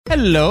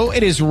Hello,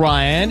 it is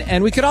Ryan,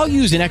 and we could all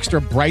use an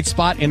extra bright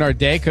spot in our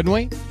day, couldn't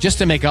we? Just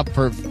to make up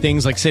for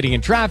things like sitting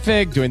in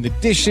traffic, doing the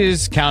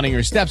dishes, counting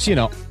your steps,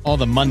 all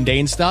the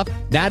mundane stuff.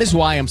 That is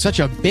why I'm such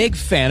a big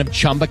fan of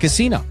Chumba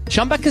Casino.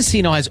 Chumba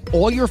Casino has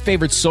all your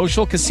favorite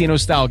social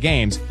casino-style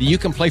games that you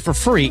can play for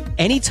free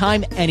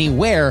anytime,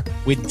 anywhere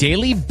with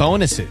daily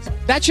bonuses.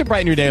 That should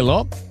brighten your day a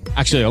little.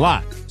 Actually, a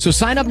lot. So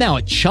sign up now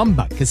at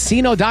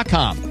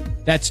ChumbaCasino.com.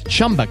 That's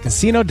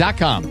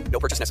ChumbaCasino.com. No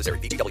purchase necessary.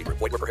 VGW Group.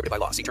 Void where prohibited by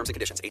law. See terms and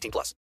conditions. 18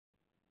 plus.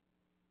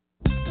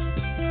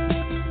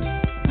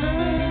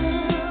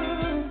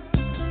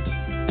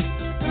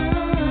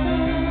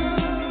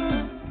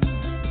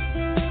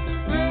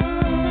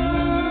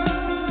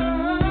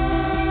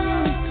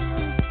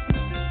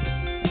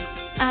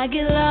 I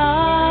get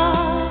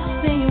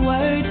lost in your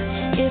words.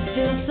 It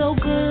feels so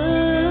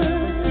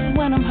good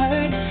when I'm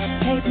hurt.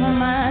 Takes my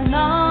mind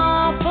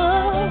off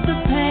of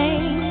the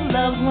pain.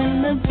 Love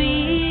when the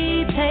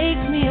beat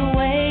takes me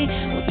away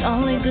with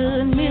only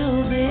good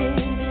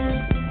music.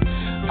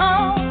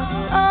 Oh,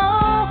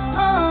 oh,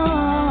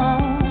 oh,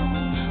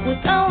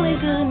 with only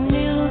good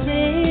music.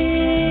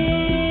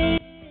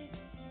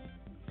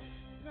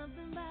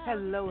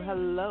 Hello,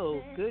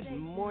 hello. Good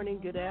morning,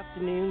 good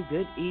afternoon,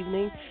 good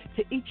evening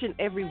to each and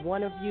every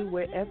one of you,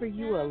 wherever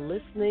you are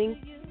listening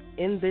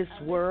in this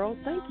world.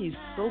 Thank you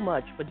so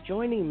much for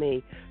joining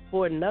me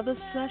for another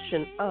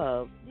session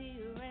of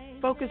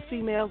Focus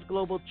Females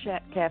Global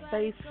Chat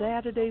Cafe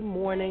Saturday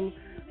morning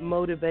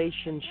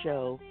motivation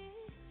show.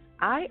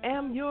 I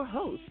am your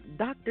host,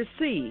 Dr.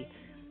 C,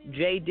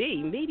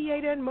 JD,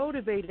 mediator and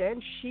motivator,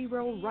 and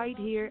Shiro right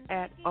here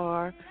at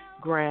our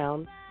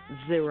Ground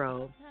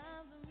Zero.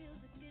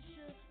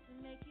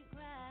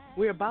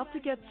 We're about to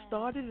get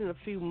started in a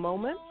few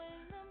moments,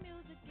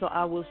 so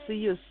I will see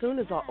you as soon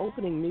as our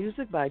opening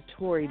music by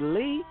Tori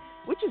Lee,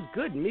 which is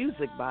good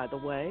music, by the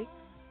way,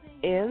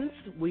 ends.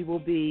 We will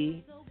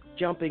be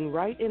jumping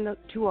right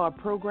into our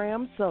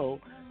program, so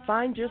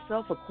find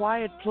yourself a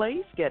quiet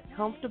place, get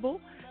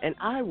comfortable, and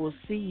I will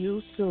see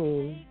you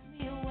soon.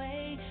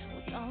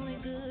 With only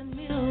good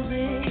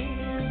music.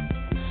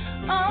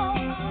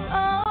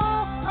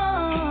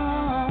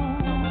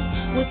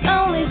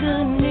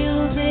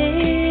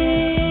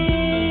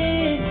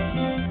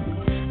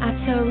 I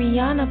tell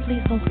Rihanna,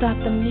 please don't stop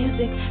the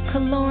music.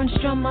 Lauren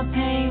strum my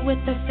pain with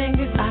her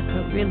fingers. I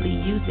could really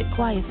use it.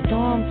 Quiet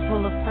storms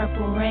full of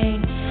purple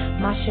rain.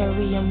 My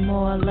Cherie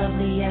more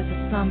lovely as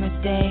a summer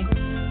day.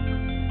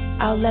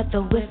 I'll let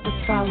the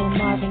whispers follow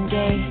Marvin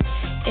Gaye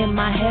in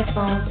my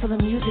headphones till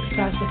the music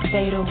starts to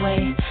fade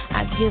away.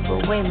 I give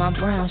away my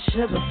brown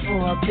sugar for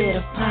a bit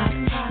of pop.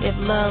 If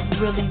love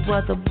really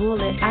was a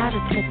bullet, I'd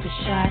have took the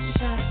shot.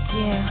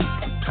 Yeah.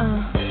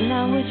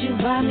 Now would you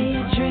buy me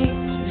a drink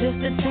just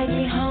to take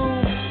me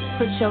home?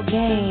 Put your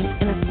game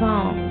in a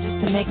song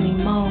just to make me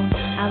moan.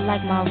 I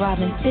like my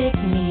Robin Thicke,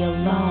 me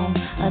alone.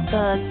 A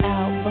thug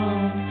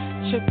album.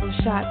 Triple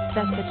shots,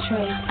 that's the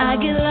trace. I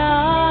get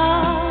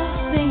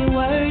lost in your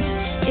words.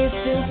 It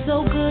feels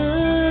so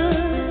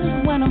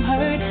good when I'm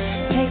hurt.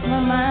 Takes my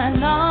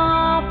mind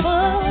off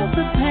of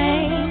the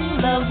pain.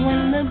 Love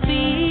when the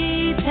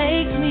beat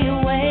takes me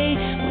away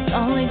with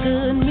only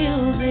good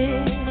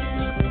music.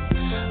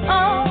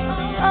 Oh,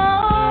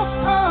 oh,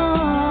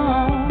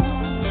 oh,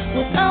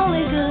 with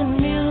only good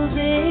music.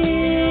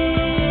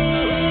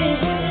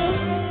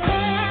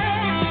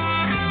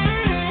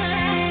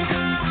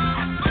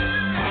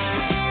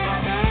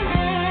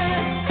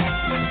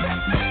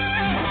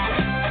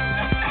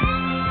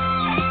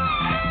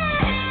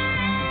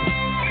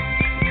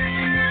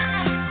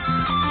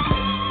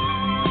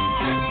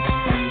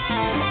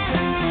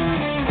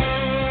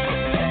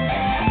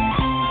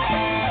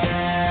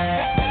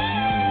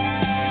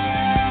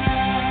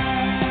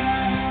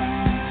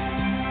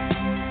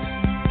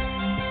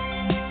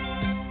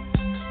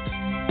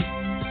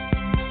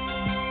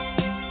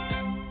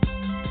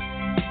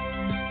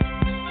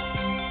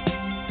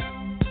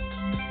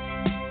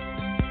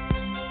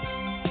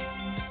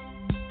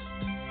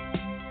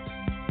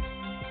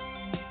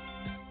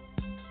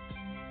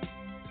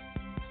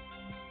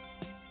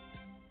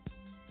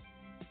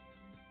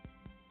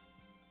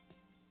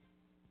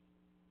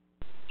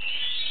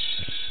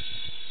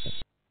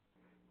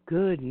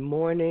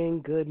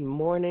 Good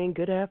morning,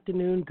 good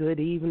afternoon, good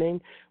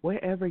evening,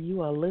 wherever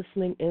you are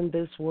listening in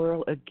this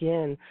world.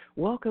 Again,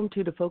 welcome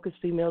to the Focus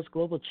Females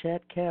Global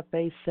Chat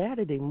Cafe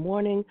Saturday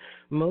morning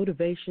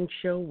motivation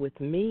show with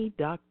me,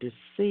 Dr.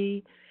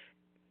 C,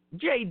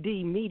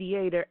 JD,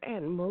 mediator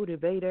and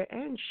motivator,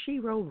 and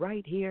Shiro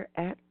right here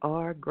at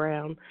our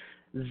Ground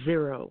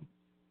Zero.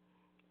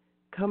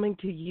 Coming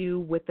to you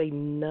with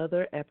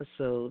another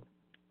episode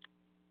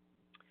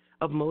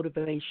of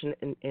motivation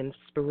and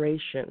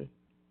inspiration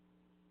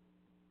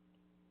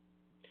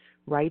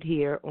right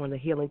here on the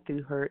Healing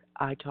Through Hurt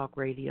iTalk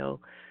Radio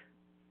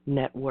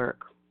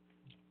network.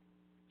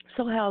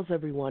 So how's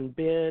everyone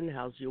been?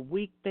 How's your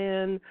week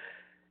been?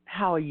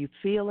 How are you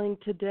feeling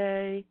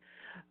today?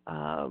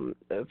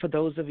 For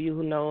those of you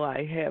who know,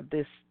 I have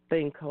this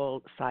thing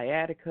called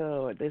sciatica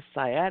or this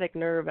sciatic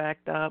nerve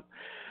act up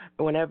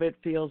whenever it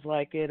feels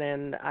like it.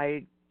 And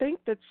I think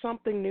that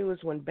something new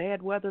is when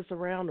bad weather's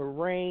around or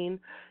rain,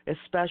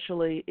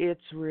 especially, it's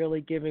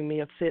really giving me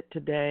a fit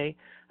today.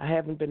 I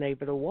haven't been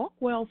able to walk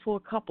well for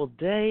a couple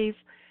days,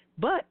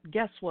 but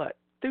guess what?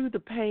 Through the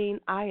pain,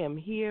 I am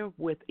here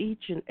with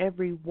each and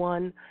every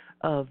one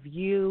of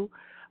you.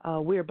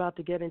 We're about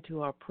to get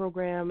into our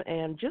program,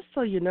 and just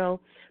so you know,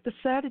 the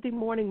Saturday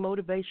morning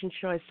motivation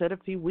show, I said a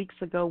few weeks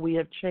ago, we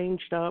have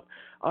changed up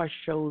our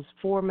show's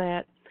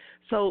format.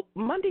 So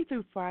Monday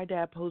through Friday,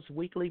 I post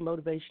weekly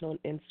motivational and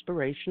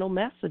inspirational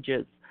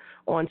messages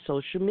on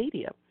social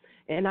media,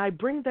 and I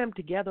bring them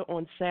together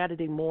on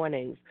Saturday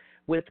mornings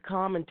with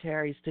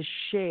commentaries to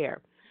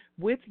share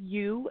with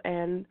you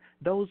and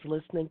those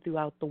listening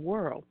throughout the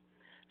world.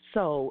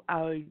 So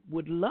I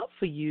would love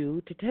for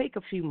you to take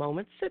a few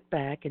moments, sit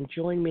back, and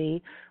join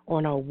me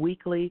on our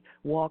weekly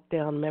walk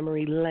down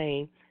memory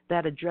lane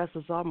that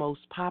addresses our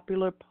most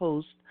popular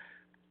posts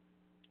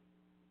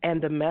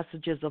and the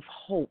messages of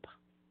hope,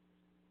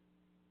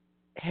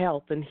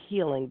 health, and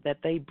healing that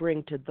they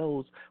bring to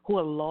those who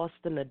are lost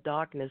in the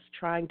darkness,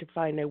 trying to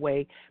find their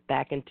way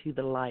back into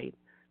the light.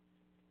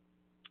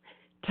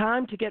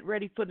 Time to get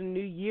ready for the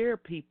new year,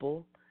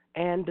 people,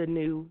 and the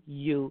new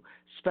you.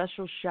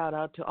 Special shout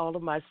out to all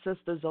of my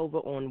sisters over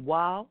on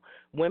WOW,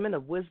 Women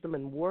of Wisdom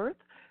and Worth.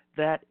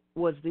 That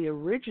was the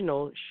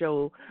original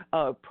show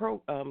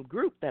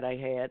group that I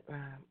had.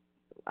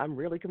 I'm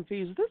really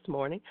confused this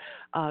morning.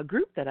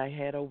 Group that I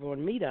had over on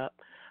Meetup.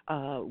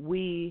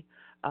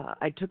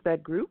 I took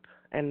that group,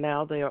 and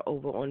now they are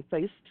over on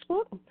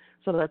Facebook.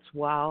 So that's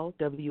WOW,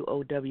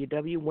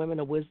 WOWW, Women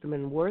of Wisdom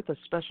and Worth. A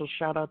special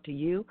shout-out to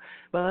you,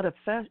 but a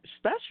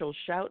special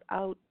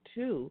shout-out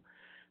to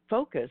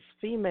F.O.C.U.S,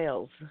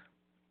 females,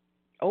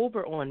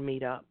 over on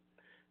Meetup.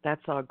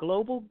 That's our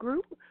global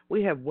group.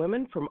 We have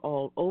women from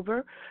all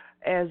over.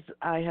 As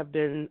I have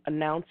been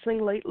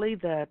announcing lately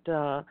that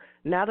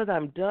now that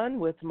I'm done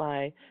with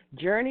my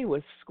journey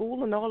with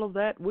school and all of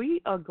that,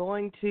 we are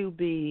going to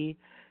be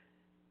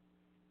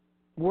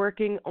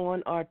working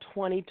on our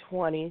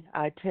 2020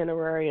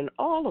 itinerary and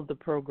all of the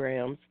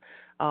programs.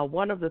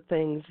 One of the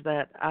things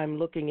that I'm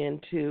looking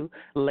into,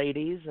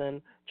 ladies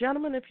and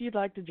gentlemen, if you'd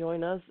like to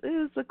join us,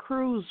 is a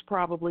cruise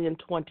probably in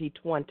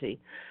 2020.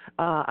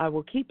 I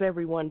will keep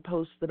everyone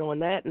posted on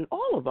that and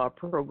all of our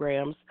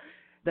programs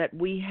that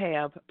we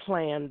have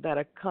planned that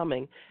are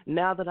coming.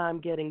 Now that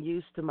I'm getting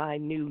used to my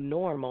new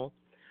normal,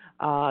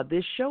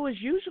 this show is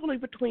usually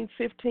between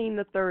 15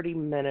 to 30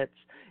 minutes,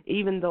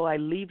 even though I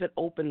leave it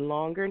open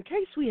longer in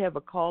case we have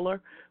a caller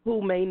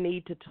who may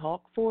need to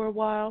talk for a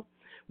while.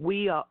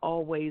 We are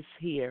always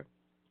here.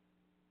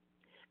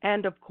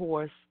 And, of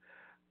course,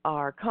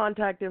 our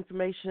contact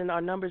information,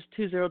 our number is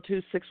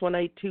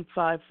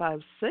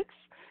 202-618-2556.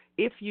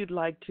 If you'd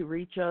like to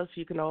reach us,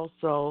 you can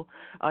also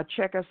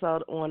check us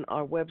out on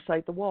our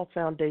website,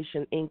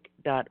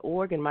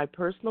 thewallfoundationinc.org, and my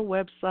personal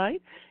website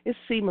is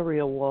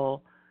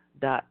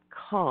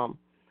cmariawall.com.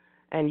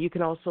 And you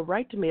can also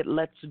write to me at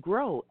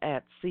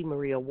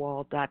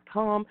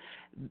letsgrow@cmariawall.com.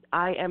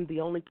 I am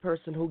the only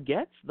person who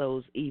gets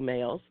those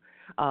emails.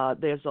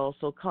 There's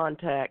also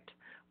contact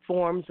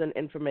forms and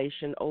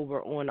information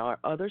over on our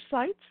other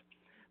sites.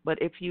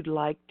 But if you'd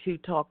like to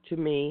talk to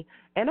me,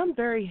 and I'm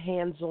very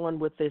hands-on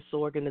with this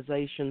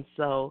organization,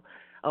 so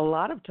a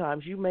lot of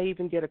times you may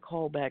even get a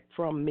call back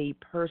from me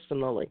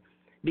personally,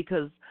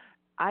 because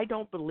I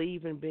don't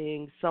believe in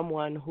being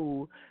someone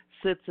who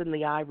sits in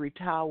the ivory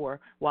tower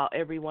while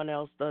everyone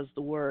else does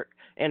the work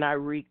and I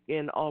reap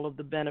in all of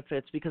the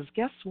benefits, because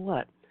guess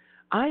what?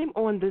 I'm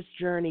on this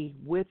journey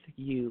with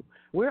you.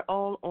 We're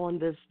all on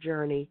this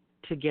journey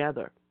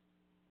together.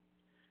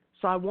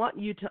 So I want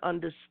you to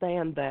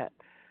understand that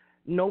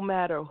no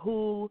matter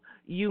who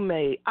you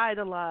may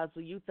idolize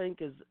or you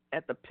think is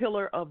at the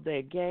pillar of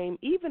their game,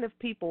 even if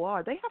people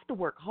are, they have to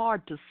work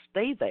hard to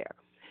stay there.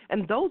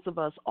 And those of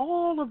us,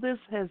 all of this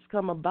has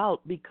come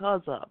about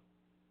because of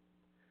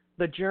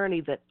the journey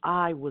that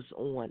I was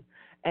on.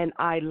 And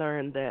I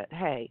learned that,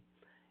 hey,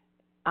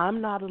 I'm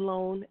not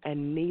alone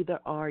and neither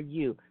are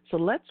you. So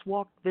let's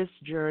walk this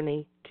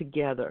journey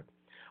together.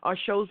 Our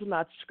shows are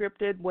not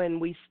scripted. When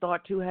we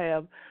start to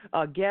have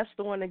a guest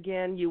on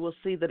again, you will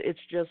see that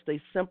it's just a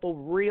simple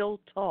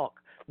real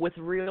talk with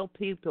real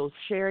people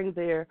sharing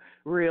their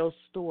real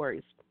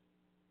stories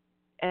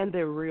and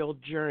their real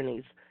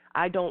journeys.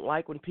 I don't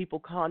like when people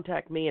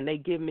contact me and they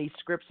give me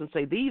scripts and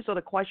say, these are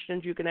the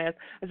questions you can ask.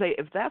 I say,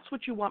 if that's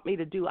what you want me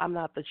to do, I'm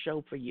not the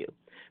show for you,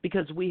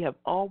 because we have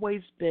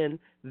always been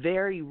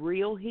very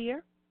real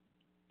here,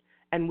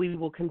 and we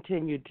will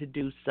continue to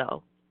do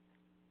so.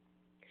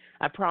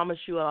 I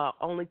promise you I'll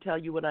only tell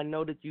you what I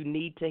know that you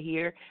need to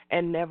hear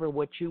and never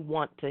what you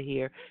want to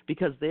hear,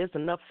 because there's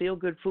enough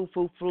feel-good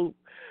foo-foo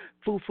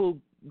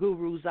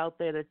gurus out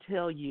there to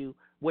tell you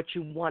what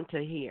you want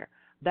to hear.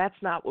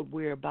 That's not what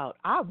we're about.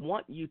 I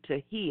want you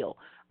to heal.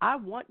 I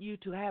want you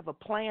to have a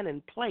plan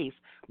in place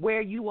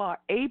where you are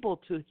able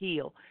to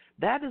heal.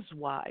 That is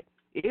why,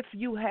 if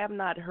you have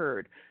not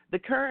heard, the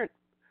current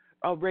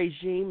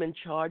regime in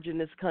charge in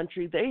this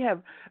country. They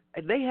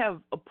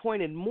have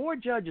appointed more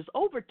judges,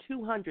 over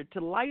 200, to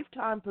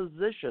lifetime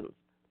positions.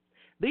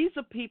 These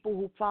are people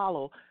who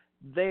follow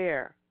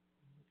their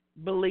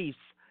beliefs.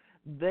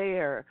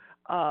 They're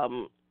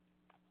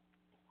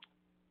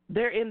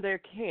in their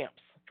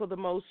camps for the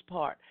most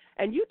part.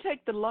 And you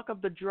take the luck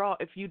of the draw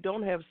if you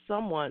don't have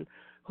someone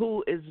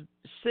who is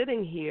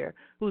sitting here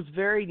who's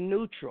very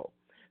neutral.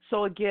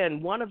 So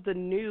again, one of the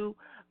new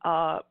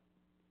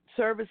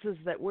services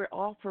that we're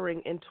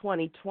offering in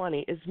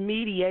 2020 is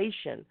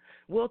mediation.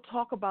 We'll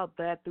talk about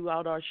that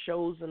throughout our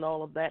shows and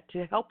all of that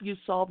to help you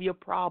solve your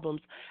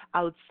problems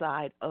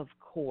outside of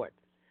court.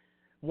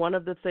 One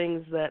of the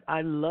things that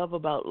I love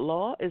about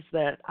law is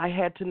that I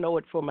had to know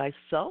it for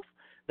myself.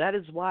 That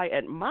is why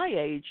at my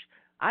age,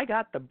 I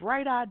got the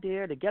bright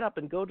idea to get up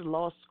and go to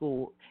law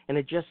school, and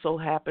it just so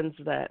happens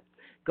that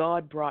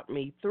God brought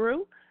me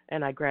through,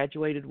 and I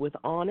graduated with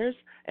honors,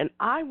 and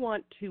I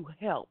want to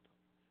help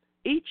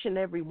each and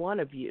every one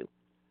of you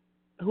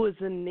who is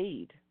in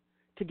need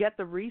to get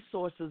the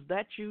resources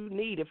that you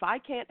need. If I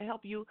can't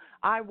help you,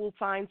 I will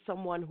find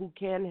someone who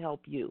can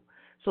help you.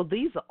 So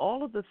these are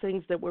all of the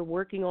things that we're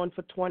working on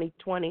for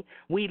 2020.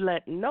 We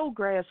let no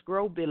grass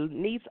grow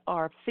beneath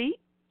our feet.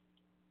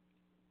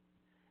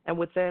 And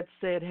with that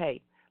said,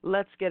 hey,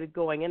 let's get it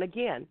going. And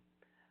again,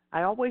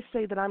 I always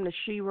say that I'm the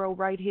shero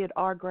right here at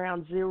our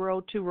ground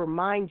zero to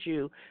remind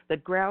you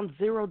that ground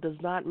zero does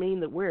not mean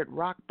that we're at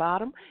rock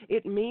bottom.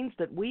 It means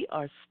that we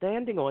are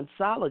standing on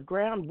solid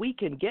ground. We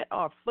can get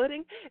our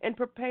footing and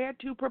prepare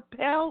to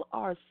propel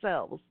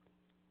ourselves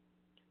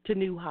to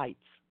new heights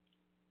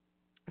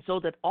so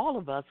that all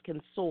of us can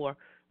soar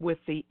with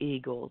the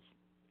eagles.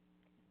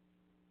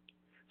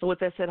 So with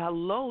that said,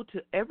 hello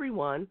to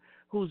everyone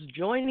who's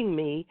joining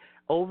me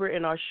over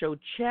in our show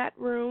chat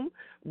room.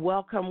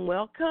 Welcome,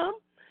 welcome.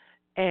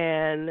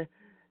 And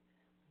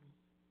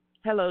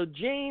hello,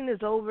 Gene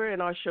is over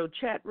in our show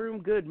chat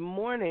room. Good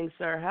morning,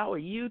 sir. How are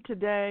you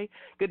today?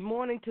 Good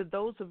morning to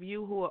those of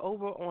you who are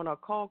over on our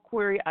call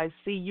query. I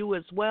see you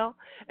as well.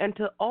 And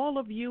to all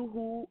of you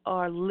who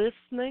are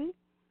listening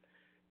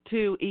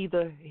to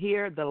either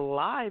hear the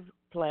live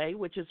play,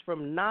 which is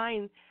from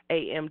 9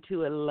 a.m.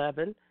 to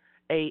 11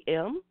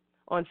 a.m.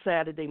 on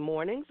Saturday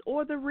mornings,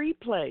 or the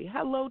replay.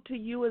 Hello to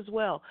you as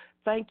well.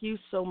 Thank you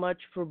so much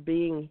for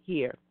being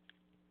here.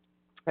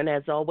 And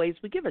as always,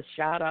 we give a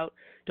shout out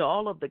to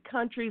all of the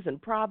countries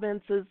and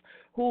provinces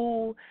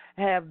who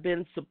have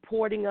been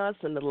supporting us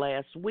in the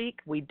last week.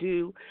 We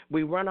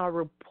run our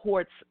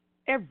reports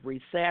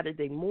every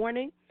Saturday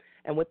morning.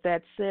 And with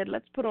that said,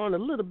 let's put on a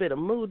little bit of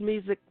mood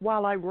music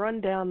while I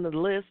run down the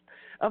list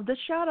of the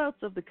shout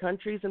outs of the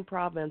countries and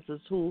provinces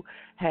who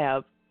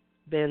have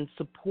been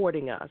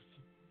supporting us.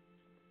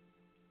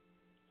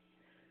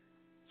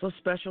 So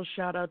special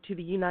shout out to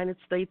the United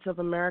States of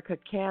America,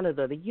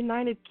 Canada, the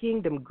United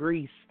Kingdom,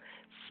 Greece,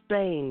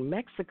 Spain,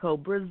 Mexico,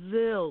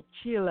 Brazil,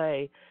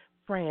 Chile,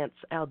 France,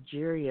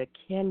 Algeria,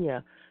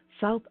 Kenya,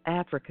 South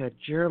Africa,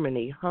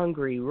 Germany,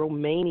 Hungary,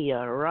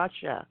 Romania,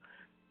 Russia,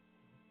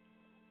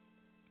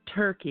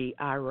 Turkey,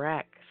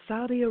 Iraq,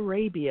 Saudi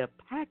Arabia,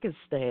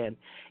 Pakistan,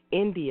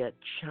 India,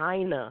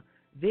 China,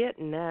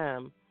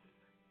 Vietnam,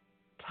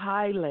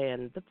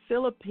 Thailand, the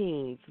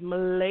Philippines,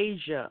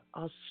 Malaysia,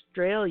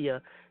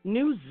 Australia,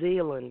 New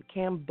Zealand,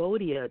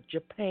 Cambodia,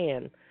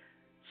 Japan,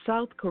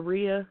 South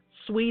Korea,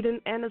 Sweden,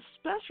 and a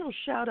special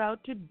shout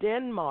out to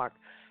Denmark.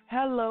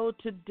 Hello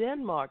to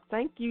Denmark.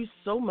 Thank you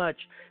so much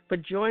for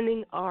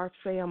joining our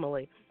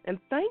family. And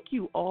thank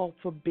you all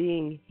for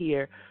being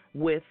here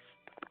with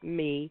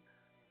me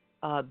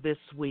this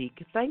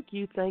week. Thank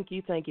you, thank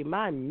you, thank you.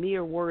 My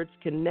mere words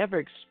can never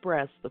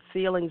express the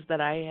feelings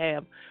that I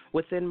have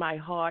within my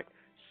heart,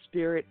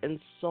 spirit, and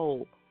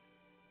soul,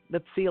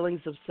 the feelings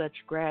of such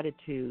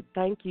gratitude.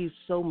 Thank you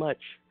so much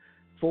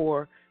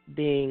for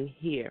being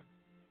here.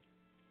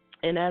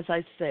 And as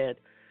I said,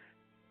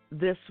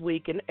 this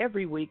week and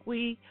every week,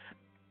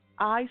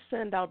 I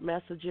send out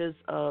messages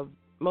of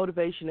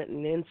motivation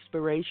and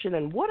inspiration,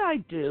 and what I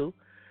do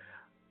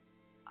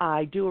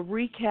a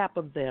recap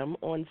of them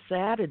on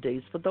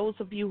Saturdays. For those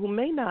of you who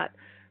may not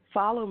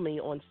follow me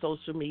on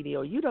social media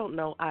or you don't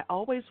know, I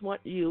always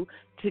want you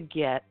to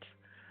get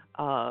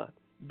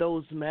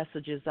those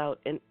messages out.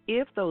 And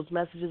if those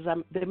messages,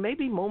 there may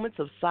be moments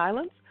of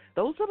silence,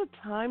 those are the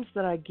times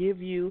that I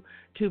give you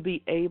to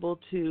be able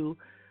to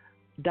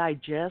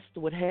digest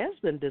what has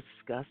been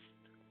discussed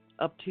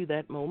up to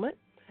that moment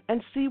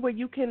and see where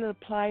you can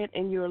apply it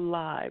in your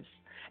lives.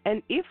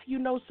 And if you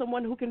know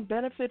someone who can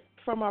benefit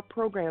from our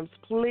programs,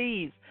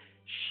 please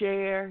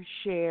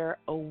share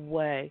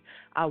away.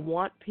 I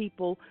want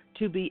people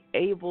to be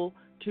able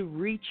to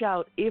reach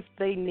out if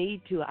they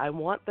need to. I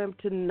want them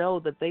to know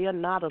that they are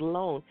not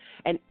alone.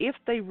 And if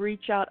they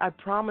reach out, I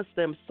promise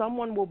them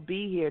someone will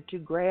be here to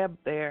grab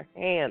their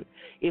hand.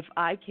 If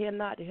I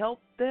cannot help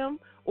them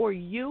or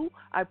you,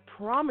 I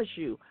promise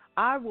you,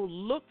 I will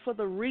look for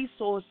the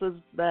resources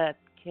that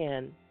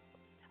can.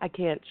 I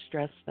can't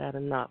stress that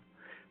enough.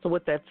 So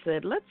with that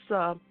said, let's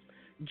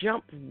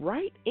jump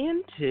right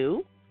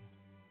into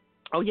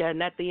Oh, yeah,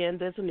 and at the end,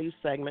 there's a new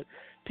segment.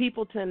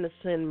 People tend to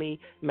send me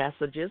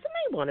messages, and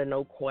they want to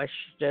know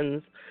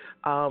questions.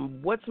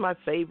 What's my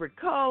favorite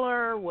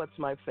color? What's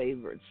my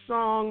favorite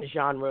song,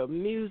 genre of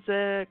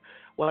music,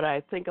 what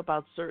I think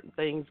about certain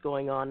things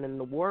going on in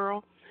the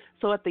world.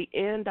 So at the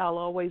end, I'll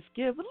always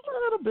give a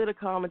little bit of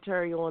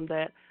commentary on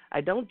that.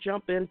 I don't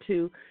jump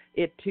into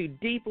it too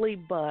deeply,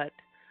 but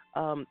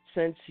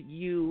since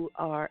you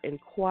are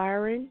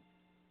inquiring,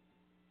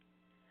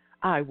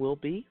 I will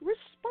be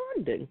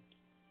responding.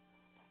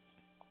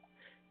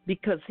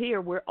 Because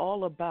here we're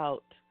all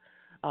about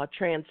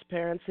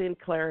transparency and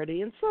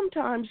clarity. And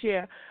sometimes,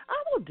 yeah, I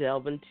will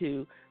delve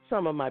into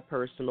some of my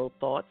personal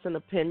thoughts and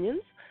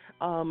opinions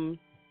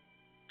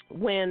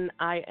when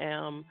I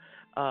am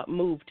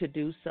moved to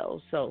do so.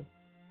 So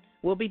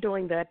we'll be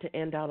doing that to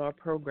end out our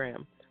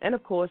program. And,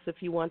 of course, if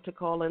you want to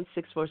call in,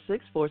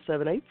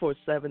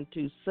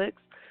 646-478-4726.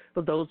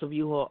 For those of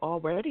you who are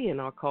already in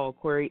our call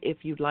query,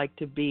 if you'd like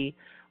to be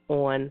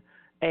on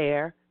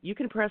air, you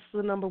can press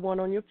the number 1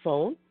 on your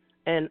phone,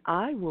 and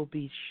I will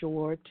be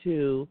sure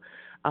to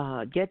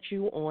get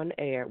you on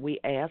air. We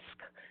ask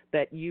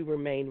that you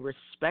remain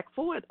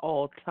respectful at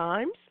all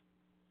times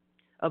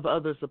of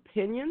others'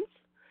 opinions.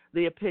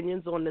 The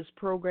opinions on this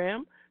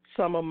program,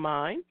 some are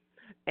mine,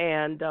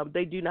 and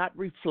they do not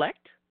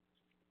reflect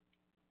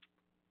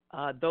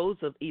those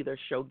of either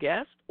show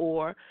guest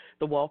or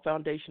the Wall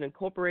Foundation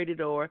Incorporated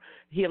or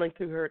Healing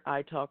Through Hurt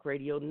iTalk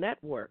Radio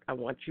Network. I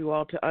want you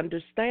all to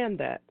understand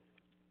that.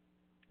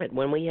 And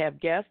when we have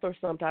guests, or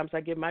sometimes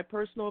I give my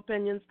personal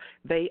opinions,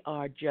 they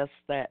are just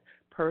that,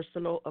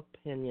 personal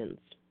opinions.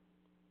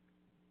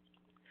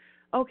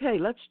 Okay,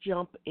 let's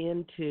jump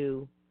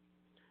into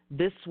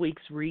this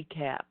week's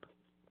recap.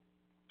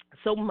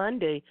 So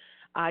Monday,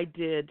 I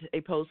did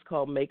a post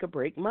called Make or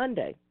Break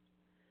Monday.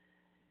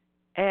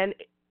 And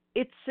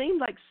it seemed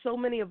like so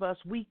many of us,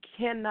 we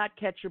cannot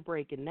catch a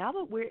break. And now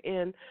that we're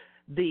in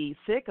the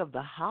thick of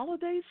the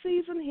holiday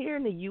season here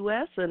in the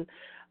U.S. and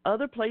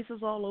other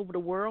places all over the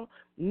world,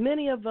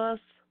 many of us,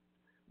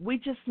 we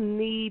just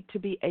need to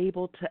be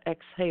able to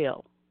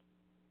exhale.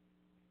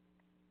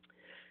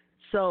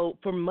 So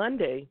for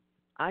Monday,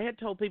 I had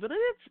told people that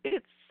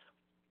it's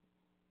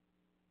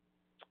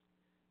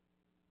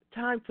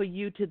time for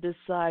you to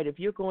decide if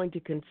you're going to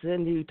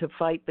continue to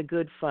fight the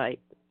good fight,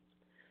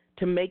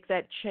 to make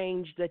that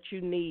change that you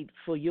need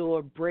for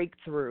your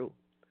breakthrough,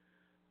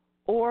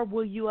 or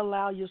will you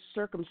allow your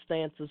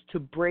circumstances to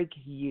break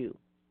you?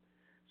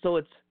 So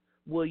it's,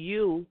 will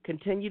you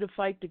continue to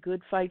fight the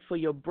good fight for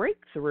your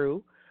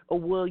breakthrough, or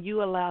will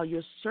you allow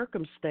your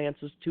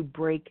circumstances to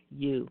break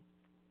you?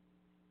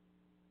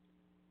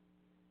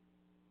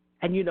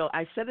 And, you know,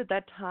 I said at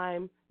that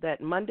time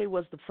that Monday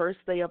was the first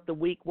day of the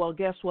week. Well,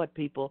 guess what,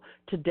 people?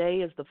 Today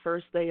is the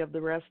first day of the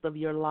rest of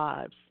your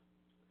lives.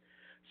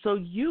 So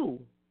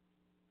you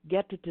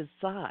get to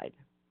decide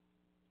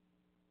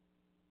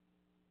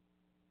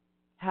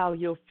how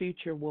your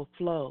future will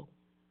flow.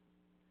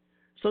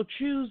 So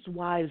choose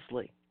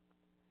wisely.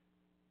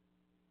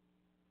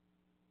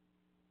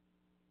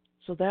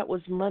 So that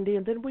was Monday,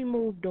 and then we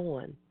moved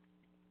on.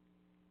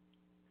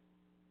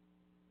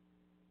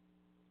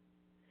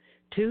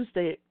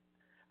 Tuesday,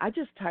 I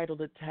just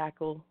titled it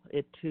Tackle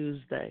It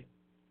Tuesday.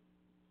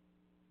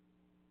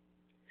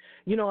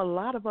 You know, a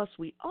lot of us,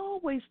 we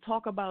always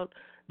talk about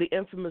the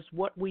infamous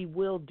what we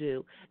will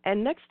do.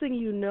 And next thing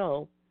you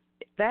know,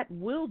 that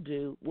will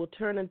do will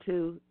turn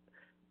into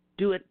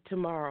do it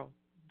tomorrow,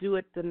 do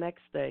it the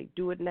next day,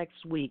 do it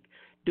next week,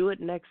 do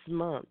it next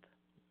month.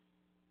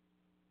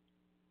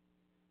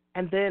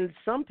 And then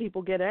some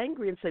people get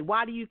angry and say,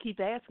 why do you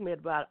keep asking me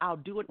about it? I'll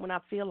do it when I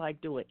feel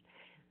like doing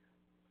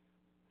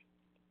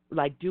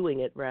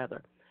it.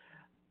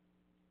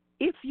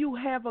 If you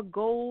have a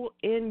goal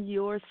in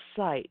your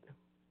sight,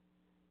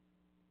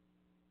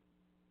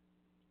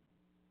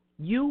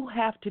 you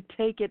have to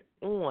take it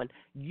on.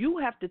 You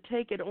have to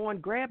take it on.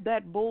 Grab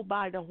that bull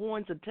by the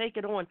horns and take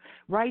it on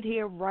right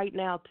here, right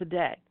now,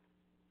 today.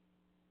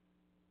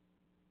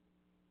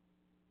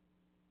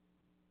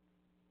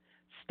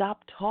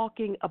 Stop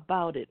talking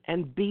about it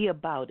and be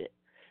about it.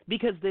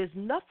 Because there's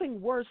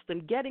nothing worse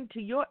than getting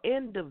to your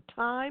end of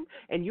time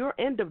and your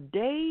end of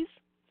days,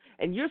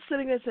 and you're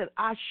sitting there saying,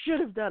 I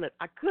should have done it,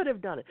 I could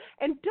have done it.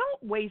 And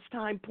don't waste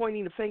time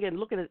pointing the finger and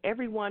looking at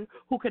everyone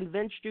who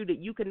convinced you that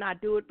you could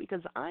not do it,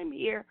 because I'm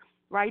here,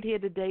 right here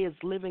today, as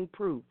living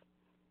proof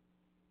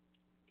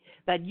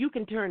that you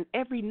can turn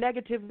every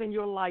negative in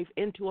your life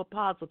into a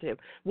positive.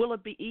 Will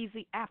it be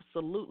easy?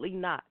 Absolutely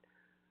not.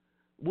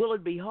 Will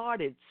it be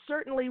hard? It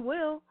certainly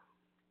will.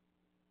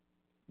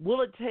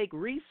 Will it take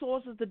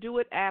resources to do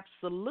it?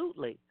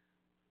 Absolutely.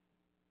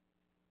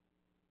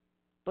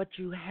 But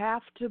you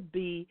have to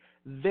be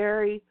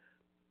very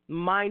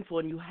mindful,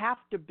 and you have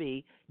to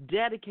be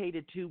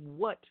dedicated to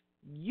what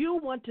you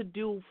want to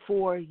do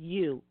for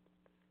you.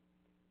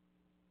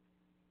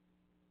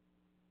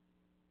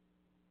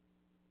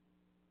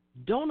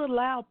 Don't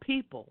allow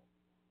people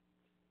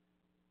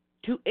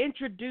to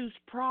introduce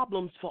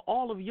problems for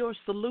all of your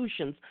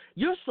solutions.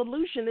 Your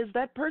solution is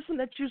that person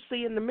that you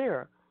see in the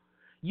mirror.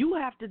 You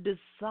have to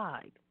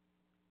decide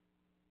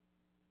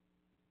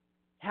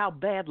how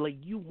badly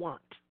you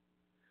want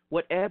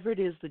whatever it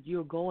is that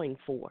you're going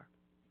for.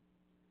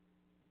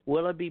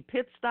 Will it be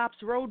pit stops,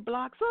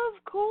 roadblocks?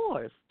 Of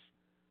course.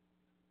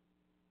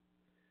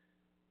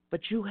 But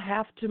you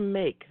have to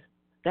make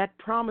that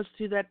promise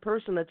to that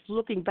person that's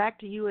looking back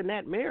to you in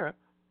that mirror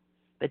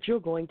that you're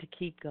going to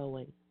keep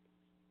going.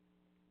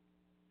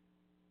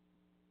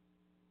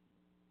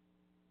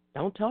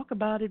 Don't talk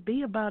about it,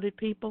 be about it,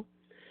 people.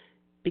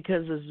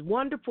 Because as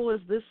wonderful as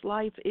this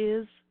life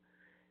is,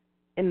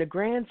 in the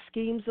grand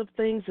schemes of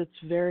things, it's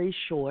very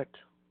short.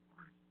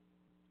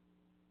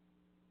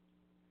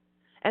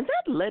 And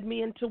that led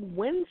me into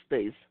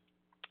Wednesday's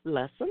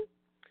lesson,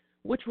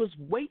 which was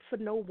Wait for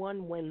No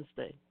One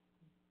Wednesday.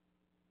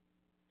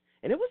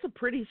 And it was a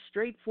pretty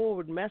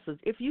straightforward message.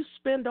 If you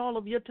spend all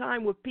of your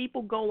time with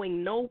people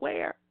going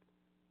nowhere,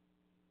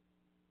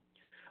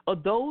 or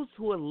those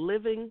who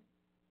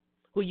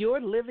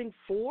you're living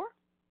for,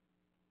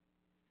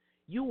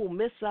 you will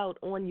miss out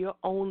on your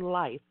own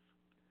life.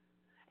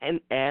 And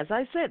as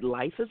I said,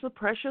 life is a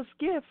precious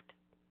gift.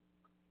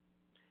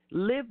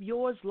 Live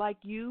yours like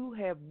you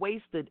have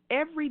wasted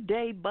every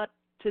day but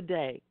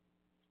today.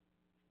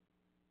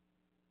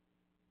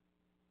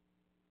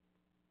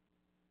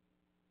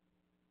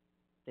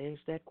 There's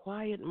that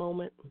quiet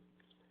moment,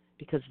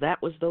 because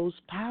that was those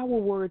power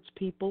words,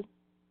 people.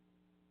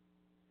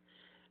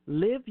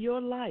 Live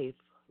your life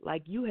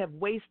like you have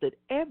wasted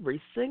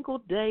every single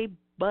day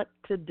but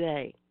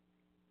today.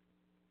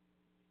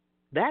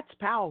 That's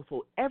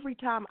powerful. Every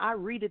time I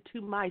read it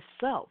to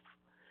myself,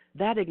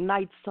 that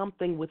ignites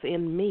something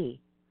within me.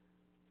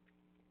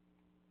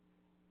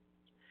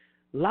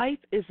 Life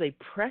is a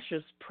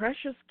precious,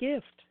 precious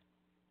gift.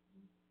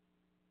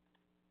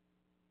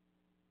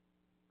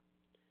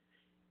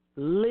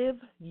 Live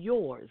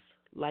yours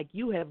like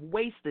you have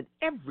wasted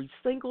every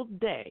single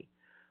day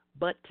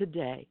but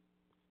today.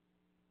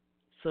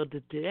 So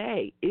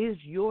today is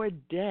your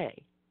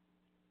day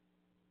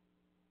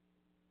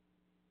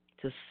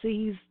to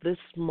seize this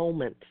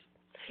moment.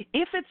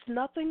 If it's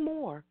nothing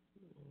more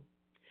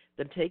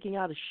than taking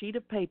out a sheet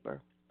of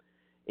paper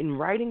and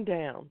writing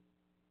down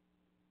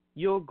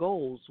your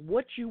goals,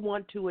 what you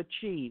want to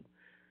achieve,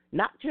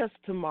 not just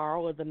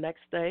tomorrow or the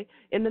next day,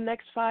 in the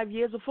next 5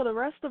 years or for the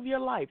rest of your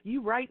life.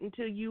 You write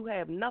until you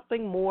have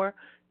nothing more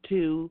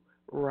to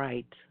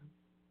write.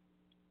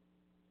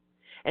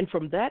 And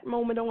from that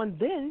moment on,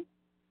 then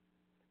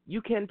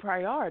you can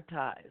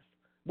prioritize.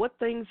 What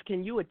things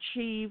can you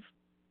achieve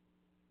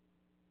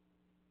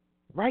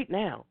right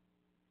now?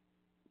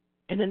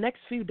 In the next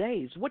few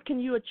days, what can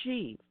you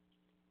achieve?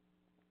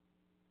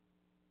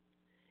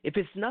 If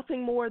it's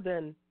nothing more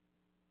than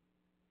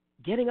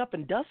getting up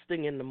and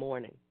dusting in the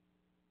morning,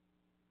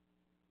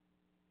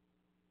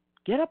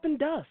 get up and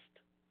dust.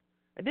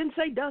 I didn't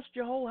say dust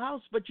your whole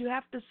house, but you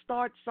have to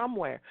start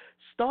somewhere.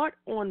 Start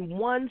on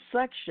one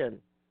section.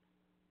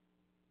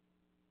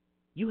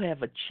 You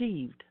have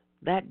achieved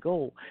that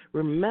goal.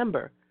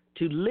 Remember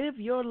to live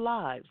your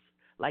lives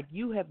like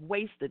you have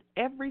wasted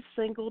every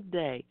single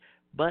day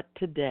but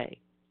today.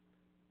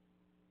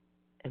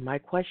 And my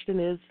question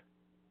is,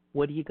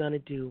 what are you going to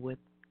do with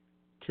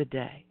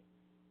today?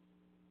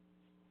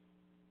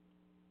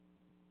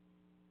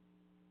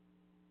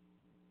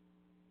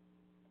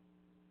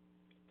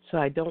 So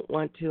I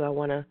want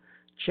to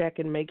check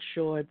and make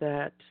sure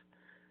that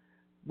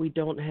we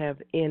don't have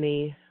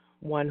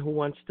anyone who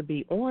wants to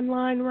be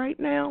online right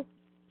now.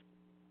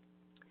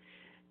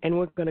 And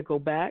we're going to go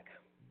back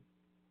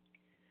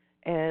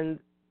and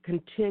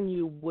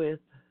continue with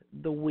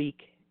the week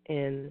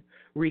in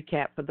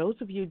recap. For those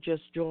of you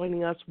just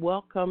joining us,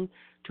 welcome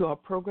to our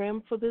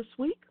program for this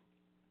week.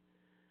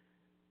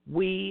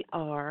 We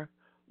are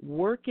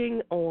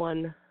working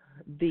on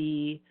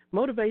the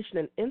motivation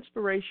and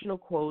inspirational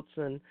quotes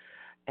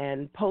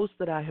and posts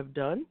that I have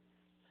done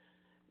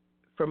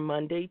from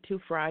Monday to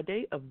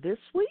Friday of this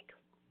week.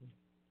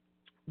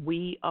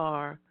 We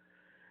are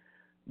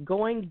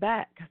going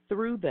back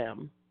through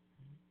them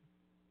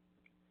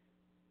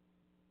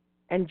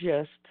and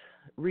just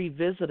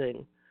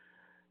revisiting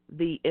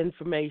the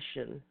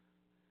information.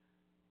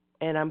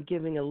 And I'm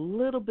giving a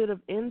little bit of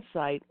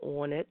insight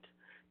on it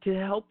to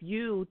help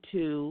you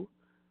to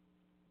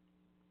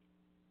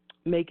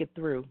make it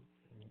through.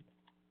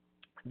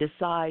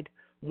 Decide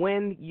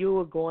when you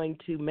are going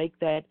to make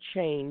that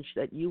change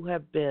that you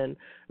have been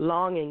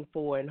longing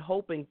for and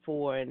hoping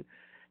for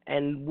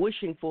and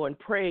wishing for and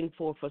praying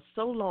for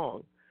so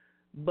long,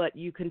 but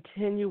you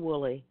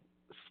continually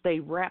stay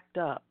wrapped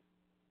up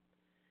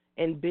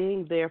in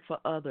being there for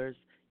others.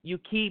 You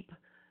keep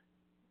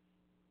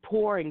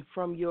pouring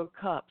from your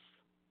cups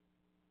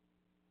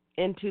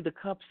into the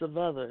cups of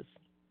others,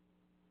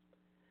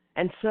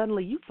 and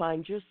suddenly you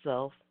find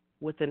yourself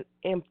with an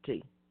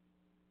empty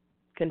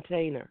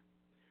container.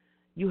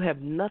 You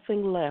have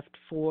nothing left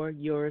for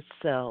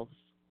yourselves.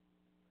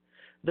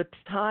 The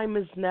time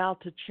is now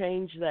to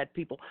change that,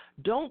 people.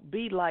 Don't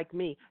be like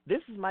me.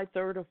 This is my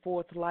third or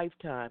fourth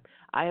lifetime.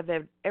 I have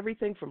had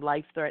everything from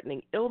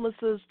life-threatening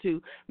illnesses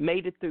to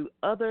made it through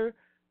other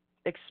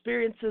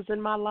experiences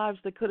in my lives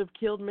that could have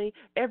killed me.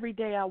 Every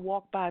day I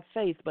walk by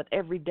faith, but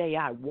every day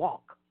I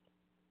walk.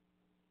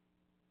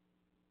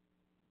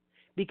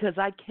 Because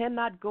I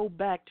cannot go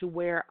back to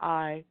where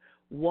I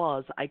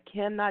was. I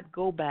cannot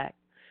go back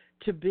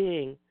to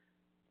being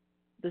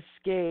the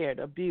scared,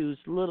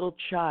 abused little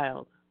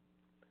child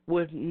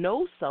with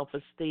no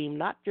self-esteem,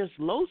 not just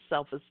low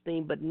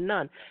self-esteem, but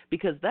none.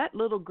 Because that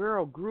little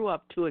girl grew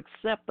up to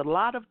accept a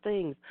lot of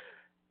things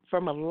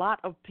from a lot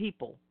of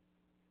people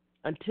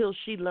until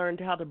she learned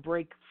how to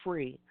break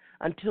free,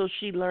 until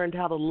she learned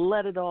how to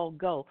let it all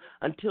go,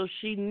 until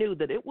she knew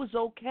that it was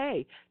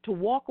okay to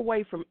walk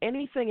away from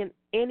anything and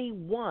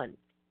anyone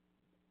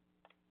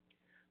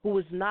who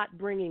was not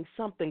bringing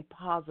something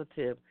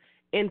positive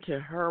into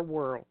her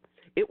world.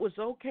 It was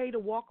okay to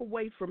walk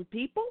away from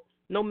people,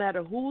 no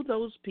matter who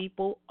those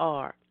people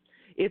are.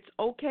 It's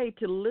okay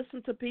to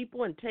listen to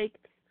people and take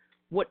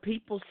what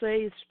people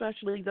say,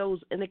 especially those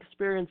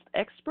inexperienced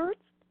experts,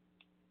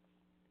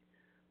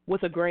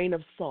 with a grain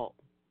of salt.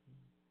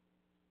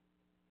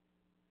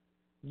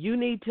 You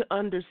need to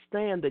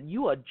understand that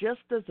you are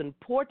just as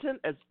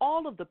important as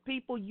all of the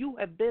people you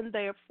have been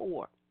there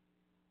for.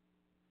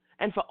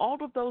 And for all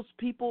of those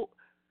people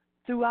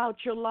throughout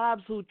your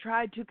lives who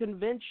tried to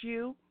convince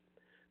you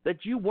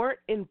that you weren't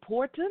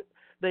important,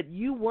 that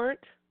you weren't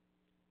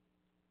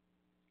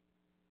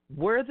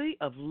worthy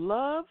of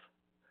love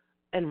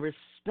and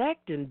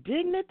respect and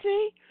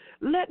dignity,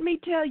 let me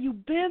tell you,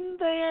 been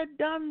there,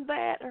 done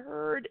that,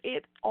 heard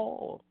it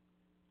all.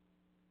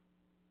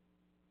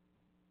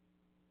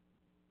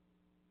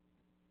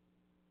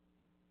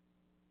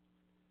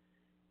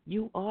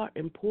 You are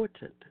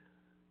important.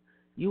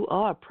 You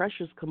are a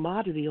precious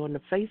commodity on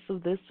the face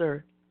of this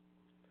earth.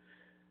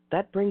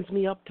 That brings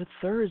me up to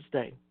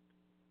Thursday.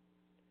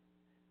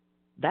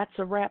 That's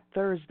a Wrap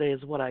Thursday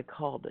is what I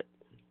called it.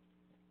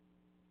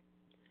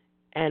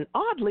 And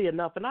oddly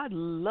enough, and I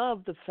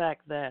love the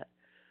fact that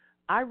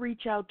I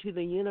reach out to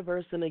the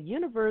universe, and the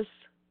universe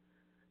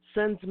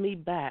sends me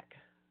back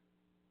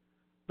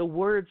the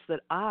words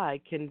that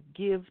I can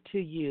give to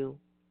you.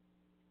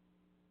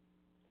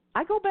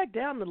 I go back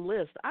down the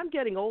list. I'm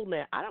getting old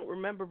now. I don't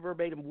remember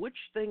verbatim which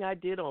thing I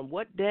did on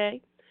what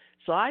day.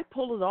 So I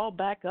pull it all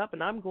back up,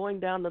 and I'm going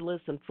down the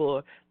list. And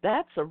for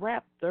That's a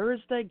Wrap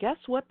Thursday, guess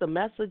what the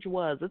message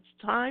was? It's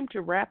time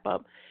to wrap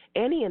up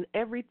any and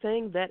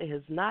everything that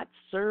has not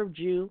served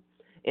you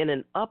in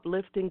an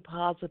uplifting,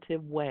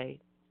 positive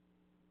way.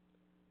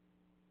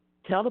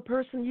 Tell the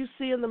person you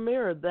see in the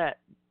mirror that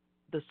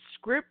the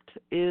script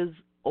is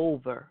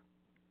over.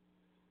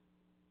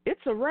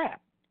 It's a wrap.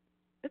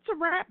 It's a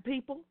wrap,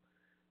 people.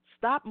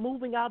 Stop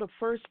moving out of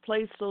first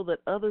place so that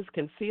others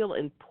can feel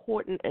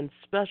important and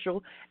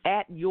special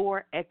at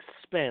your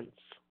expense.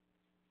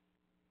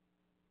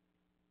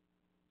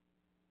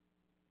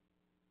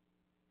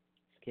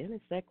 Again,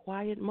 it's that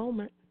quiet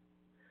moment.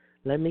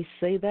 Let me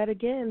say that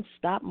again.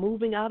 Stop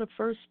moving out of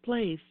first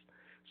place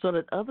so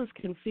that others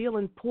can feel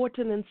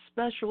important and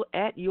special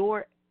at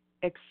your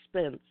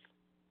expense.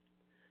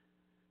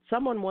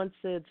 Someone once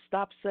said,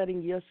 stop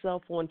setting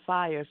yourself on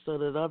fire so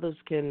that others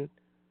can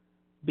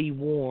be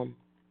warm.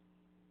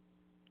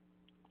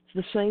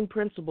 It's the same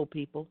principle,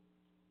 people.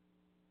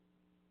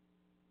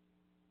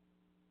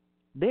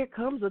 There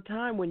comes a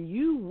time when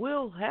you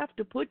will have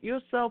to put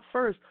yourself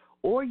first,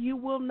 or you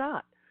will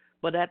not.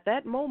 But at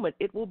that moment,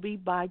 it will be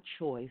by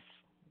choice.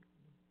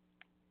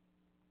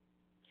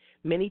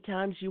 Many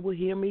times you will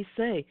hear me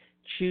say,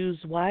 choose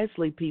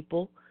wisely,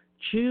 people.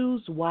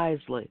 Choose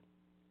wisely.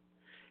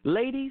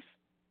 Ladies,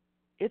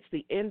 it's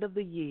the end of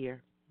the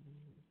year.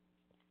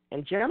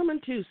 And gentlemen,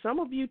 too, some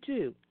of you,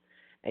 too.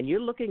 And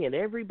you're looking at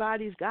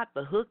everybody's got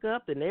the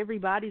hookup and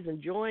everybody's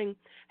enjoying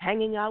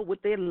hanging out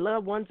with their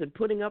loved ones and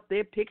putting up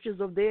their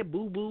pictures of their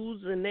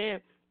boo-boos and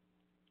their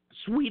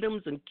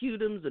sweetums and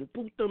cutums and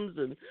pootums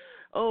and,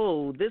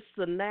 oh, this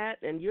and that,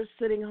 and you're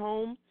sitting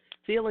home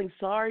feeling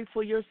sorry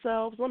for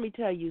yourselves. Let me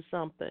tell you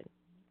something.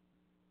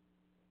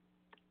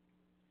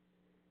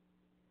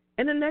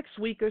 In the next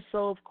week or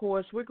so, of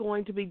course, we're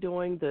going to be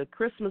doing the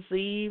Christmas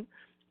Eve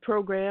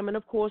program and,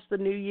 of course, the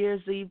New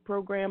Year's Eve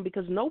program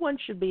because no one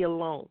should be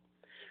alone.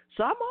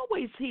 So I'm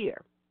always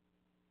here.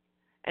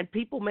 And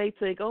people may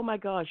think, oh, my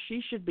gosh,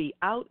 she should be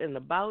out and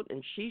about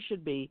and she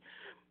should be,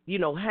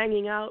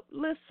 hanging out.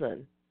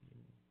 Listen,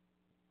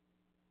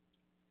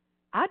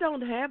 I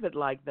don't have it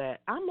like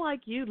that. I'm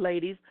like you,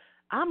 ladies.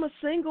 I'm a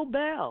single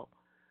belle.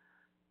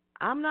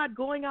 I'm not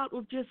going out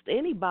with just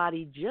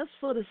anybody just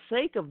for the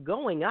sake of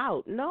going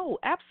out. No,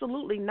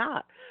 absolutely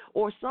not.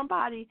 Or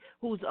somebody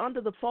who's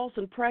under the false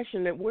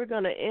impression that we're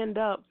going to end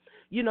up,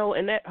 in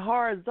that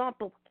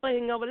horizontal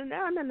thing over there.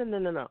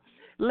 No.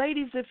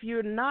 Ladies, if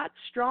you're not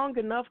strong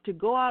enough to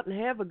go out and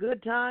have a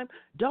good time,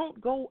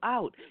 don't go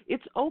out.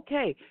 It's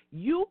okay.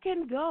 You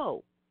can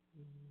go.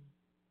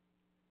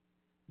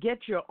 Get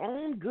your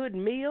own good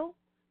meal.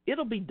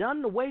 It'll be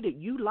done the way that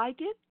you like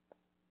it.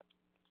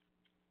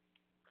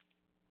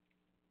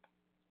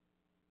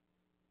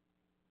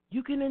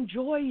 You can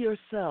enjoy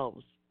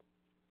yourselves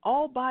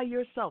all by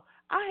yourself.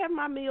 I have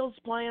my meals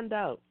planned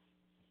out.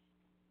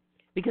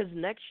 Because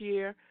next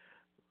year,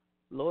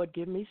 Lord,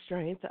 give me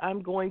strength,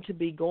 I'm going to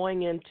be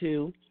going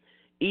into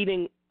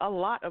eating a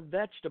lot of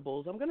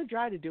vegetables. I'm going to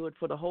try to do it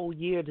for the whole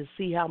year to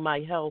see how my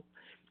health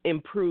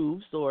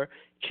improves or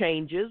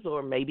changes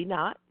or maybe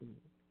not.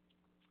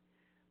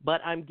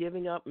 But I'm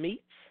giving up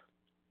meats.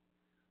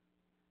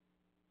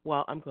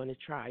 Well, I'm going to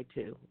try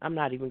to. I'm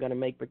not even going to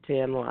make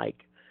pretend like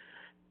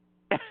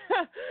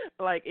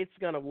like it's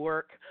going to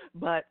work,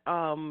 but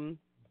I'm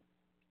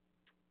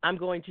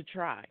going to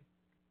try.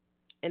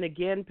 And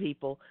again,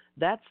 people,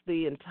 that's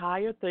the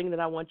entire thing that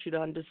I want you to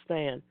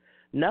understand.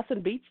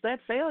 Nothing beats that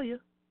failure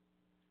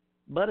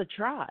but a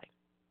try.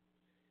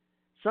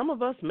 Some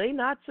of us may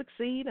not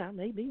succeed. I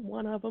may be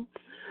one of them.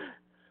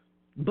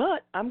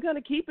 But I'm going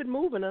to keep it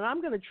moving, and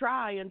I'm going to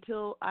try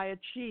until I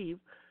achieve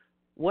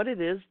what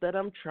it is that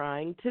I'm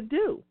trying to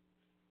do.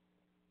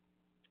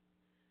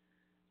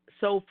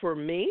 So for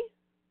me,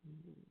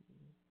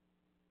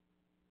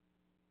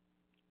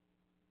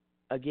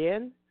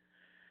 again,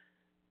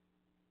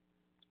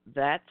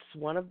 that's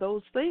one of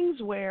those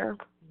things where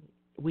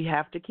we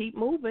have to keep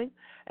moving,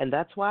 and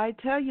that's why I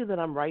tell you that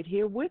I'm right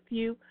here with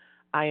you.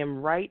 I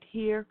am right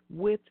here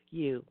with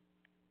you.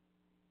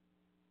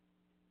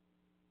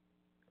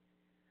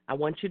 I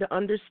want you to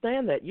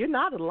understand that you're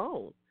not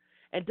alone.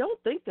 And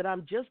don't think that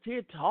I'm just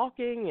here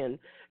talking and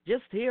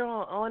just here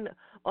on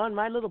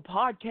my little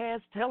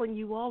podcast telling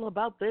you all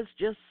about this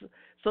just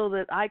so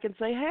that I can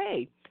say,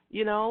 hey,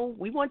 you know,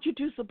 we want you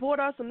to support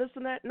us and this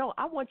and that. No,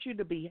 I want you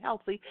to be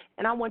healthy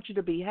and I want you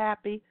to be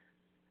happy.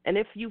 And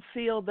if you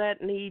feel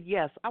that need,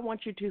 yes, I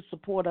want you to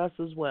support us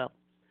as well.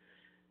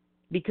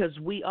 Because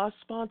we are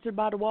sponsored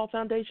by the Wall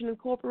Foundation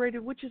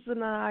Incorporated, which is an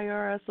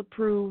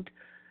IRS-approved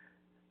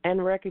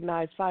and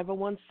recognized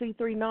 501c3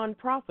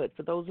 nonprofit.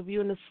 For those of you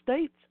in the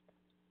States,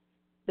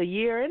 the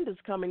year end is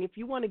coming. If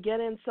you want to get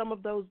in some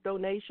of those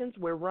donations,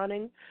 we're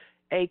running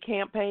a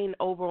campaign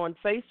over on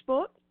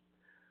Facebook,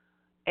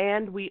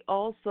 and we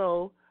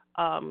also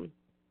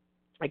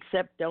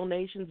accept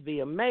donations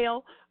via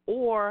mail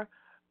or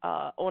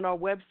on our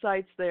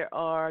websites. There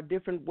are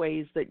different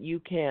ways that you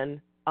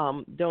can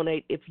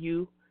donate if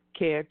you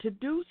care to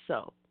do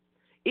so.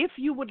 If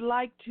you would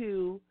like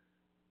to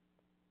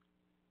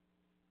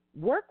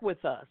work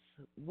with us,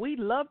 we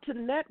love to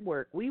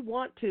network. We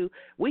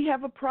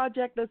have a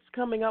project that's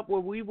coming up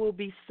where we will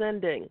be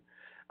sending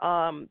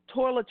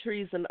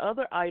toiletries and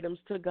other items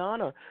to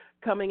Ghana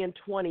coming in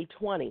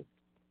 2020.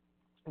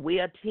 We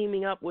are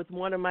teaming up with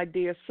one of my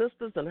dear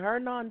sisters and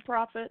her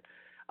nonprofit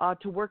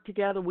to work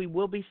together. We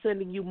will be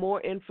sending you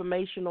more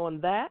information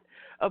on that.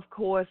 Of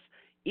course,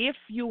 if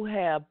you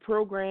have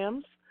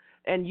programs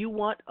and you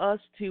want us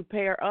to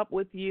pair up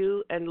with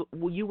you and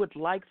you would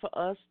like for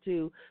us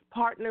to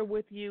partner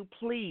with you,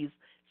 please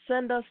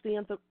send us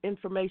the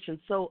information.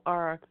 So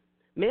our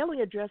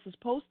mailing address is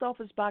Post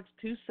Office Box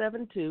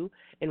 272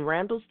 in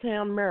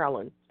Randallstown,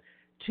 Maryland,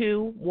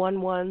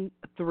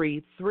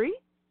 21133.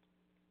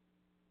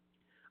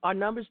 Our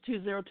number is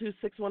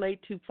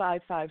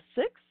 202-618-2556.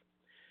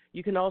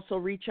 You can also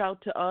reach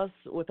out to us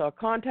with our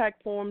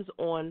contact forms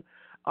on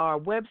our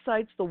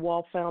websites,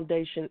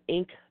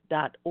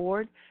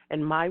 thewallfoundationinc.org,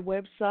 and my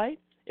website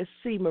is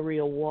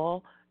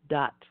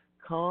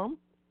cmariawall.com.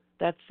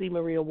 That's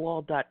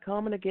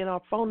cmariawall.com. And again,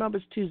 our phone number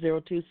is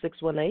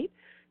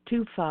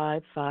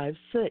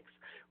 202-618-2556.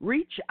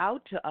 Reach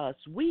out to us.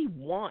 We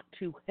want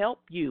to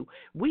help you.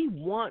 We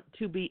want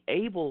to be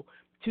able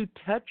to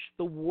touch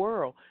the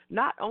world,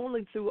 not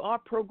only through our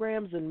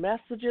programs and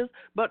messages,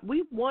 but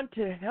we want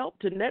to help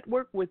to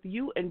network with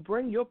you and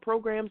bring your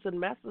programs and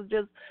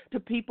messages to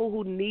people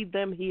who need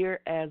them here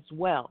as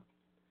well.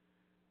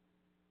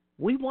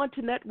 We want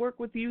to network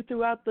with you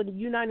throughout the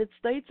United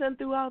States and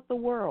throughout the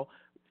world.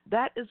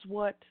 That is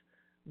what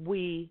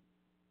we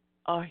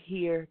are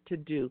here to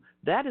do.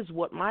 That is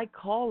what my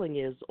calling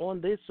is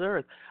on this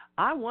earth.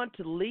 I want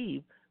to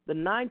leave the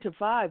 9 to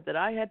 5 that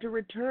I had to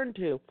return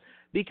to,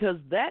 because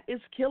that is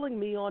killing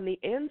me on the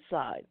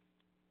inside.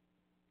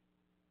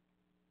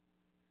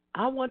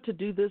 I want to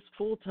do this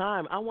full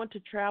time. I want to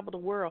travel the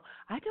world.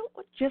 I don't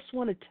just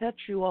want to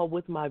touch you all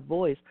with my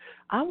voice.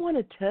 I want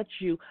to touch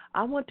you.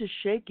 I want to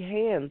shake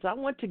hands. I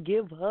want to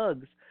give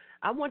hugs.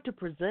 I want to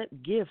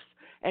present gifts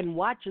and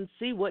watch and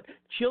see what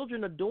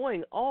children are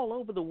doing all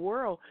over the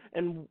world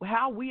and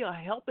how we are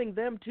helping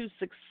them to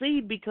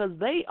succeed, because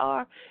they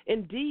are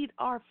indeed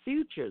our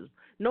futures.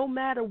 No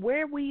matter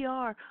where we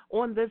are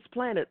on this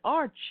planet,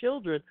 our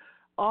children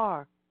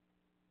are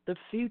the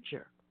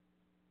future.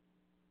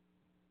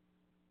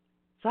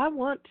 So I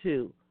want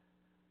to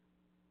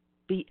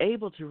be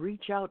able to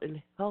reach out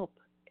and help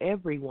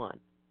everyone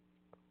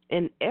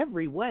in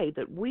every way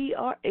that we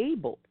are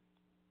able.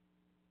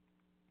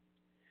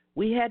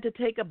 We had to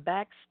take a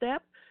back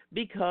step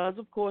because,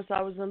 of course,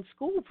 I was in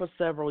school for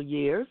several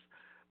years,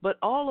 but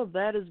all of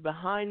that is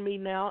behind me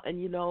now.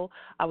 And, you know,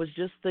 I was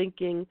just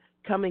thinking,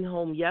 coming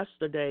home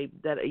yesterday,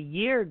 that a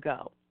year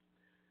ago,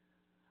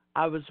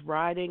 I was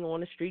riding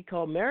on a street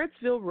called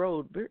Marrittsville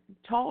Road,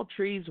 tall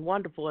trees,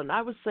 wonderful, and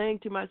I was saying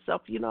to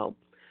myself, you know,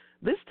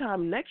 this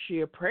time next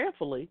year,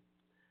 prayerfully,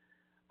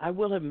 I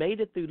will have made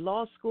it through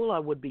law school. I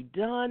would be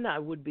done. I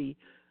would be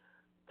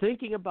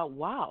thinking about,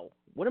 wow,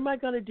 what am I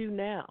going to do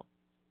now?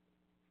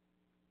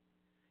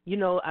 You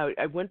know,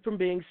 I went from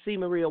being C.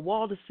 Maria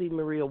Wall to C.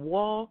 Maria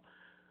Wall,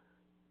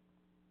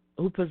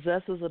 who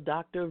possesses a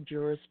doctor of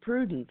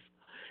jurisprudence.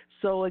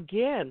 So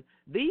again,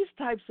 these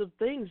types of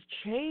things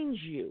change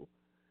you.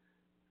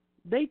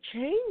 They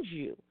change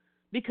you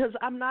because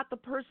I'm not the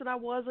person I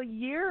was a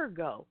year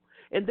ago.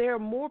 And there are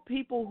more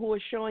people who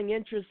are showing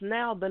interest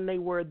now than they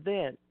were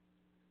then.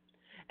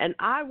 And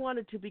I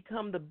wanted to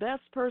become the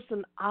best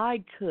person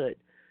I could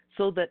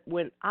so that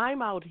when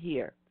I'm out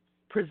here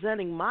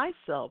presenting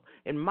myself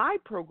and my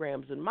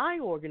programs and my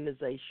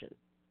organization,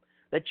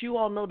 that you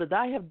all know that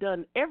I have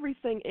done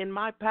everything in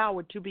my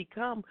power to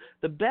become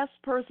the best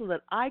person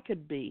that I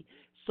could be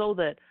so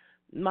that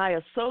my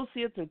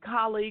associates and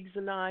colleagues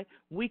and I,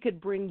 we could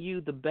bring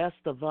you the best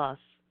of us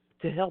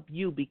to help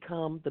you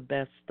become the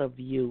best of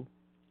you.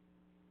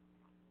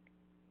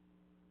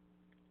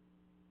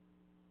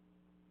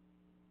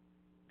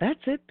 That's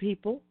it,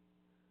 people.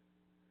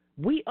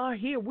 We are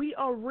here. We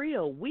are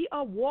real. We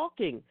are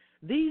walking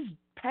these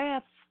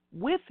paths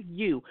with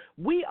you.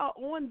 We are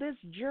on this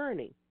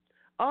journey.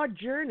 Our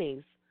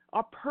journeys,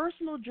 our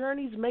personal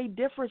journeys may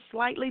differ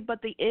slightly,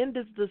 but the end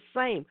is the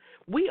same.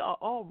 We are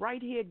all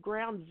right here at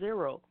ground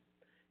zero,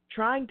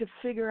 trying to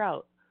figure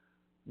out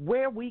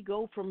where we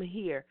go from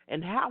here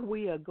and how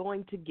we are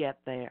going to get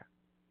there.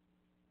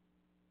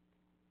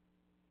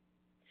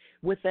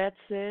 With that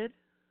said,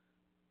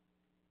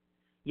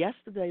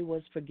 yesterday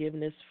was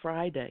Forgiveness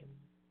Friday.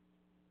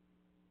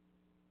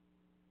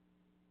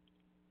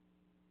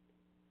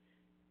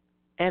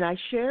 And I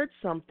shared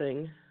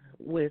something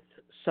with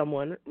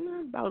someone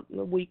about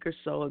a week or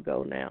so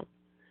ago now.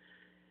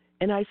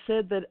 And I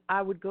said that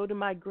I would go to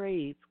my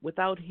grave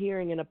without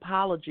hearing an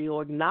apology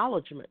or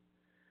acknowledgement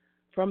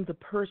from the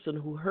person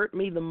who hurt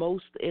me the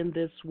most in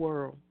this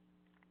world.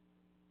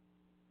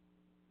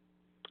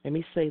 Let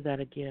me say that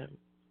again.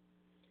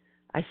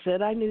 I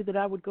said I knew that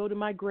I would go to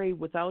my grave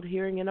without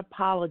hearing an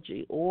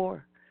apology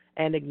or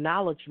an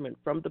acknowledgement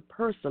from the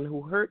person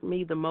who hurt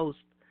me the most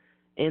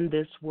in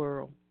this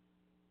world.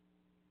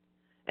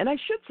 And I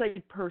should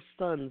say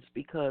persons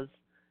because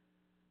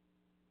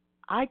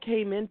I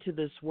came into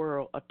this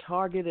world a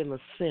target and a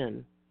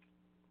sin.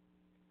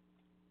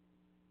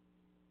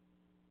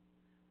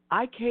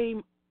 I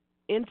came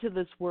into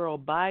this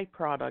world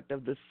byproduct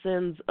of the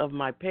sins of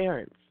my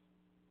parents.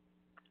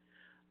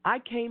 I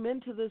came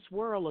into this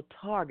world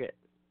a target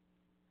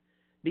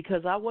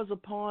because I was a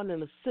pawn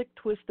in a sick,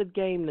 twisted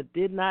game that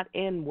did not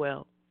end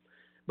well,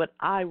 but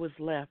I was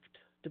left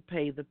to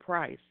pay the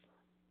price.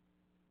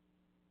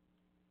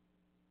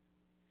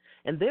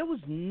 And there was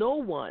no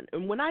one,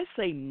 and when I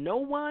say no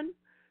one,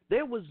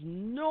 there was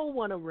no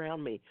one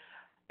around me.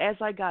 As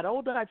I got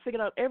older, I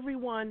figured out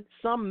everyone,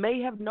 some may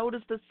have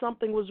noticed that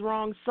something was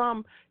wrong,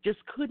 some just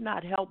could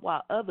not help,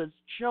 while others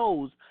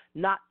chose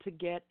not to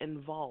get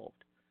involved.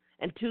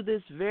 And to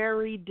this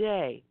very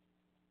day,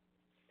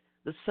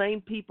 the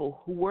same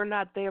people who were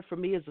not there for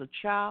me as a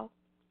child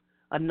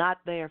are not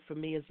there for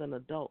me as an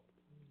adult.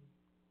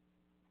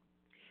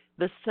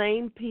 The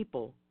same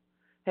people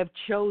have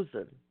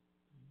chosen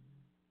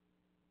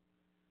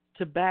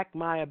to back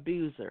my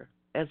abuser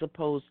as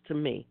opposed to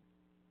me.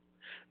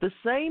 The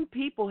same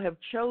people have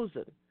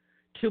chosen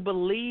to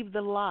believe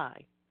the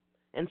lie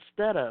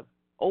instead of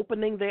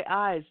opening their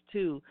eyes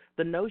to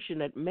the notion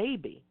that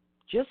maybe,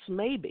 just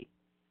maybe,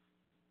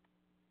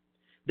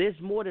 there's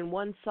more than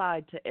one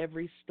side to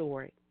every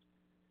story.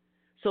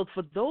 So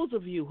for those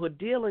of you who are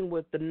dealing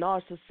with the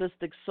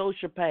narcissistic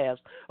sociopaths,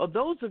 or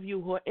those of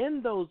you who are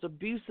in those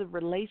abusive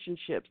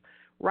relationships,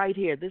 right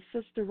here, this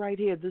sister right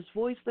here, this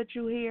voice that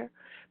you hear,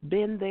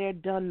 been there,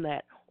 done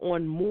that,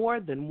 on more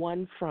than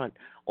one front,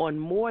 on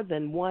more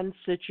than one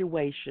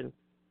situation.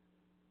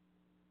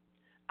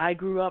 I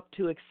grew up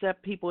to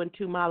accept people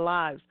into my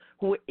lives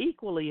who were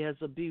equally as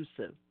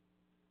abusive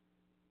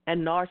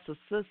and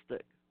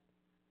narcissistic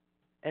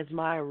as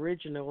my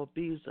original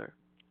abuser.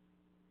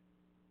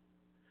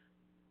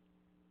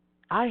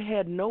 I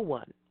had no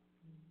one.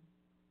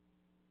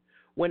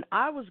 When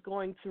I was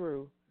going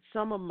through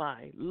some of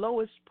my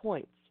lowest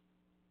points,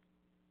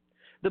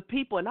 the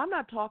people, and I'm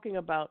not talking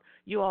about,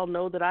 you all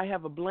know that I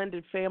have a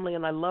blended family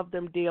and I love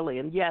them dearly,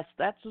 and yes,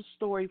 that's a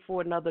story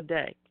for another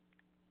day.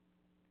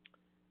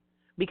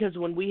 Because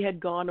when we had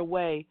gone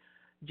away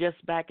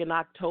just back in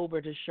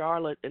October to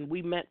Charlotte, and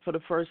we met for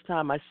the first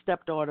time, my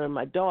stepdaughter and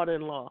my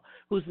daughter-in-law,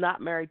 who's not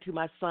married to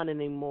my son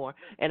anymore,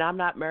 and I'm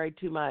not married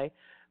to my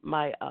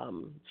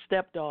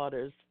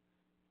stepdaughter's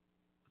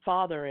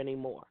father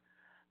anymore.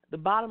 The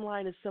bottom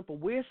line is simple.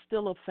 We're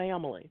still a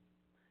family.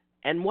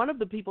 And one of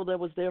the people that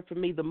was there for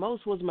me the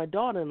most was my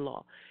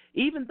daughter-in-law.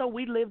 Even though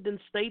we lived in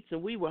states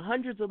and we were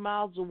hundreds of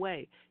miles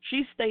away,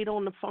 she stayed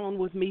on the phone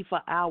with me for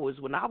hours.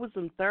 When I was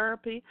in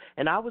therapy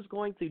and I was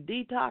going through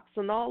detox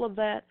and all of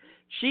that,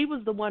 she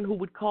was the one who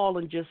would call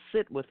and just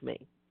sit with me.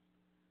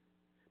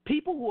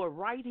 People who are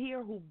right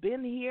here, who've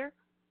been here,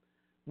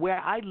 where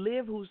I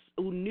live, who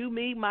knew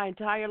me my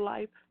entire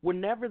life, were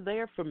never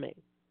there for me.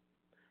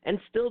 And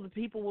still the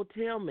people will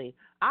tell me,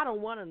 I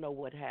don't want to know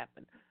what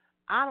happened.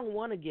 I don't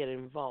want to get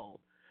involved.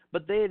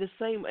 But they're the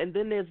same. And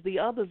then there's the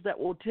others that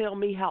will tell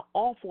me how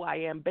awful I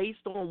am based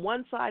on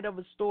one side of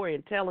a story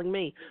and telling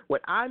me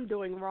what I'm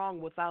doing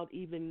wrong without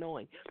even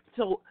knowing.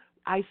 So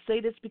I say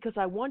this because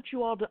I want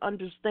you all to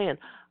understand.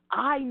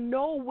 I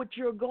know what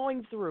you're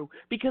going through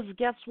because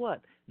guess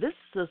what? This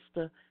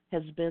sister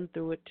has been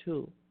through it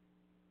too.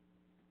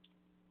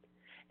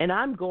 And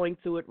I'm going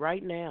through it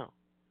right now.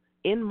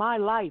 In my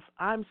life,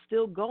 I'm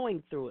still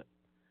going through it.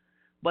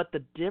 But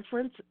the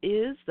difference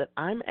is that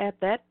I'm at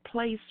that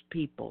place,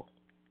 people,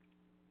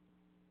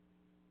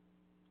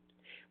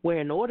 where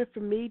in order for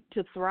me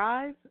to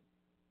thrive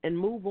and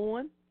move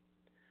on,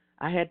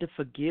 I had to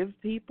forgive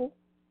people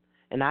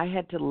and I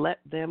had to let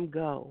them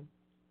go.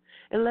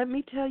 And let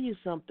me tell you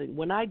something.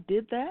 When I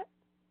did that,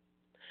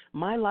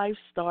 my life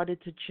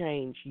started to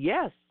change.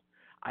 Yes,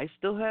 I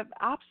still have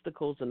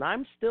obstacles and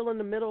I'm still in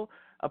the middle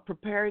of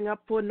preparing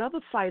up for another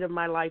fight of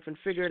my life and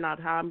figuring out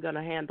how I'm going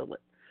to handle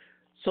it.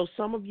 So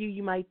some of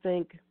you might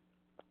think,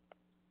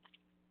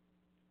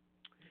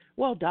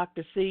 well,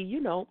 Dr. C,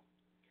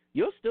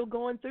 you're still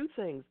going through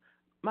things.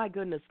 My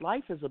goodness,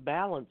 life is a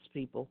balance,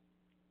 people.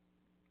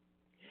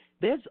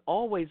 There's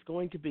always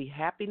going to be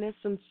happiness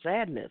and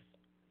sadness.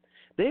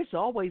 There's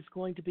always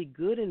going to be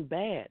good and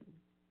bad.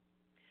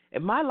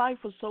 If my life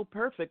was so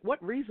perfect,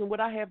 what reason would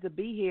I have to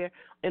be here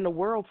in a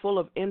world full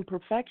of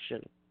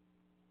imperfection?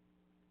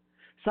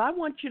 So I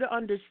want you to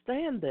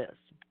understand this.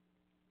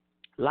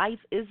 Life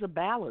is a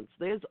balance.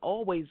 There's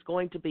always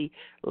going to be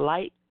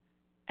light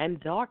and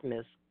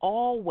darkness,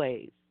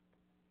 always.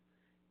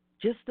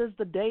 Just as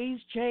the days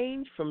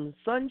change from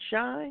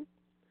sunshine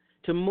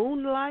to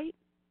moonlight,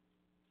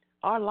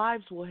 our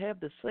lives will have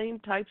the same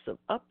types of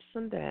ups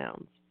and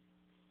downs.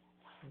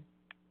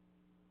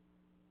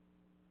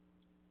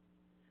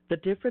 The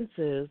difference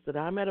is that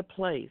I'm at a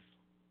place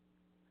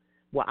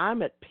where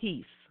I'm at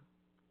peace,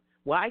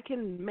 where I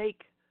can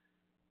make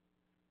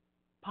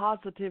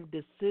positive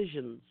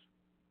decisions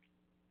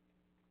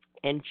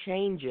and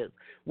changes,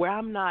 where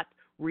I'm not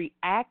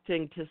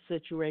reacting to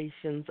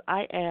situations,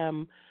 I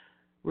am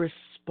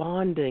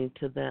responding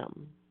to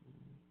them.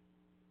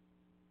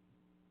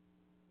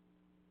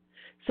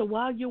 So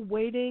while you're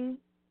waiting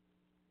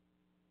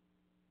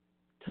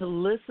to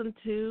listen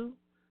to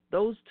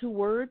those two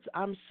words,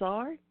 I'm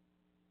sorry,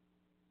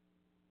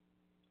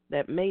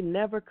 that may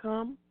never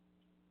come,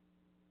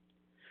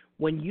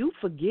 when you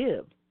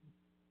forgive,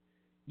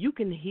 you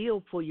can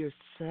heal for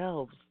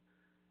yourselves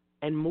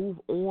and move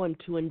on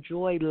to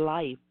enjoy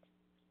life.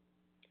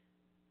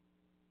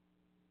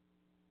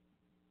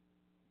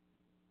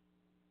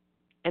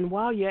 And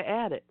while you're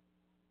at it,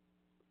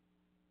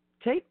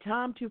 take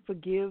time to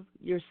forgive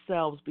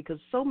yourselves, because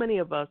so many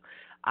of us,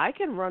 I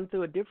can run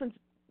through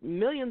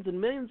millions and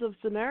millions of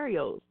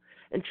scenarios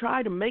and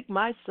try to make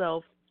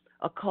myself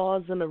a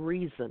cause and a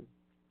reason.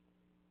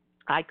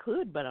 I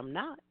could, but I'm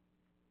not.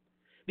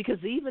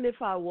 Because even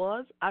if I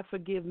was, I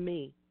forgive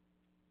me.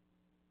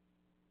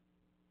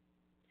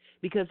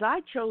 Because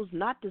I chose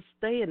not to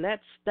stay in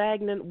that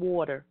stagnant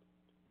water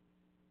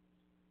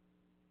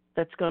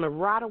that's going to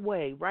rot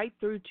away right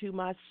through to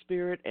my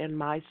spirit and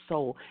my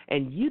soul.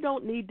 And you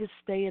don't need to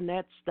stay in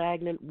that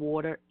stagnant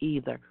water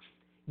either.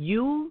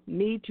 You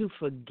need to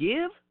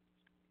forgive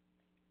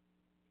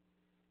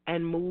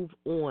and move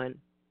on.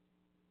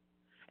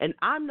 And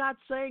I'm not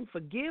saying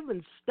forgive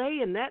and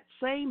stay in that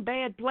same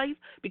bad place,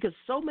 because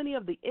so many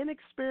of the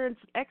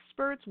inexperienced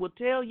experts will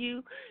tell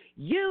you,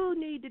 you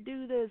need to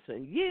do this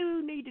and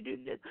you need to do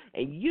this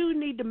and you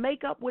need to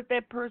make up with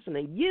that person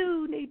and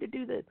you need to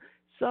do this.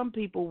 Some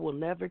people will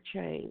never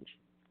change.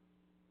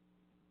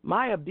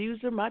 My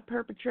abuser, my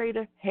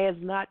perpetrator, has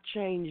not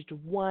changed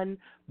one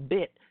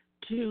bit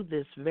to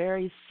this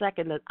very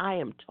second that I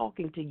am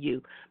talking to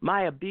you.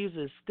 My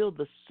abuser is still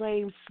the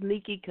same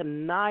sneaky,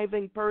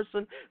 conniving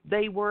person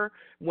they were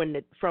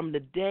from the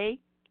day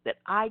that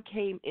I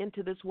came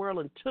into this world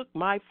and took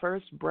my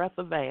first breath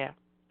of air.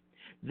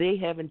 They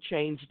haven't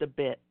changed a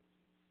bit.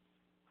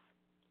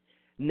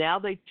 Now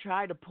they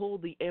try to pull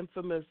the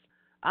infamous,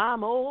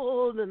 I'm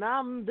old and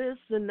I'm this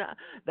and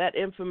that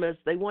infamous.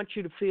 They want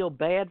you to feel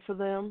bad for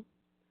them.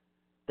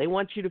 They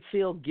want you to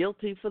feel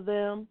guilty for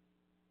them.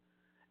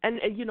 And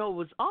it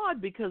was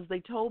odd because they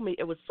told me,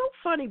 it was so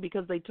funny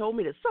because they told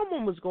me that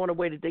someone was going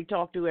away that they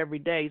talked to every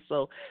day,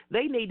 so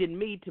they needed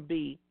me to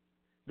be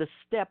the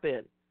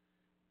step-in.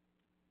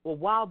 Well,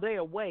 while they're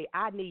away,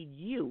 I need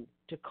you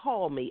to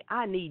call me.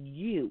 I need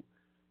you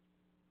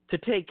to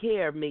take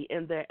care of me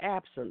in their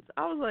absence.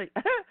 I was like,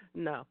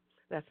 no,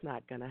 that's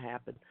not going to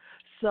happen.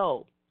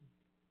 So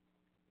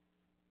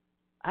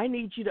I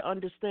need you to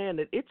understand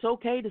that it's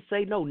okay to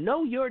say no.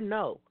 No, you're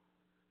no.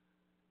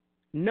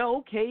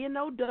 No,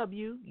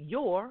 K-N-O-W,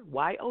 your,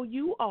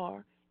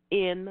 Y-O-U-R-N-O.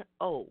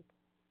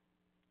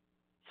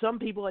 Some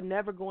people are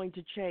never going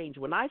to change.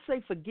 When I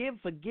say forgive,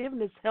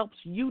 forgiveness helps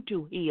you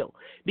to heal.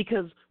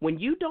 Because when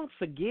you don't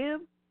forgive,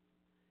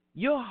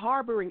 you're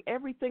harboring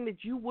everything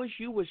that you wish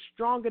you were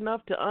strong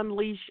enough to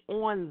unleash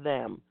on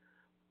them.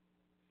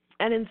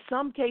 And in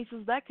some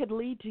cases, that could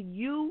lead to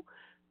you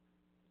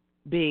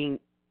being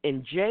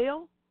in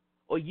jail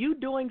or you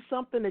doing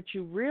something that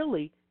you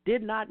really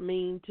did not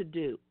mean to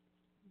do.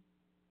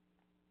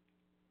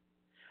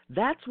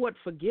 That's what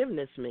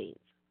forgiveness means.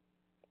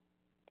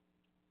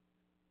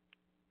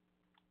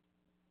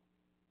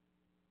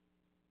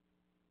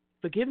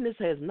 Forgiveness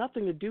has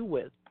nothing to do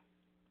with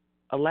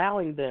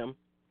allowing them,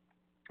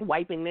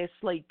 wiping their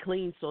slate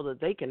clean so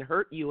that they can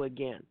hurt you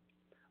again.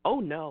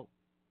 Oh, no.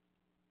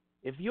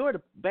 If you're at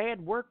a bad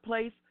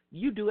workplace,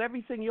 you do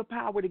everything in your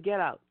power to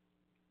get out.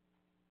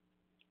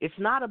 It's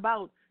not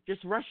about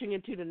just rushing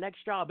into the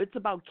next job. It's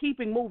about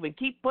keeping moving,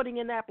 keep putting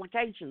in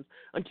applications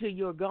until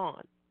you're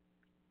gone.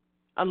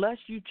 Unless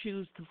you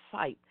choose to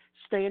fight,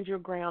 stand your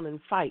ground and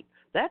fight.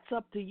 That's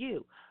up to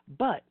you.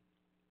 But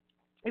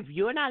if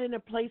you're not in a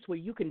place where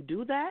you can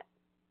do that,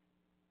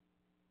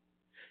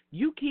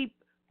 you keep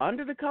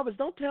under the covers.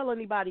 Don't tell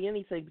anybody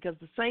anything, because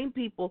the same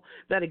people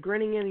that are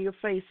grinning in your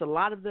face, a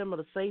lot of them are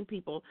the same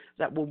people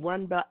that will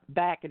run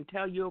back and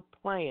tell your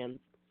plans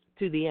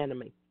to the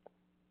enemy.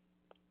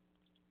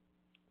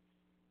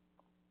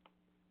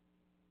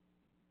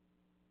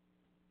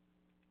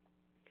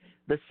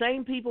 The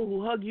same people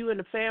who hug you in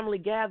the family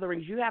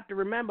gatherings, you have to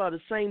remember, are the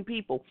same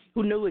people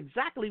who knew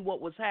exactly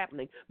what was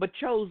happening but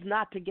chose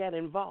not to get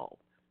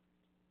involved.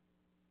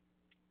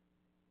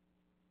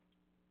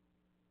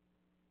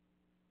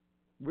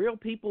 Real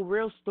people,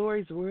 real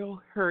stories, real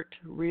hurt,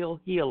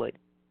 real healing.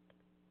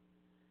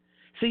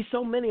 See,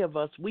 so many of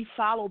us, we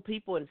follow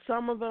people, and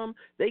some of them,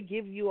 they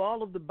give you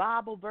all of the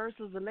Bible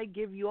verses, and they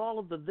give you all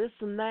of the this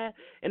and that.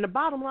 And the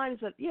bottom line is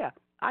that, yeah,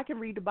 I can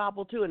read the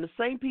Bible too. And the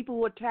same people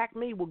who attack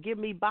me will give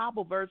me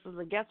Bible verses,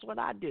 and guess what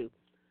I do?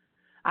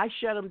 I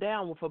shut them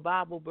down with a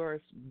Bible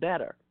verse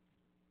better.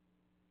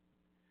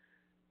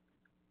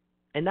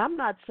 And I'm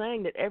not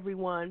saying that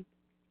everyone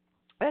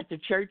at the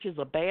church is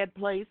a bad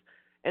place,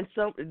 and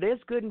so there's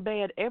good and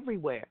bad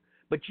everywhere.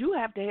 But you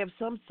have to have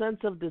some sense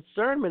of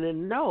discernment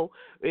and know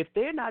if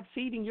they're not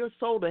feeding your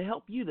soul to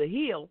help you to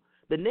heal,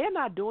 then they're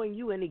not doing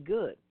you any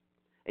good.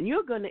 And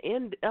you're going to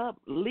end up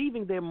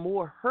leaving them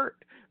more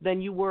hurt than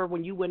you were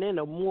when you went in,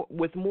 or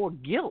with more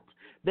guilt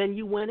than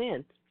you went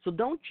in. So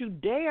don't you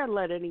dare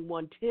let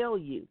anyone tell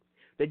you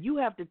that you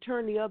have to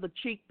turn the other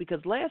cheek,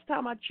 because last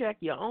time I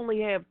checked, you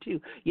only have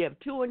two. You have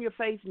two on your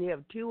face and you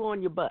have two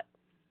on your butt.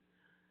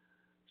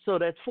 So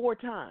that's 4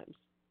 times.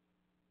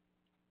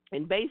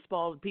 In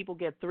baseball, people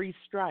get 3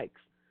 strikes.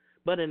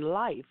 But in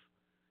life,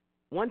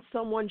 once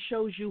someone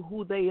shows you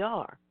who they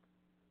are,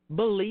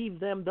 believe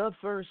them the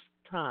first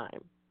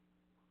time.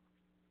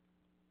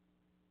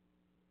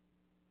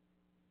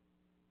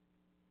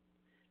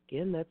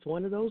 Again, that's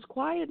one of those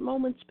quiet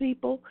moments,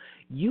 people.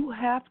 You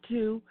have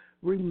to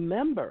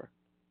remember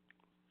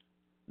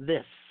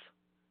this.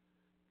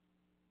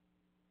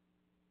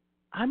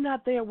 I'm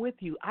not there with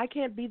you. I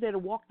can't be there to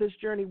walk this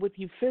journey with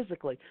you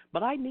physically,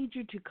 but I need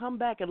you to come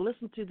back and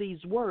listen to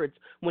these words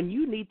when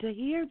you need to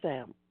hear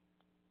them.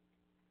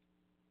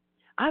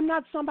 I'm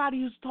not somebody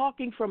who's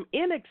talking from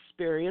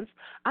inexperience.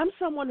 I'm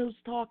someone who's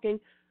talking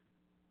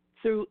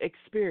through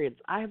experience.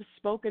 I have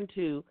spoken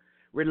to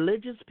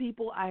religious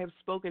people. I have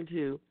spoken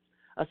to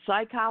a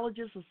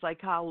psychologist,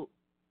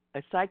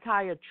 a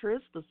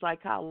psychiatrist, a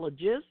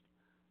psychologist.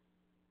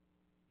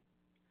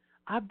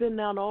 I've been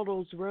down all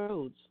those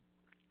roads.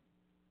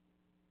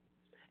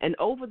 And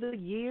over the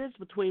years,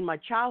 between my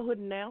childhood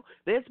and now,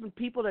 there's been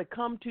people that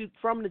come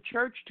from the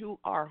church to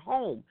our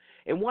home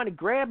and want to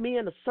grab me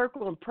in a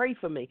circle and pray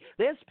for me.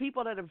 There's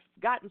people that have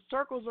gotten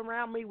circles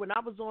around me when I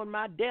was on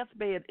my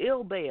deathbed,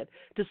 ill bed,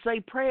 to say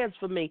prayers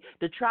for me,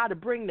 to try to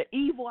bring the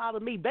evil out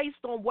of me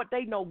based on what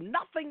they know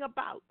nothing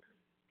about.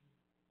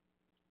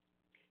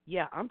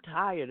 Yeah, I'm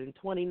tired in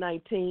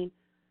 2019,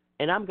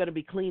 and I'm going to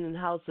be cleaning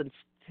house and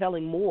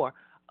telling more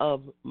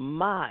of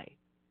my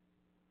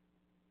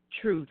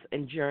truth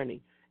and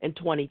journey in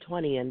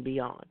 2020 and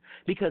beyond,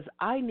 because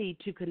I need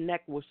to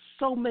connect with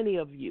so many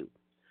of you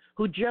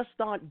who just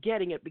aren't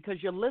getting it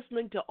because you're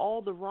listening to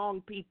all the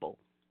wrong people.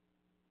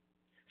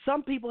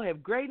 Some people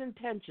have great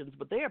intentions,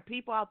 but there are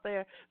people out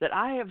there that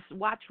I have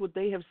watched what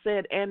they have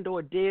said and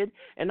or did,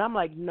 and I'm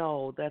like,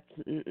 no, that's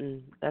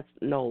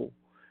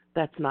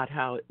not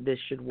how this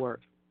should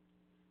work.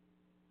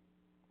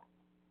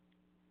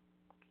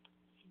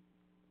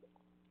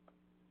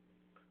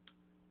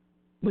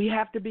 We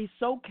have to be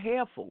so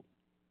careful.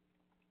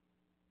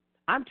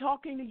 I'm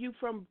talking to you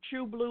from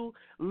true blue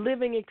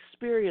living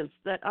experience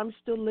that I'm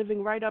still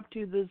living right up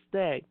to this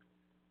day.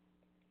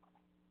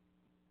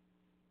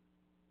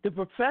 The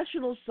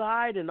professional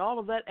side and all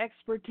of that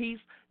expertise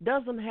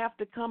doesn't have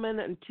to come in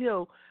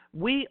until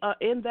we are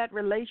in that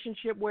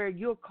relationship where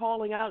you're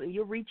calling out and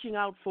you're reaching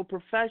out for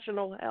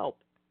professional help.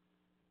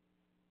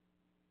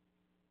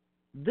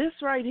 This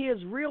right here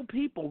is real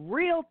people,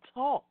 real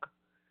talk,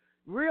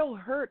 real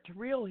hurt,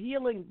 real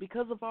healing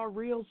because of our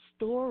real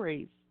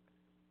stories.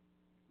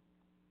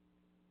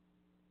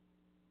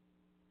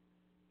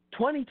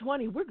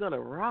 2020, we're going to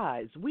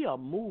rise. We are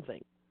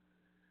moving.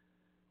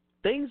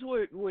 Things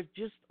were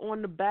just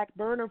on the back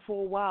burner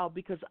for a while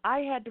because I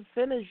had to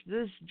finish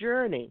this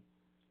journey.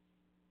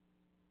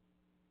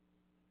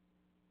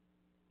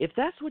 If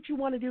that's what you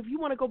want to do, if you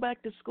want to go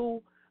back to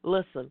school,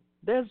 listen,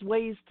 there's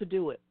ways to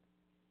do it.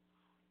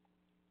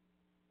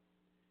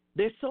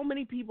 There's so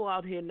many people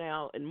out here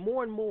now, and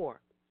more.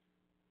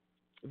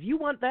 If you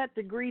want that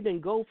degree, then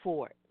go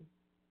for it.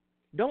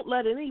 Don't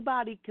let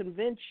anybody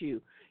convince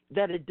you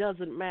that it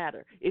doesn't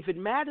matter. If it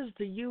matters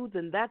to you,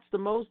 then that's the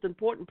most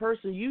important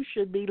person you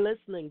should be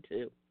listening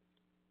to.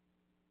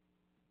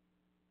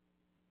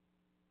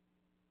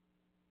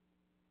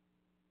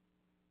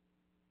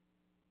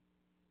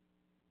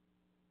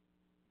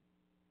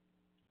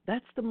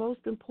 That's the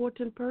most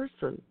important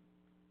person.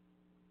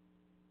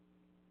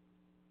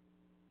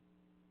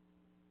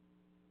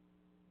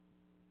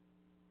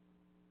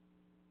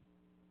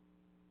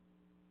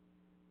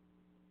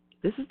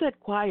 This is that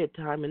quiet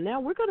time, and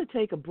now we're going to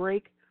take a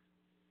break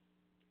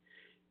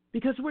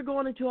because we're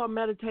going into our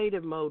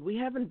meditative mode. We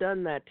haven't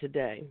done that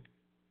today.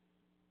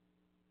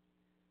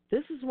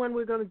 This is when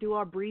we're going to do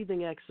our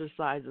breathing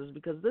exercises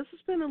because this has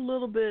been a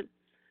little bit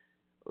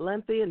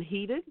lengthy and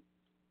heated.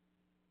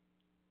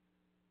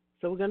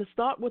 So we're going to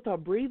start with our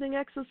breathing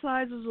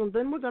exercises, and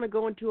then we're going to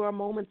go into our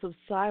moments of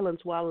silence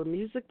while the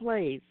music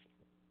plays.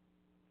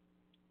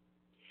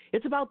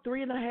 It's about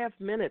 3.5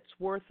 minutes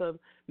worth of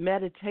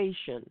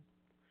meditation.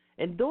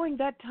 And during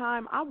that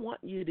time, I want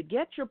you to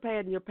get your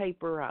pad and your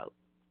paper out.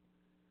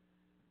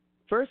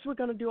 First, we're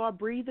going to do our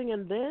breathing,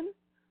 and then,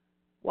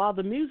 while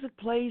the music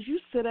plays, you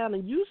sit down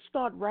and you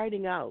start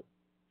writing out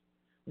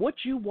what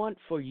you want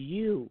for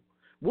you,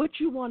 what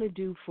you want to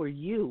do for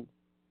you.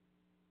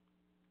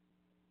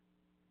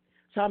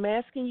 So I'm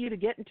asking you to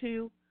get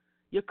into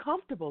your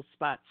comfortable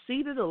spot,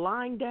 seated or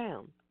lying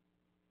down.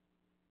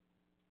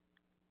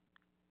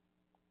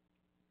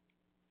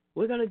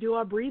 We're going to do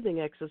our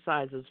breathing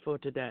exercises for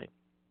today.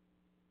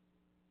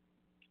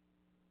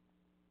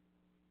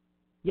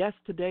 Yes,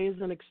 today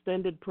is an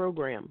extended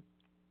program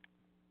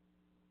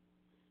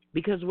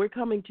because we're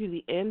coming to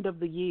the end of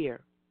the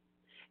year,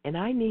 and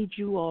I need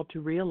you all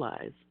to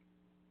realize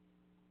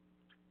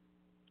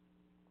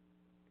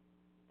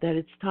that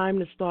it's time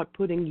to start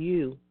putting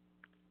you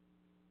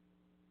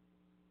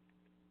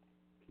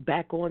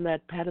back on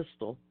that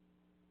pedestal.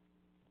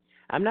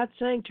 I'm not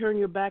saying turn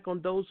your back on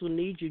those who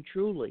need you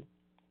truly,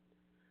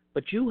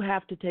 but you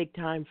have to take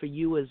time for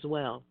you as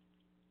well.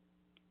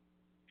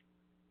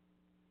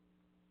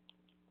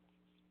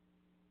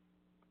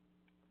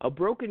 A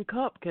broken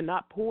cup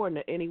cannot pour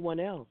into anyone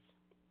else.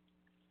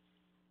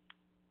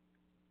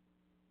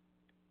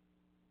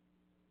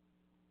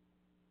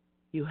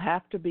 You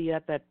have to be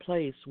at that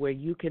place where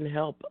you can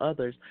help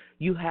others.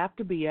 You have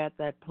to be at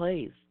that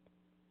place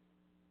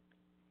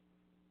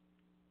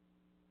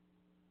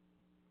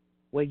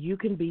where you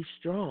can be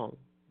strong.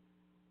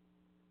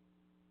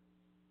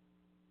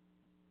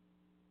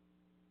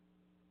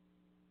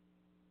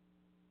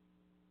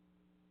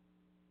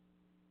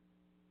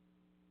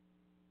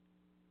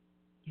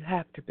 You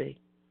have to be.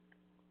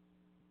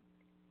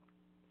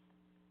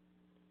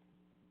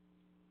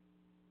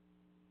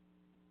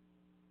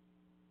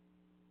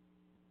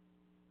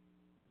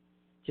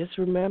 Just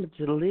remember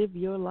to live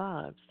your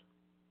lives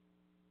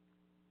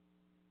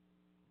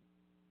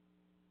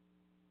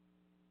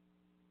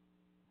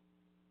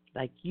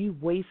like you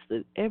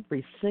wasted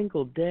every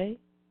single day.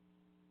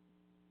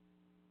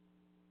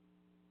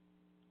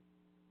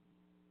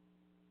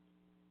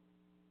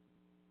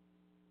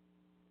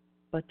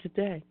 But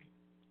today,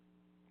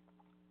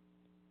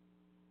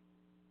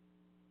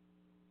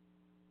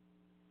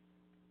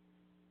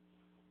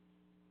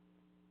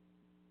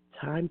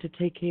 time to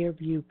take care of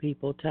you,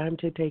 people. Time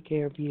to take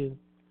care of you.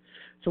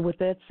 So with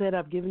that said,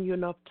 I've given you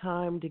enough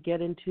time to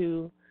get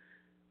into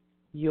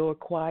your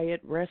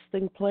quiet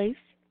resting place.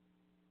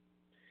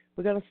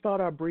 We're going to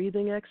start our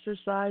breathing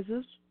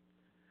exercises.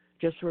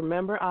 Just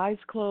remember, eyes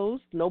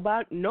closed. No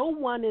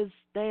one is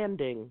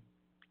standing.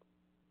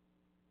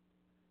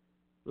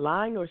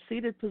 Lying or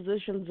seated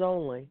positions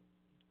only.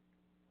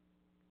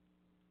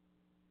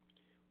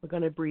 We're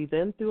going to breathe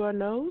in through our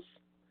nose,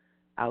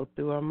 out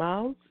through our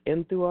mouths,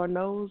 in through our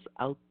nose,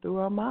 out through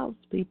our mouths,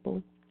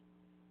 people.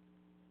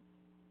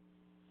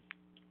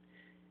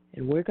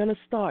 And we're going to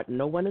start.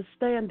 No one is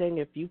standing.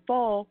 If you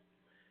fall,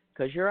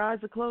 because your eyes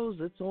are closed,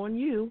 it's on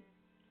you.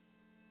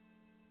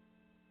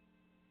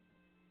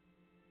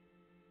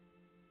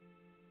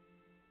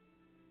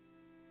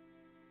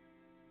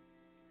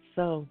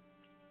 So,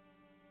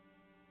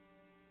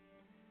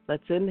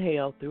 let's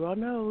inhale through our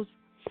nose.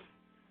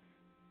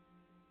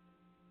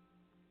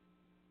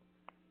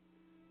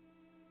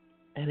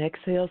 And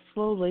exhale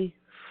slowly.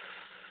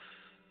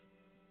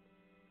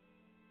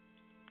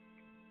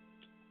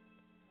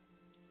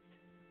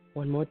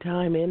 One more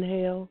time,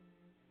 inhale.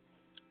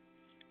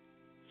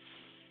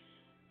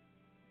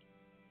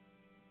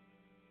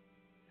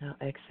 Now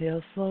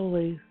exhale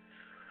slowly.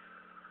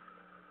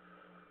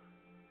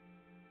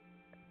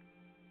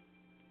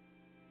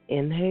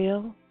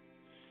 Inhale.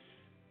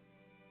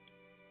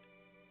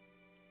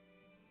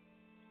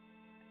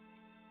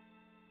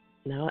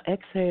 Now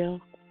exhale.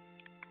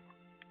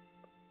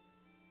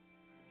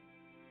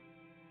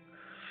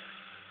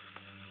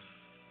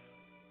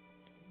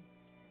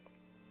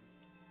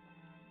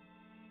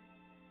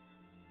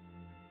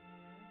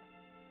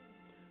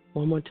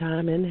 One more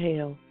time,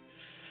 inhale.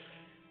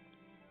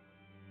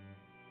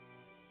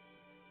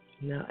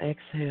 Now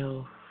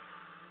exhale.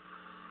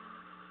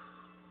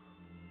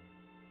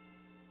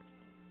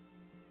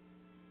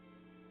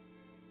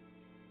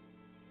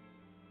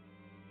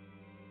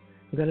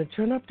 I'm going to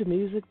turn up the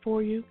music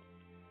for you.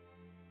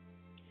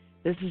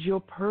 This is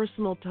your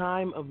personal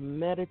time of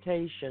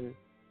meditation.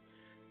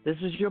 This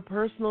is your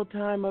personal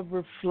time of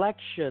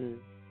reflection.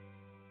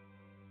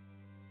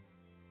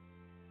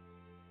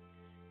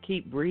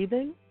 Keep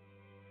breathing.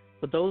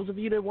 For those of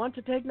you that want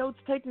to take notes,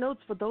 take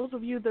notes. For those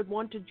of you that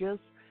want to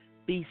just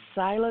be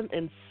silent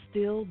and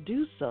still,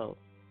 do so.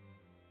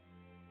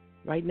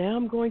 Right now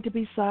I'm going to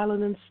be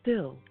silent and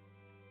still.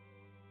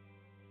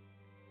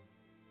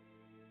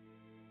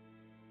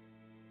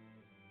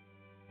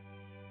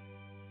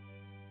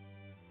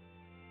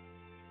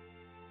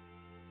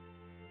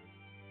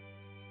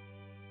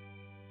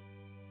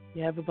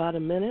 You have about a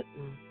minute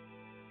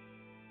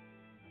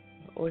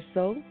or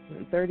so,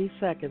 30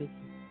 seconds.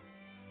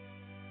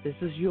 This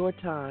is your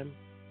time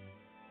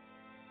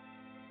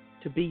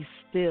to be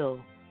still,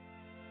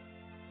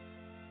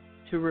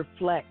 to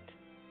reflect.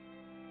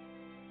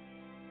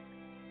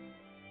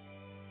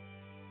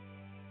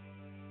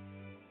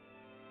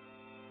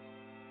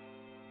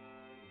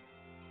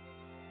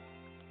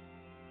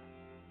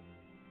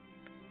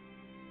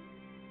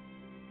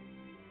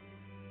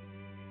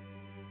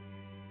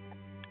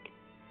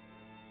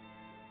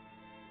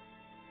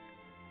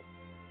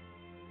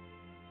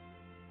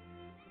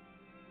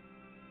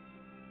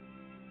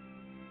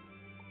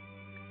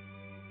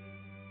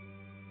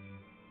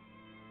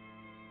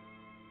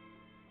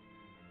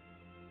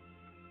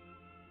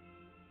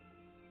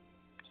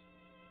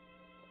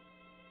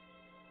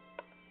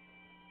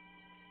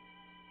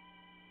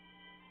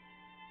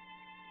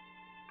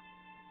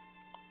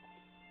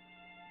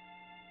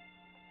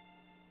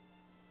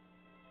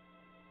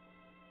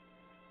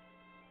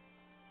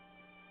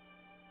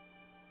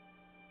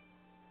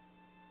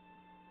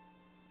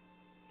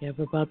 You have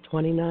about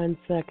 29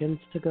 seconds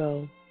to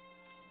go.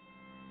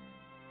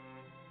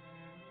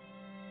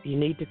 If you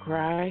need to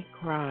cry,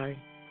 cry.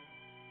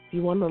 If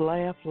you want to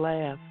laugh,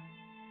 laugh.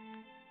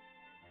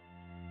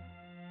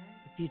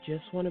 If you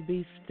just want to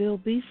be still,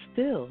 be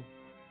still.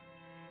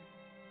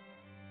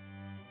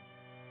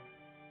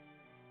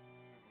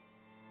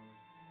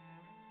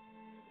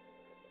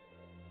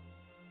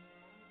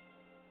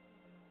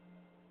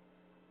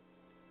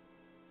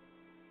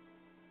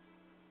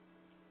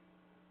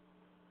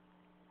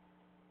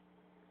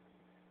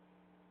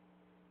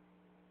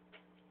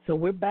 So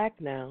we're back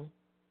now.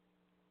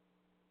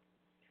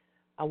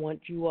 I want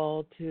you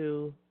all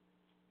to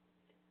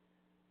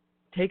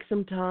take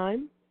some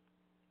time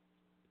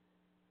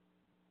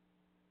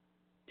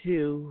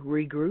to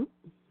regroup.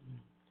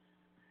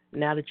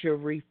 Now that you're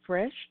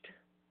refreshed,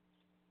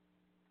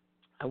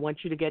 I want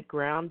you to get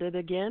grounded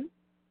again.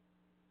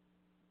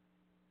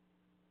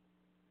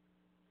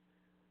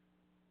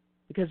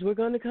 Because we're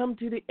going to come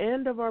to the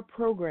end of our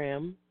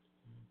program.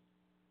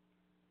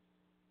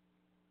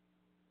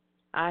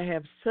 I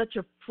have such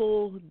a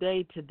full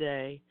day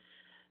today.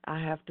 I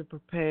have to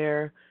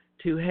prepare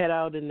to head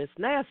out in this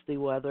nasty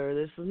weather.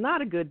 This is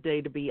not a good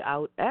day to be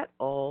out at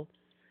all.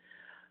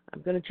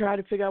 I'm going to try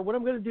to figure out what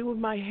I'm going to do with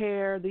my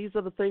hair. These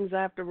are the things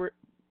I have to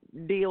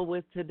deal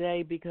with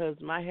today because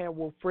my hair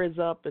will frizz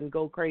up and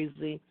go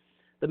crazy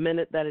the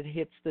minute that it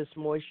hits this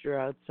moisture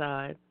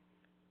outside.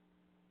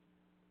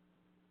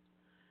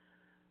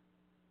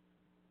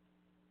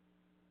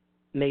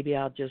 Maybe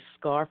I'll just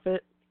scarf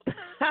it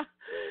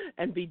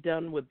and be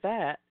done with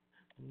that.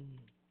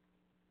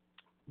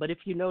 But if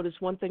you notice,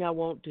 one thing I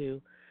won't do,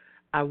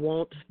 I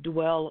won't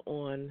dwell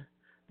on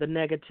the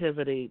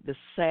negativity, the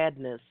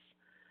sadness,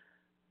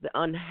 the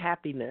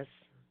unhappiness.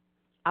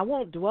 I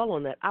won't dwell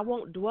on that. I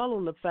won't dwell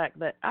on the fact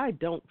that I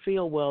don't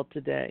feel well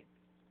today.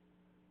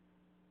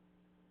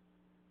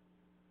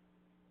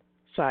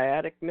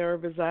 Sciatic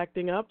nerve is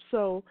acting up,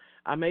 so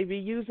I may be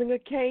using a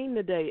cane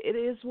today. It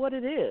is what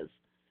it is.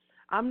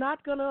 I'm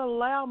not going to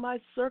allow my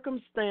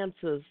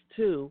circumstances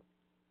to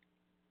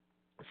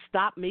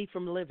stop me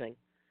from living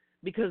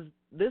because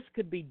this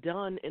could be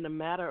done in a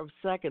matter of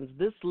seconds.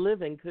 This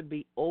living could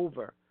be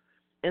over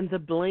in the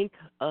blink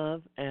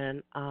of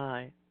an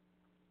eye.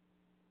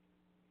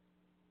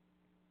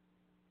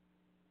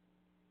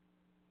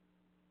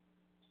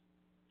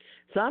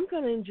 So I'm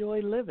going to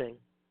enjoy living.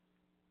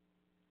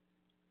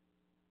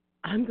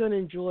 I'm going to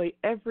enjoy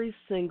every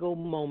single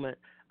moment.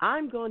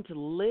 I'm going to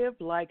live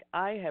like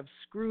I have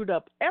screwed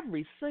up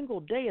every single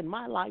day in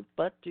my life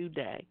but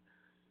today.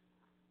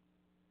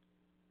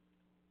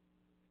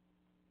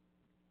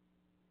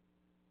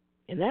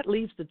 And that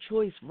leaves the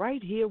choice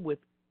right here with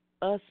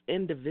us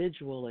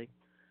individually.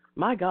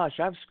 My gosh,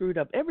 I've screwed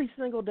up every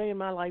single day in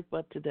my life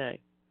but today.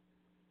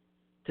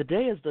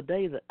 Today is the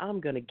day that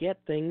I'm going to get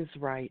things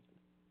right.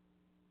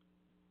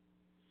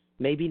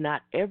 Maybe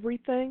not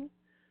everything,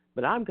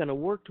 but I'm going to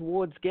work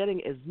towards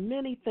getting as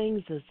many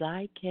things as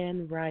I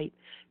can right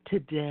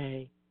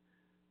today.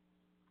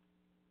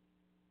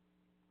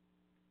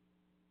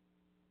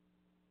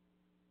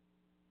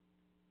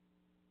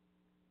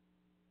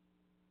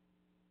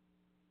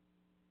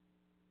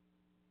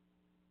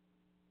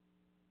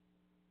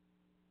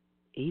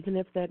 Even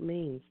if that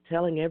means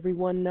telling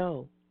everyone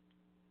no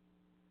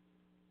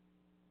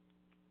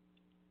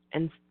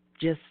and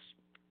just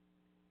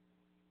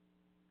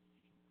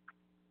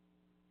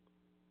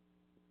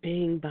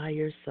being by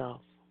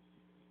yourself.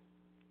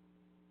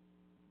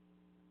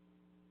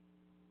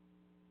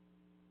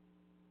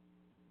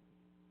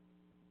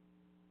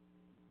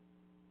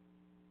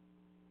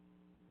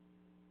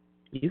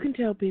 You can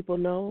tell people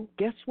no.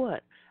 Guess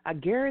what? I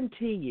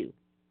guarantee you,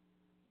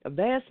 a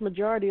vast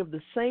majority of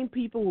the same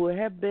people who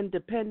have been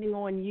depending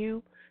on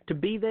you to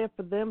be there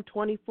for them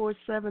 24/7,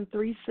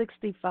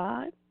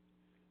 365,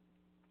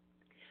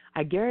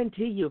 I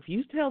guarantee you, if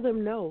you tell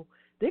them no,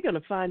 they're going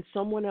to find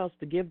someone else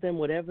to give them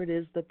whatever it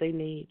is that they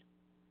need.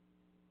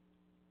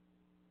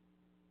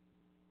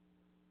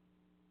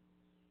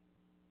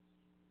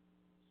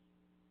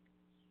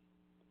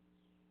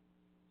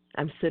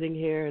 I'm sitting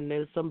here and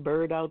there's some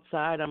bird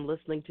outside. I'm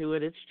listening to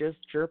it. It's just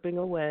chirping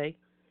away.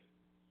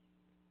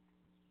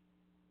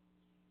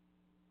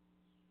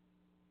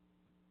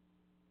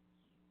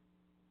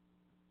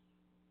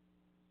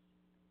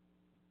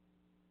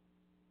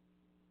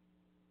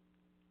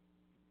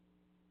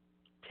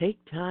 Take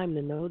time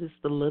to notice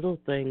the little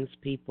things,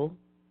 people.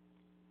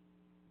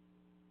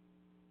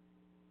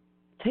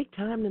 Take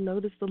time to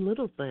notice the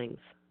little things.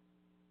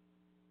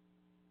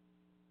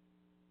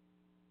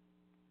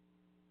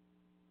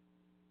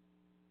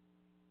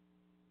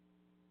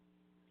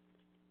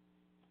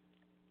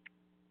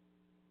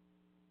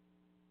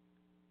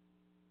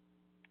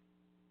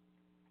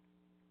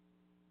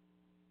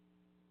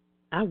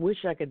 I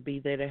wish I could be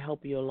there to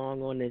help you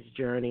along on this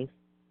journey.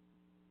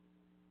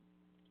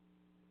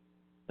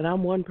 But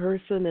I'm one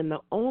person, and the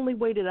only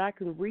way that I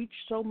can reach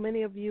so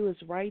many of you is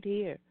right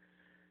here,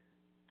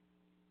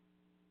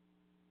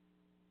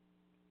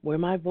 where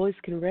my voice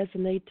can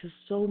resonate to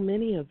so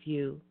many of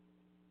you.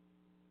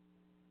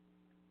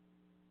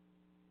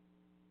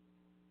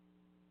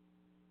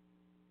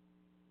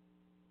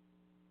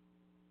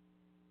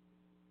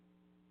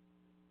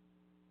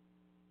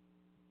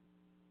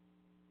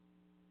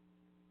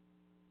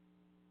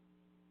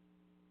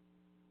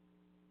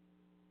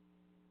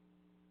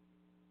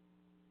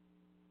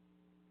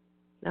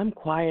 I'm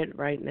quiet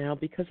right now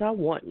because I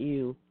want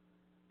you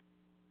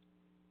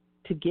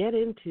to get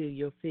into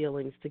your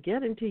feelings, to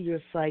get into your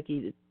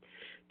psyche,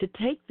 to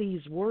take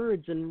these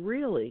words and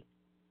really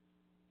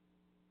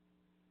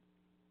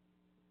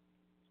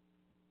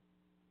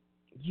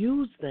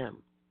use them.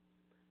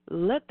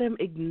 Let them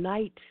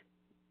ignite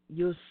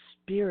your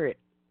spirit.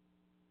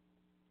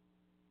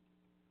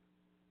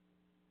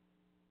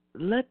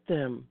 Let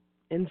them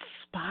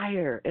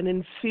inspire and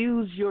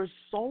infuse your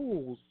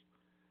souls.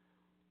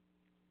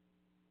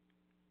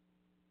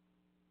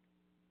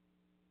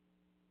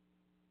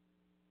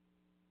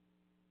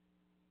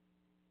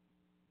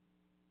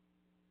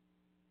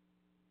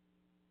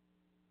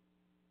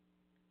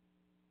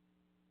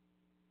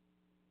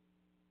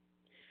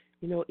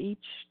 You know, each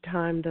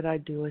time that I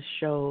do a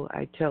show,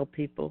 I tell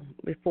people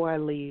before I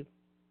leave,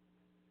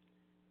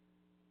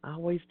 I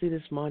always do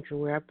this mantra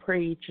where I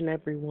pray each and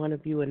every one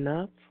of you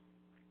enough.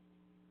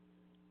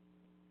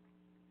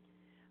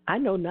 I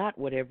know not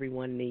what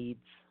everyone needs.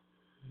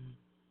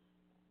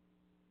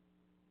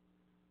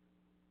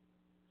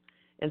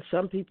 And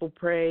some people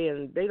pray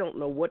and they don't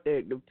know what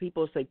the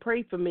people say,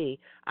 pray for me.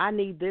 I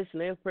need this,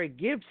 and they'll pray,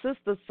 give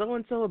sister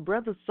so-and-so or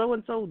brother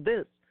so-and-so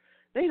this.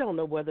 They don't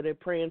know whether they're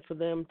praying for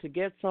them to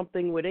get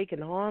something where they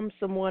can harm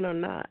someone or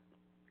not.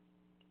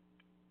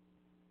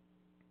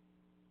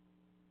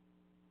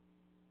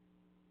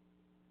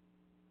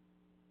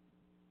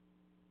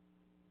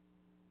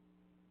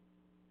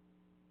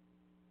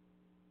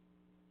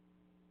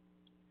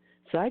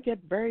 So I get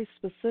very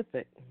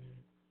specific.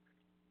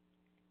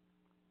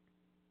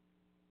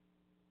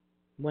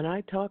 When I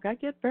talk, I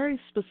get very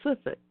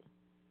specific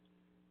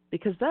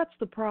because that's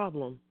the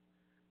problem.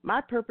 My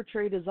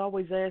perpetrators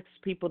always ask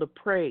people to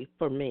pray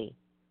for me.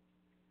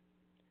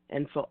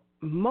 And for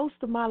most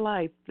of my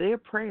life, their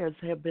prayers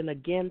have been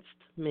against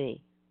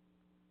me.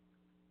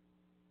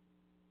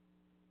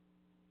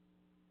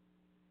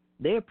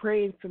 They're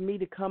praying for me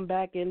to come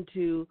back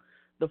into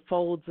the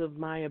folds of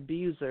my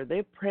abuser.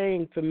 They're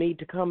praying for me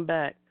to come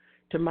back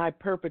to my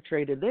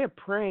perpetrator. They're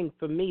praying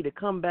for me to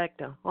come back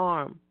to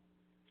harm,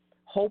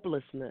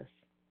 hopelessness,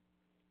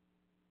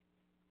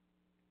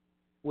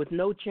 with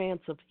no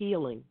chance of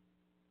healing.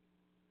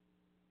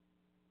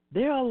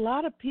 There are a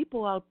lot of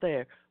people out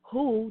there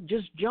who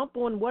just jump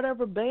on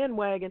whatever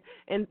bandwagon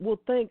and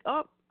will think,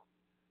 oh,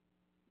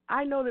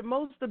 I know that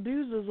most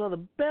abusers are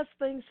the best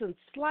thing since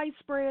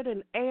sliced bread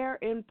and air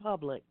in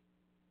public.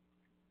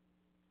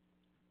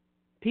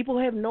 People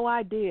have no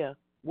idea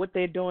what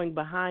they're doing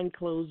behind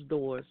closed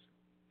doors.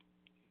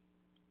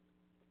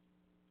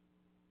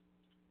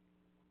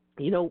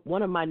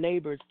 One of my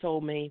neighbors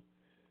told me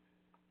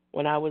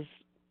when I was,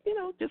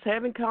 just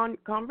having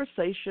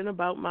conversation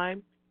about my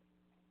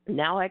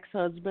now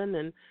ex-husband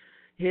and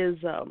his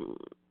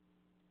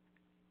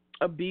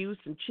abuse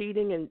and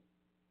cheating, and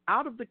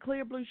out of the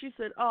clear blue, she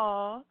said,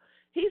 "Oh,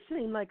 he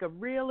seemed like a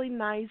really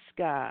nice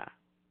guy."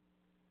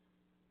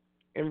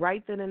 And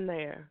right then and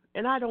there,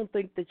 and I don't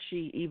think that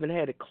she even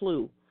had a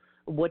clue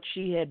what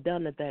she had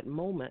done at that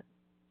moment.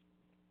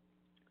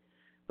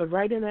 But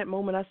right in that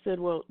moment, I said,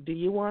 "Well, do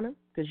you want him?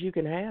 Because you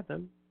can have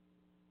him."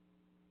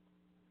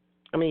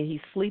 I mean,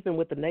 he's sleeping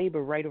with the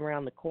neighbor right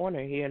around the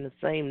corner here in the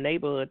same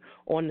neighborhood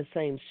on the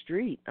same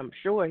street. I'm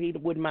sure he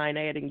wouldn't mind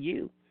adding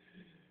you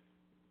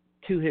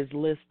to his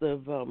list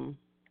of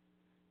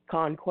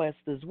conquest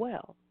as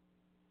well.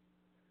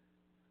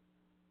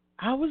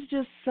 I was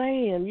just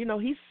saying,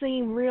 he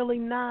seemed really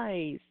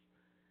nice.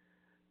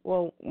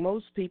 Well,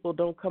 most people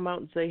don't come out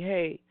and say,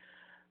 "Hey,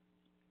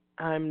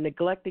 I'm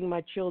neglecting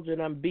my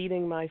children, I'm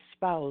beating my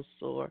spouse,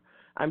 or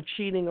I'm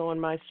cheating on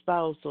my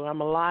spouse, or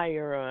I'm a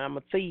liar, or I'm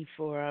a thief,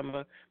 or I'm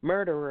a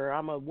murderer,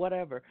 I'm a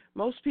whatever."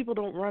 Most people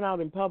don't run out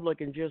in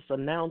public and just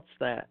announce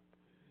that.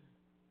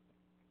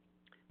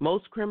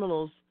 Most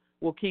criminals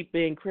will keep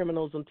being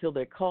criminals until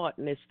they're caught,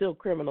 and they're still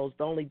criminals.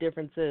 The only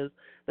difference is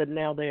that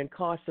now they're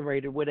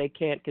incarcerated where they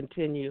can't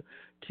continue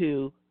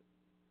to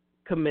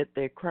commit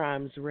their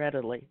crimes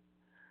readily.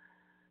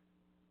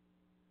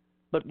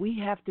 But we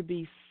have to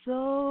be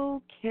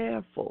so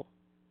careful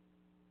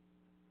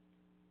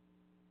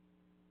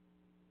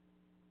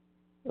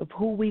of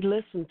who we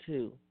listen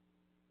to.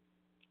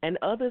 And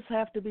others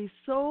have to be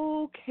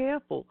so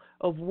careful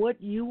of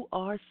what you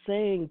are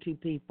saying to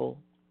people.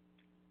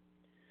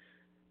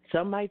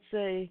 Some might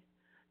say,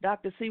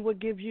 "Dr. C, what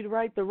gives you the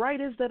right?" The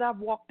right is that I've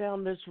walked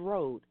down this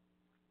road.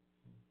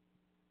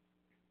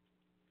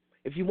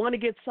 If you want to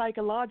get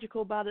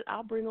psychological about it,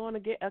 I'll bring on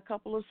a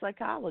couple of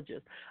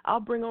psychologists. I'll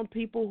bring on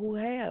people who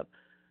have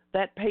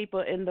that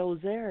paper in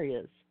those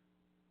areas.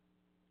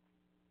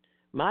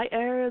 My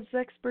area of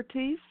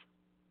expertise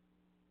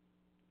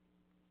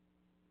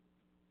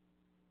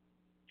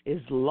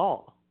is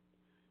law.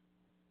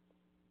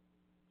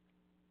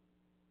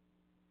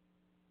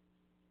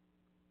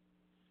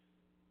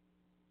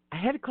 I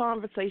had a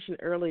conversation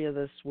earlier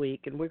this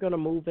week, and we're going to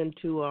move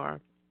into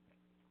our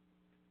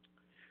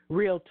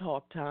real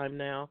talk time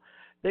now.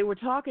 They were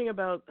talking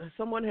about,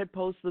 someone had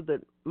posted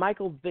that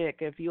Michael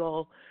Vick, if you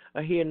all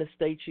are here in the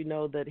States, you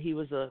know that he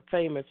was a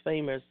famous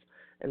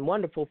and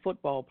wonderful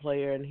football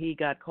player, and he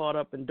got caught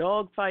up in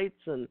dog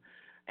fights and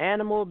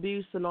animal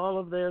abuse and all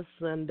of this.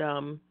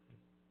 And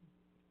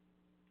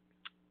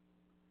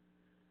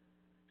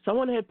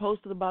someone had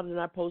posted about it, and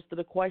I posted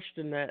a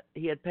question that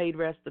he had paid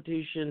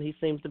restitution. He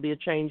seems to be a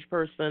changed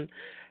person.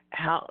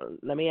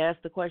 Let me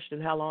ask the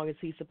question, how long is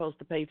he supposed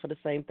to pay for the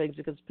same things?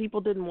 Because people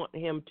didn't want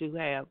him to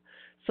have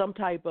some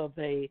type of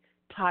a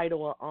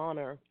title or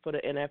honor for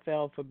the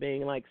NFL for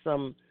being like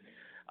some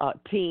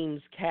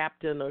team's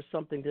captain or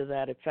something to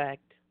that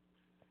effect.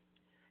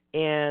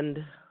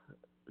 And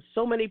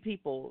so many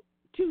people,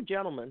 two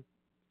gentlemen,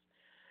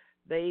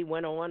 they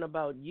went on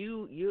about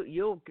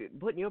you're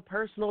putting your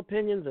personal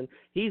opinions, and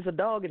he's a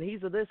dog, and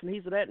he's a this, and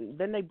he's a that. And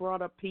then they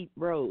brought up Pete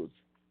Rose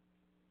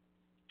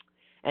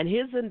and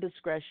his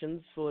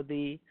indiscretions for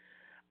the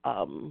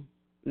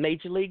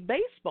Major League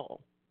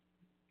Baseball.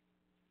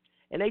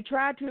 And they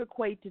tried to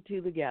equate the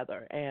two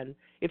together. And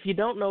if you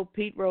don't know,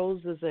 Pete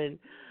Rose is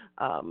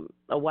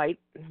a white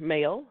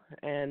male,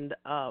 and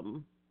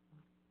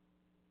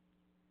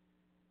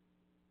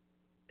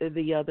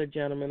the other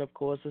gentleman, of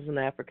course, is an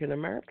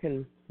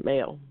African-American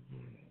male.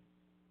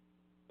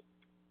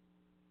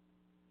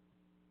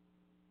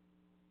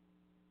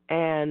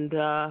 And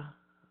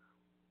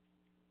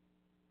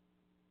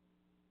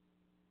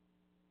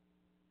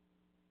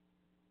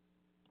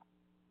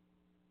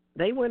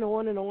they went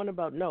on and on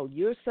about, no,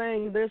 you're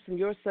saying this and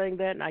you're saying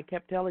that, and I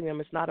kept telling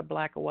them it's not a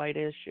black or white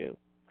issue.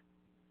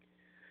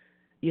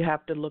 You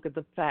have to look at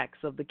the facts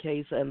of the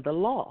case and the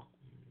law.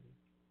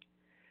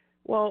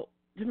 Well,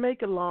 to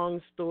make a long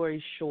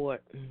story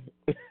short,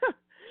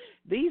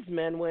 these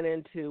men went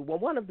into, well,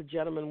 one of the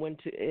gentlemen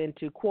went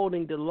into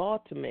quoting the law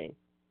to me.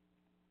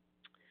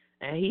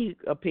 And he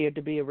appeared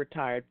to be a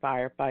retired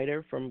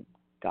firefighter from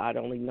God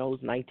only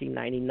knows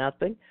 1990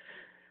 nothing.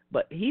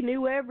 But he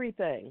knew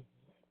everything.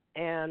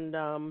 And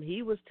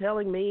he was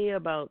telling me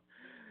about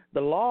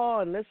the law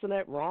and this and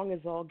that. Wrong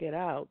as all get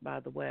out, by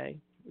the way.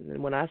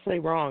 And when I say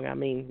wrong, I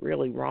mean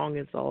really wrong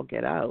as all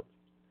get out.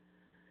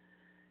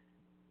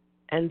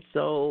 And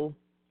so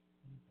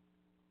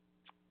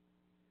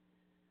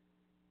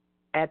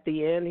at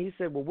the end, he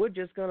said, well, we're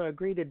just going to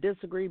agree to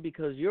disagree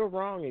because you're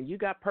wrong and you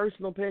got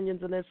personal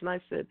opinions in this. And I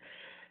said,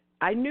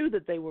 I knew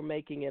that they were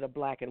making it a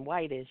black and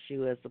white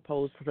issue as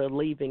opposed to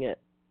leaving it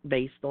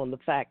based on the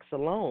facts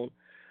alone.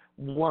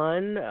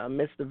 One,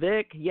 Mr.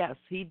 Vick, yes,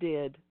 he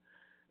did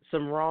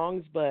some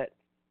wrongs, but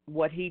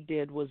what he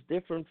did was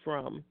different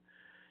from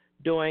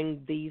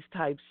doing these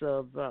types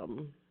of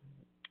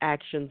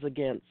actions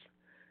against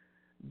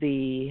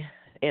the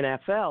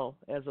NFL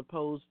as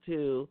opposed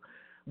to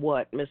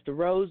what Mr.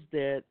 Rose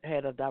did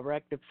had a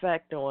direct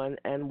effect on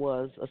and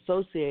was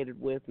associated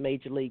with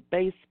Major League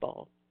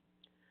Baseball.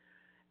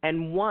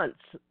 And once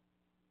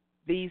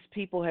these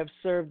people have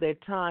served their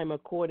time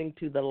according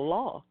to the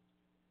law,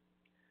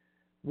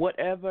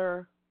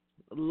 whatever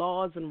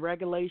laws and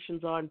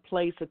regulations are in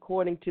place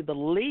according to the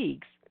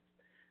leagues,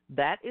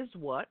 that is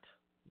what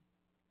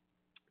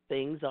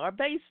things are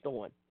based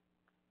on.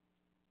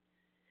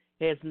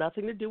 It has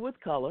nothing to do with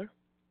color.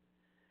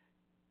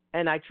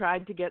 And I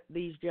tried to get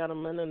these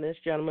gentlemen and this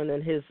gentleman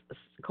and his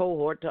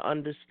cohort to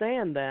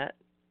understand that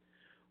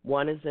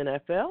one is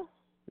NFL,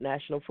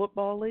 National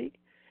Football League,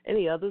 and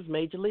the other is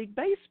Major League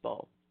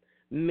Baseball.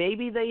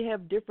 Maybe they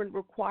have different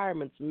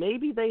requirements.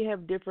 Maybe they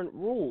have different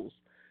rules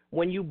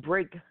when you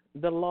break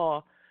the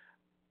law,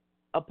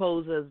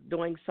 opposed as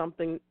doing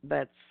something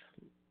that's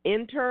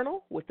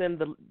internal within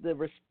the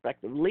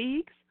respective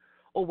leagues,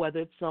 or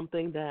whether it's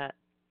something that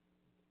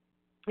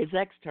is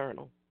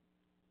external.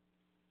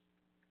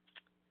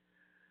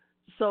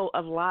 So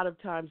a lot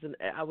of times, and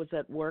I was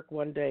at work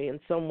one day, and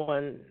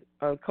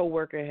a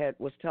coworker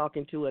was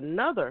talking to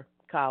another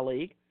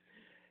colleague,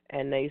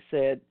 and they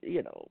said,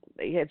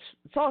 they had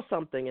saw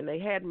something, and they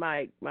had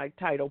my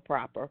title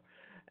proper,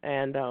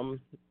 and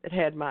it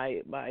had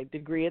my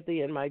degree at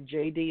the end, my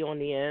JD on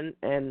the end,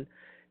 and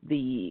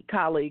the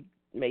colleague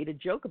made a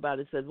joke about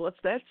it, said, "What's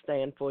that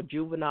stand for?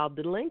 Juvenile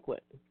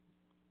delinquent."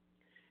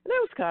 And there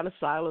was kind of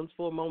silence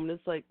for a moment.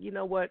 It's like, you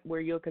know what,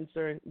 where you're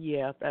concerned,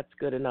 yeah, that's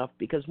good enough.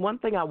 Because one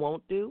thing I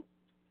won't do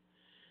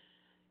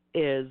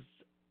is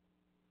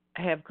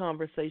have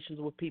conversations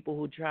with people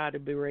who try to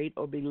berate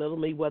or belittle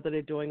me, whether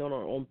they're doing it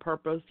on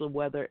purpose or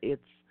whether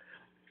it's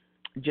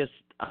just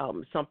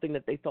something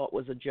that they thought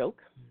was a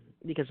joke.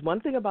 Because one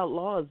thing about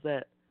law is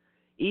that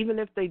even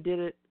if they did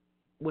it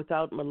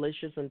without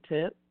malicious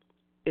intent,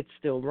 it's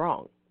still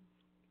wrong.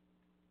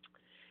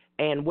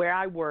 And where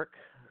I work,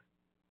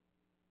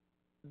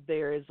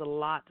 there is a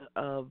lot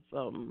of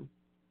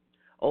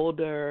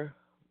older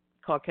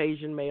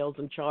Caucasian males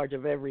in charge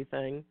of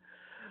everything,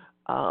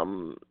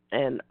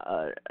 and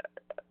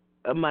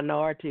a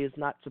minority is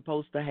not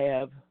supposed to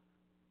have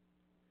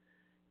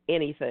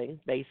anything,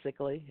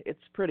 basically. It's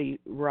pretty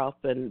rough,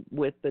 and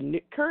with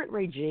the current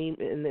regime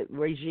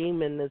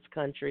in this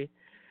country,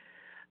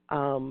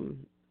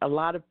 a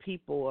lot of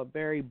people are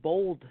very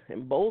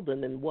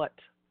emboldened in what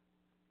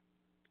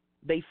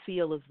they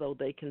feel as though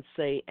they can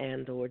say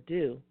and or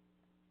do.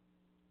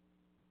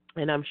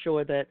 And I'm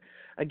sure that,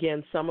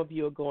 again, some of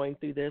you are going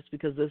through this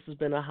because this has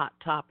been a hot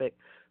topic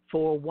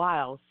for a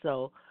while.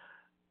 So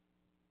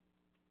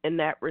in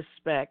that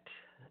respect,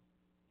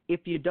 if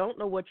you don't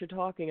know what you're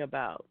talking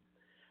about,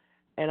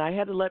 and I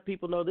had to let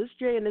people know this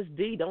J and this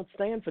D don't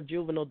stand for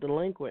juvenile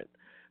delinquent.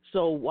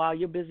 So while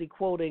you're busy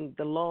quoting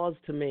the laws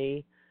to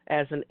me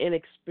as an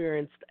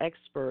inexperienced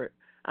expert,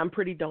 I'm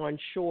pretty darn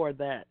sure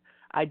that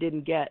I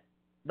didn't get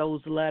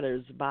those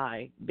letters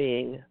by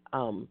being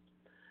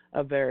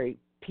a very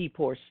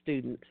P-poor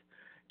student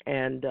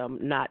and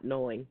not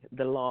knowing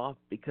the law,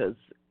 because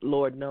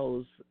Lord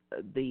knows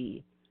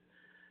the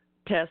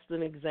tests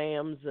and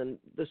exams and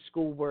the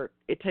schoolwork,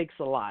 it takes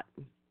a lot.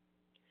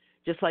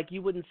 Just like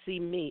you wouldn't see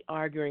me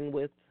arguing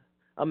with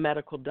a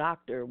medical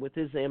doctor with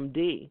his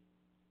MD,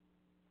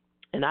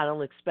 and I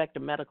don't expect a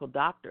medical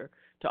doctor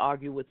to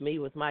argue with me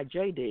with my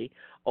JD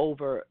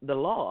over the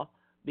law,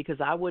 because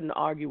I wouldn't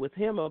argue with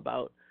him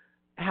about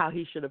how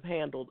he should have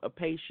handled a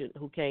patient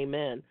who came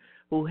in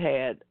who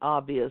had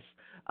obvious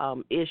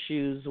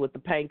issues with the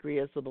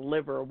pancreas or the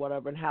liver or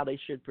whatever, and how they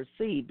should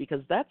proceed,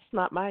 because that's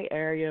not my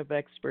area of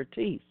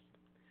expertise.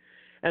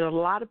 And a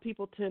lot of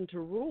people tend to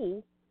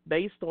rule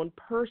based on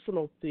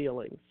personal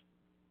feelings.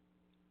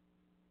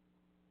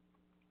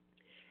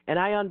 And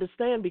I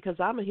understand, because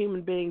I'm a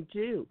human being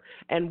too.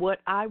 And what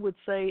I would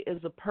say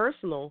is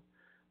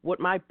what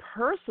my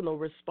personal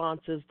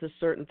response is to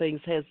certain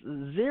things has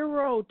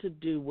zero to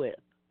do with.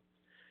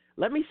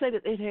 Let me say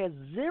that it has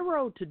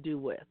zero to do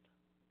with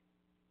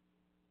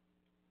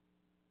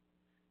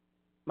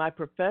my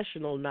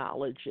professional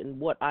knowledge and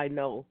what I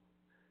know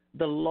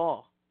the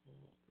law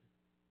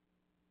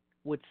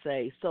would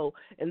say. So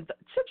in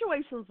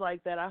situations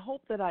like that, I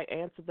hope that I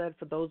answered that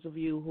for those of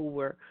you who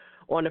were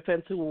on the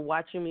fence, who were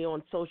watching me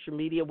on social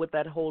media with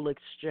that whole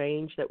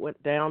exchange that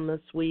went down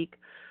this week.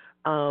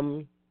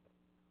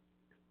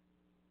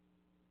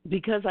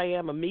 Because I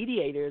am a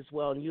mediator as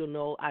well,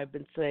 and I've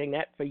been saying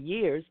that for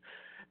years,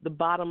 the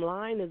bottom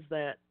line is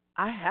that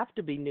I have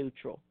to be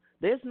neutral.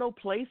 There's no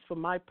place for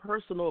my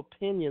personal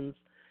opinions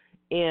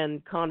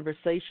in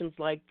conversations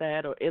like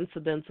that or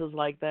incidences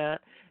like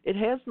that. It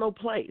has no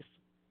place.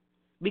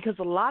 Because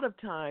a lot of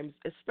times,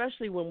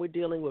 especially when we're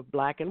dealing with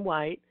black and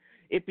white,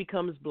 it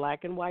becomes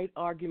black and white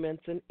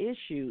arguments and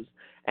issues.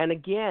 And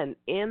again,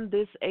 in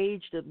this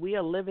age that we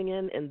are living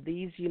in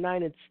these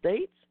United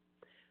States,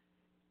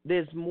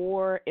 there's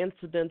more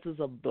incidences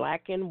of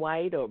black and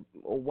white or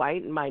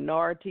white and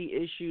minority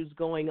issues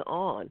going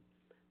on.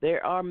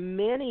 There are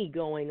many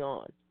going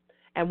on.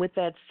 And with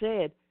that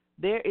said,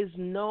 there is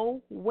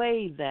no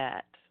way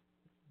that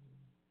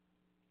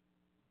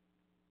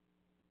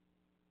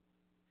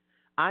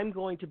I'm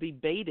going to be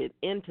baited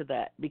into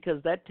that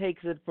because that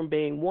takes it from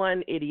being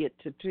one idiot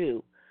to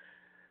two,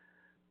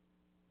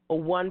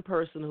 or one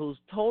person who's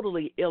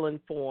totally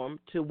ill-informed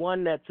to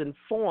one that's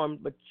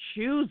informed but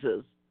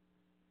chooses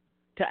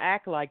to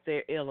act like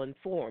they're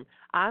ill-informed.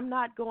 I'm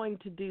not going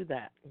to do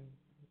that.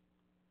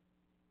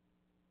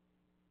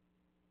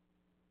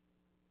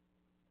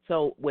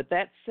 So with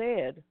that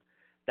said,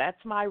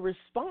 that's my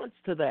response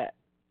to that.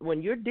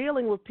 When you're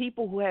dealing with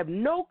people who have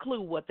no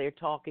clue what they're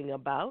talking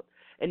about,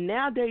 and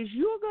nowadays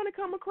you're going to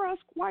come across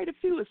quite a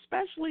few,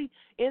 especially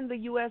in the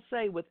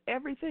USA with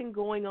everything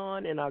going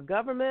on in our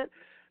government,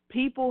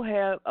 people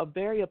are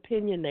very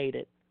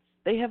opinionated.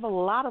 They have a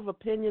lot of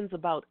opinions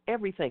about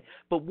everything,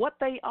 but what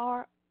they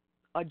are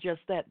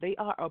just that. They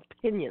are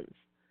opinions.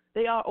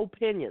 They are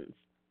opinions.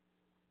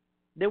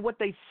 They're what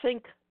they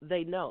think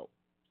they know.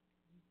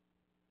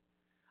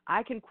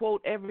 I can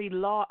quote every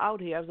law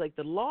out here. I was like,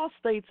 the law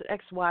states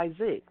X, Y,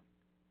 Z.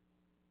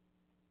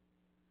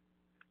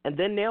 And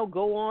then they'll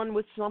go on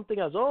with something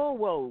else. Oh,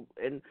 well,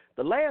 and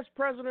the last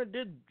president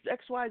did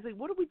X, Y, Z.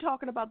 What are we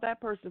talking about that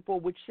person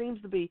for, which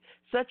seems to be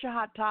such a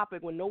hot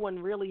topic when no one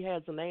really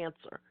has an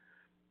answer?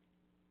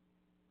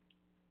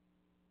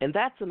 And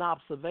that's an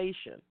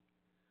observation.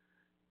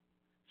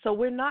 So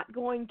we're not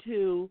going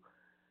to,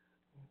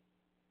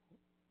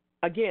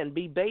 again,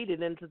 be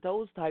baited into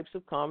those types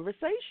of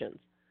conversations.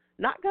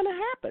 Not going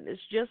to happen. It's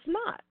just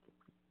not.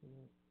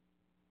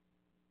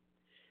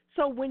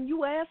 So when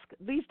you ask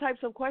these types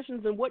of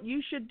questions and what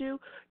you should do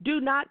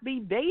not be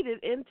baited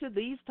into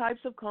these types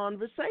of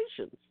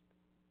conversations.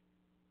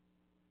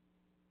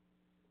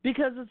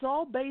 Because it's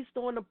all based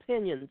on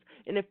opinions.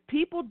 And if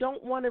people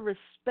don't want to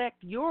respect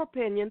your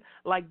opinion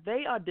like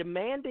they are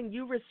demanding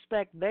you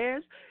respect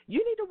theirs, you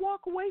need to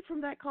walk away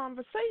from that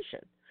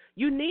conversation.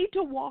 You need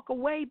to walk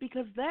away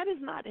because that is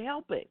not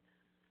helping.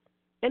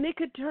 And it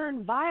could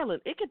turn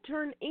violent. It could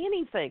turn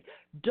anything.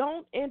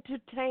 Don't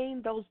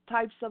entertain those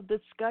types of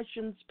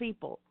discussions,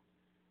 people.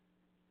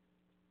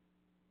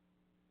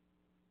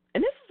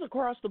 And this is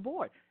across the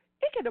board.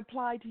 It can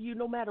apply to you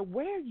no matter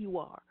where you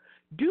are.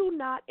 Do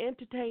not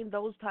entertain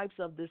those types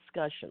of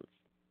discussions.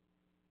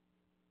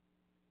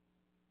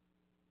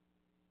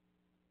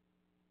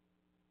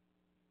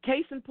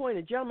 Case in point,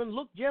 a gentleman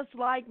looked just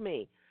like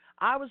me.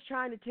 I was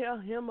trying to tell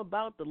him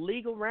about the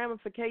legal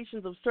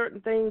ramifications of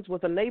certain things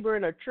with a neighbor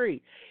in a tree.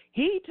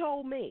 He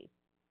told me,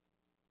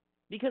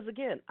 because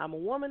again, I'm a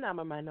woman, I'm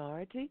a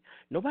minority,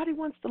 nobody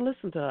wants to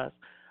listen to us.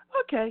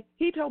 Okay,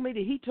 he told me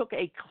that he took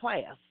a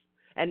class,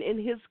 and in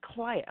his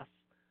class,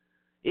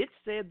 it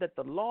said that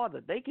the law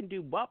that they can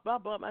do blah, blah,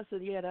 blah. I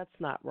said, yeah, that's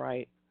not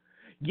right.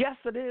 Yes,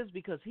 it is,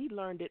 because he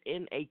learned it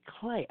in a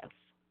class.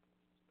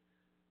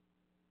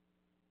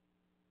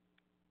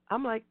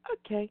 I'm like,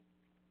 okay.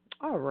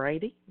 All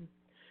righty.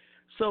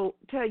 So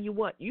tell you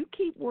what, you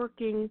keep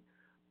working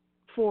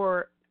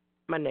for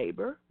my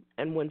neighbor,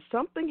 and when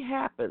something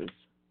happens,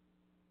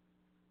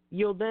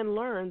 you'll then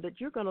learn that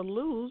you're going to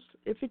lose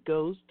if it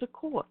goes to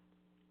court.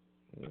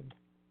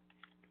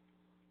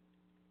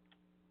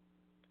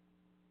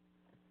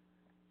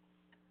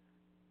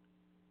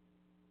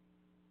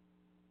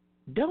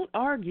 Don't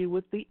argue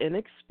with the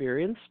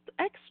inexperienced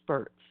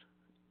experts.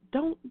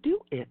 Don't do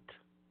it.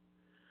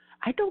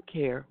 I don't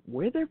care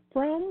where they're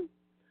from,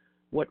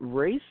 what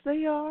race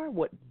they are,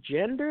 what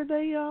gender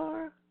they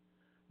are,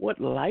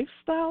 what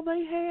lifestyle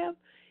they have.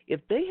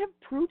 If they have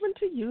proven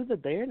to you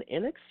that they're an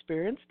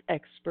inexperienced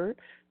expert,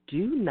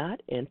 do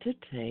not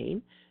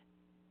entertain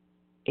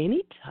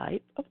any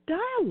type of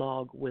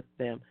dialogue with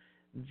them.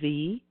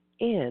 The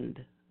end.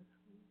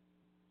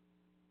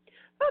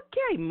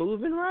 Okay,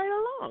 moving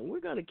right along. We're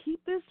going to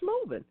keep this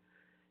moving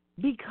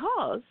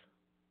because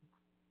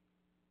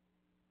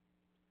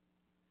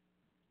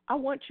I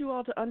want you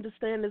all to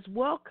understand this.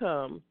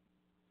 Welcome,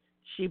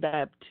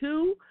 Shebab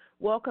 2.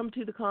 Welcome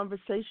to the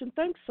conversation.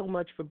 Thanks so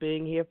much for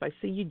being here. If I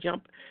see you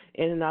jump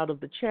in and out of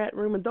the chat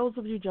room, and those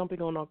of you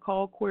jumping on our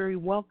call query,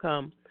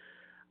 welcome.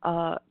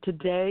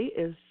 Today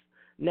is,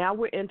 now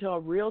we're into our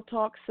Real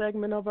Talk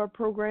segment of our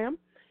program.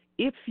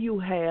 If you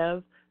have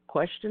a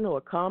question or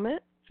a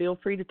comment, feel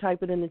free to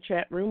type it in the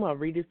chat room. I'll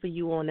read it for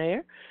you on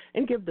air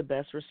and give the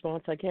best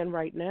response I can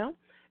right now.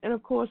 And,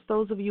 of course,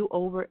 those of you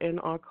over in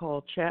our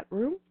call chat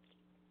room,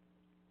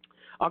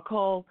 our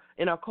call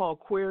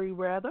query,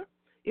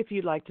 if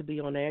you'd like to be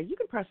on air, you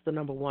can press the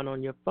number 1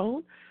 on your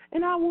phone,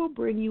 and I will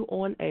bring you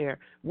on air.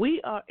 We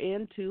are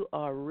into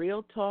our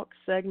Real Talk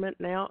segment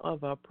now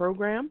of our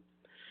program,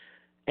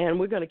 and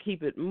we're going to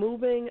keep it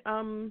moving.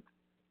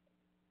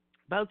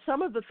 About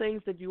some of the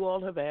things that you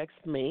all have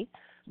asked me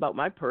about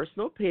my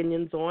personal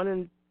opinions on,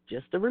 and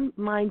just to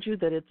remind you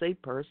that it's a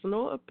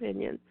personal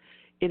opinion.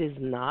 It is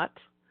not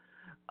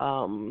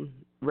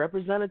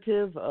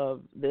representative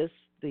of the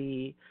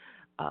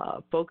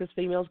Focus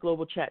Females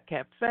Global Chat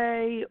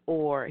Cafe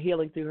or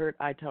Healing Through Hurt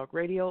iTalk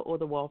Radio or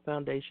the Wall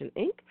Foundation,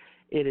 Inc.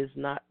 It is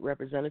not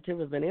representative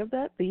of any of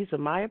that. These are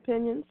my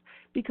opinions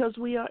because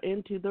we are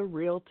into the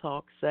Real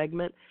Talk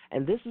segment,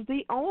 and this is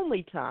the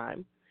only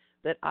time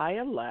that I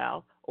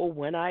allow or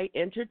when I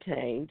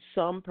entertain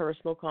some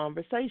personal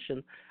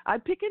conversation. I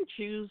pick and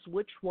choose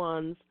which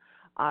ones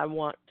I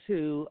want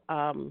to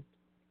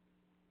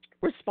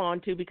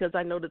respond to, because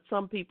I know that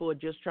some people are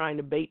just trying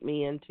to bait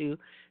me into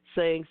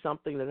saying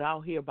something that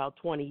I'll hear about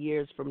 20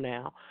 years from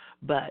now.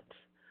 But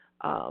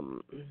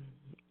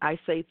I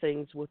say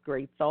things with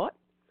great thought.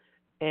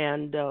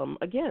 And,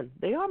 again,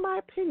 they are my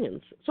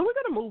opinions. So we're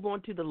going to move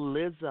on to the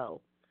Lizzo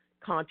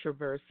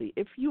controversy.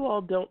 If you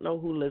all don't know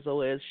who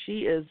Lizzo is,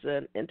 she is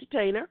an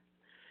entertainer.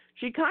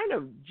 She kind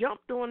of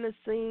jumped on the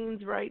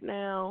scenes right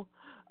now.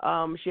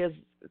 She has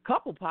a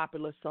couple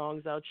popular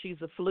songs out. She's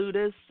a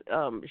flutist.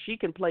 She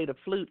can play the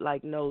flute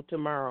like no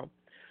tomorrow.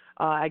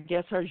 I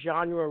guess her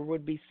genre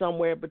would be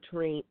somewhere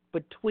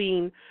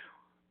between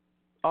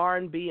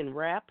R&B and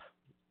rap.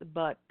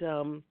 But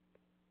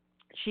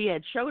she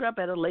had showed up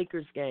at a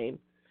Lakers game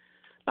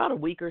about a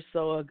week or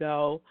so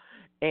ago,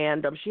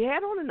 and she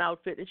had on an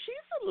outfit. And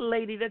she's a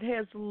lady that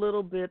has a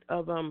little bit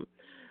of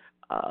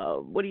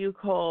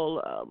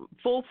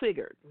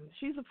full-figured.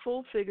 She's a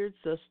full-figured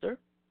sister,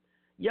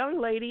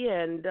 young lady,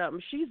 and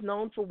she's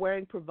known for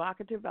wearing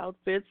provocative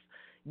outfits.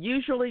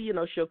 Usually,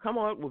 she'll come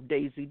out with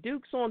Daisy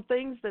Dukes on,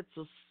 things that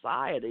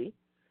society,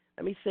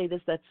 let me say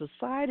this, that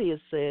society has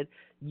said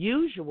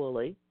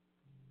usually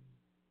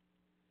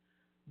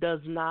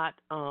does not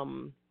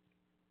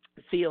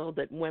feel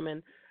that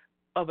women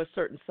of a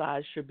certain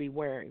size should be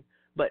wearing.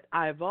 But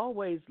I've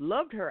always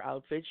loved her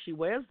outfits. She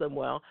wears them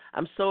well.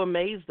 I'm so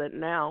amazed that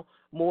now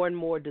more and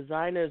more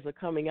designers are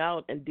coming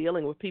out and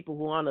dealing with people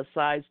who are on a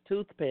size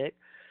toothpick.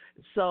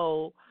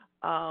 So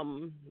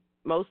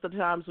most of the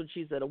times when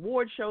she's at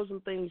award shows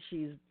and things,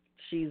 she's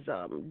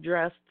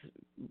dressed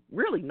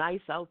really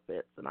nice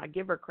outfits, and I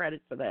give her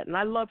credit for that. And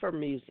I love her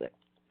music,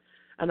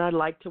 and I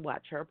like to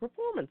watch her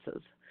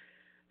performances.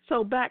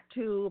 So back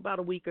to about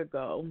a week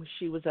ago,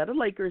 she was at a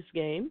Lakers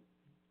game,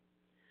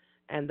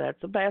 and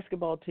that's a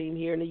basketball team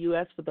here in the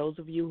U.S. for those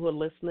of you who are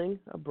listening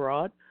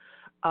abroad.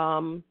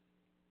 And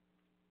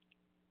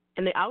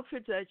the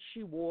outfit that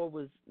she wore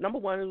was, number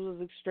one, it was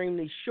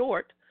extremely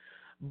short,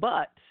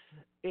 but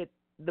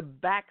the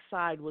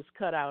backside was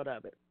cut out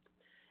of it.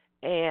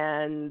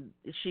 And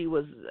she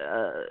was,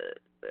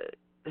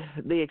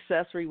 the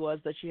accessory was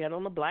that she had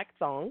on a black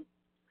thong.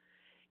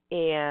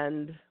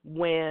 And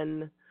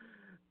when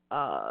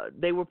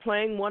they were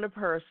playing one of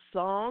her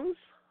songs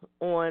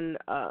on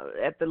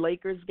at the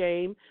Lakers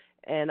game,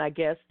 and I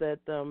guess that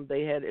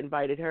they had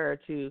invited her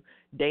to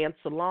dance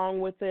along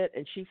with it,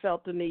 and she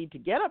felt the need to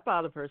get up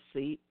out of her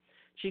seat.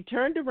 She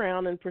turned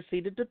around and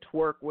proceeded to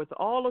twerk with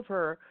all of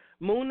her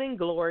mooning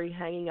glory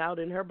hanging out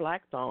in her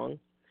black thong,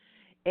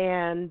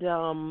 and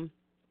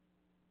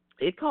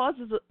it caused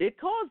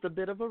a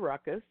bit of a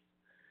ruckus,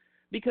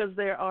 because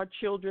there are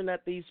children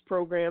at these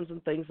programs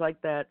and things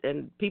like that,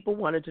 and people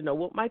wanted to know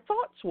what my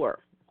thoughts were.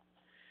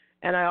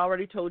 And I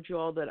already told you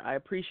all that I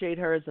appreciate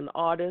her as an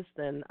artist,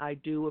 and I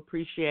do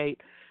appreciate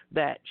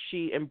that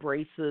she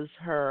embraces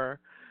her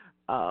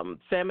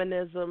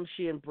feminism.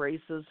 She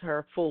embraces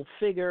her full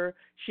figure.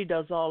 She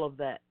does all of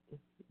that.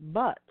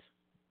 But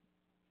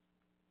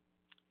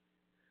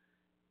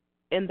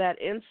in that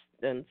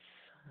instance,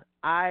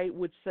 I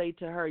would say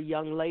to her,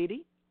 young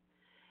lady,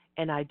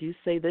 and I do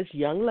say this,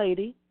 young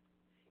lady,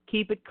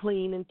 keep it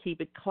clean and keep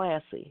it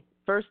classy.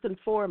 First and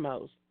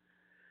foremost,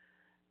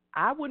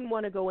 I wouldn't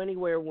want to go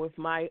anywhere with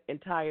my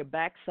entire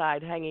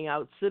backside hanging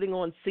out, sitting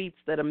on seats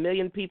that a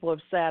million people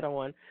have sat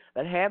on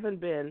that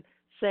haven't been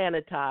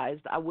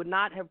sanitized. I would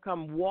not have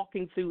come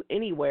walking through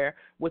anywhere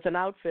with an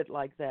outfit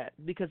like that,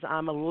 because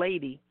I'm a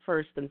lady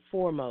first and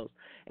foremost,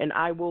 and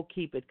I will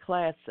keep it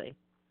classy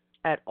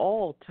at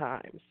all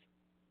times.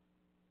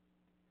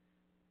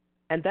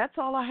 And that's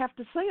all I have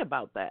to say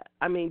about that.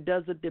 I mean,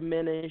 does it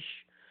diminish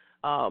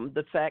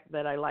the fact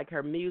that I like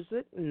her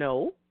music?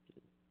 No.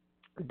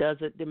 Does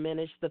it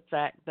diminish the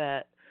fact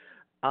that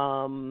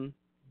I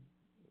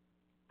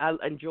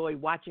enjoy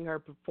watching her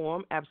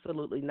perform?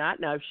 Absolutely not.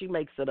 Now, if she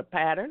makes it a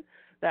pattern,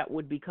 that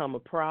would become a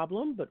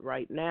problem. But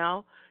right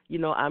now,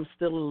 I'm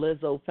still a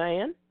Lizzo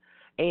fan.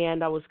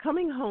 And I was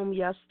coming home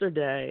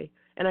yesterday,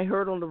 and I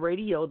heard on the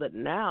radio that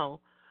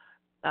now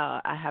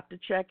I have to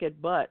check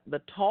it, but the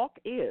talk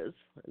is,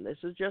 and this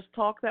is just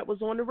talk that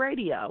was on the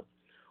radio,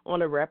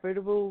 on a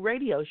reputable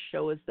radio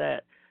show, is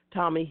that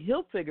Tommy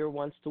Hilfiger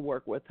wants to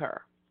work with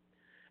her.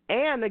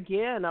 And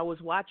again, I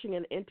was watching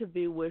an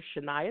interview with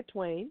Shania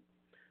Twain,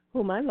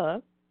 whom I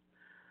love.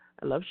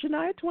 I love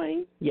Shania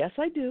Twain. Yes,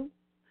 I do.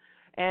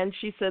 And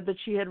she said that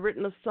she had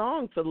written a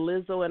song for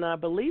Lizzo, and I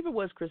believe it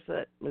was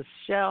Chrisette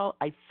Michele,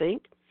 I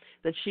think,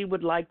 that she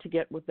would like to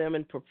get with them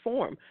and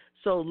perform.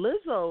 So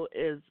Lizzo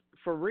is,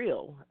 for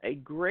real, a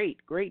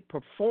great, great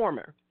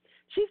performer.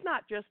 She's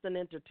not just an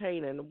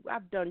entertainer, and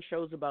I've done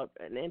shows about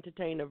an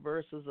entertainer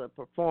versus a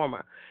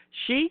performer.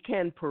 She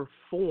can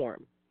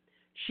perform.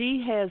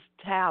 She has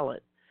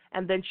talent,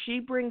 and then she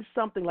brings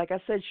something. Like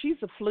I said, she's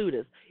a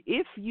flutist.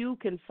 If you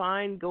can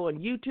go on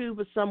YouTube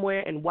or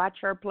somewhere and watch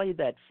her play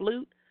that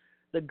flute,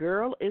 the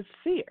girl is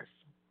fierce.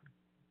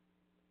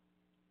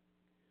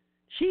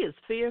 She is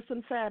fierce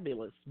and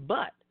fabulous,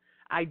 but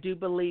I do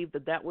believe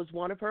that that was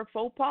one of her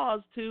faux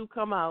pas to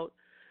come out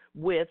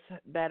with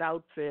that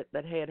outfit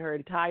that had her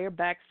entire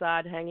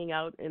backside hanging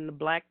out in the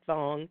black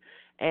thong.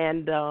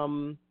 And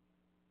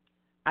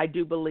I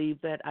do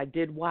believe that I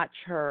did watch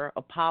her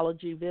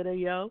apology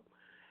video,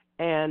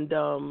 and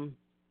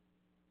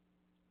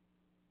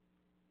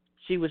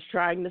she was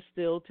trying to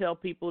still tell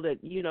people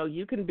that, you know,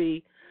 you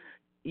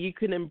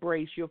can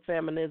embrace your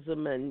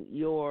feminism and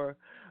your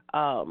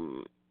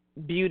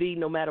beauty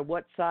no matter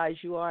what size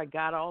you are. I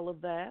got all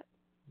of that.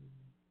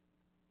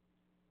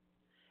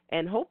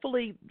 And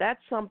hopefully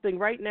that's something.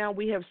 Right now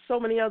we have so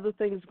many other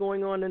things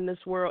going on in this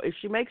world. If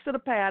she makes it a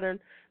pattern,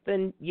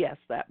 then yes,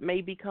 that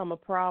may become a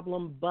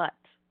problem. But,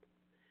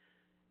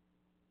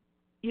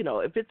 you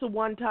know, if it's a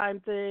one-time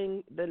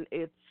thing, then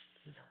it's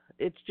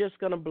just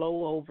going to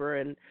blow over,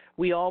 and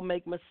we all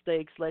make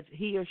mistakes. Let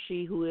he or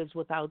she who is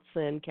without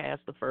sin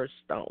cast the first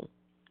stone.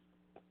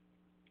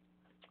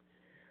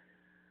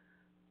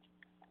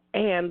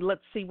 And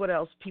let's see what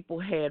else people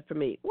had for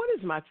me. What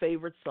is my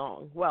favorite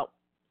song? Well,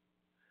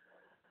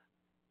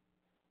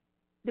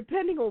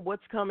 depending on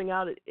what's coming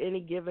out at any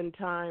given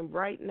time,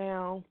 right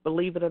now,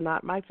 believe it or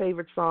not, my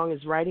favorite song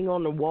is Writing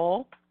on the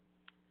Wall.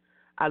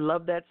 I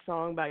love that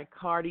song by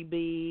Cardi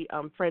B,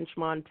 French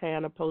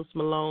Montana, Post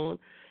Malone,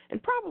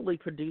 and probably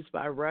produced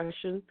by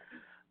Russian.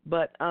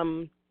 But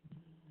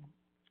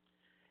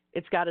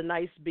it's got a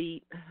nice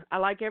beat. I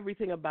like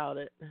everything about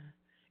it.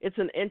 It's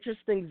an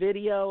interesting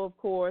video, of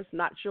course.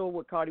 Not sure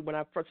what when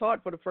I first saw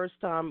it for the first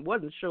time,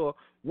 wasn't sure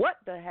what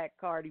the heck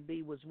Cardi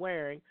B was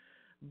wearing.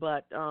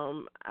 But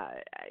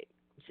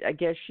I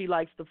guess she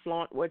likes to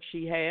flaunt what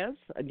she has.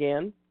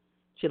 Again,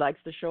 she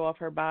likes to show off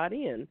her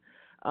body. And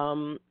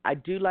I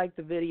do like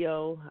the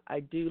video. I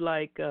do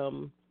like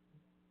the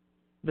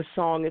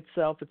song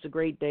itself. It's a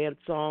great dance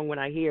song. When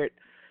I hear it,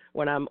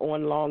 when I'm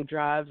on long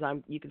drives,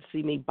 you can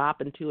see me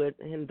bopping to it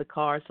in the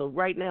car. So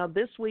right now,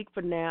 this week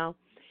for now,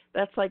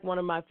 that's like one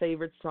of my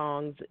favorite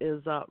songs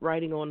is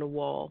Writing on the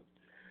Wall.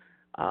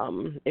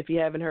 If you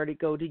haven't heard it,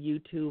 go to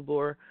YouTube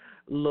or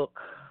look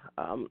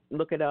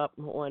it up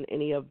on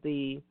any of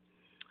the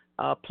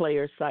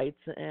player sites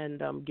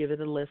and give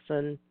it a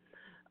listen.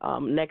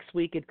 Next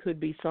week it could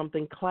be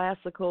something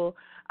classical.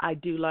 I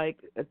do like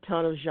a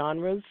ton of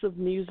genres of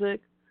music.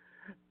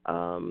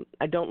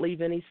 I don't leave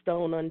any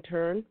stone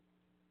unturned.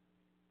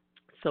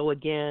 So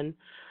again,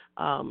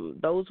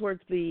 those were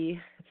the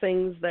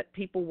things that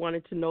people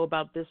wanted to know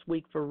about this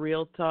week for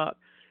Real Talk.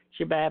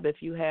 Shabab, if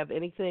you have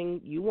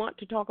anything you want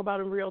to talk about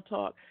in Real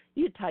Talk,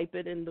 you type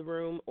it in the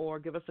room or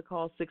give us a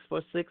call,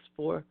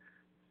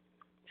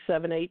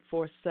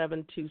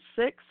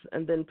 646-478-4726,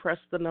 and then press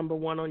the number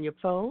 1 on your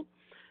phone,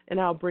 and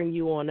I'll bring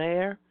you on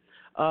air.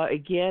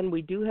 Again,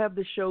 we do have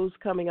the shows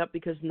coming up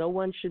because no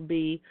one should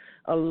be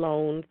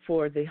alone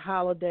for the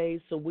holidays,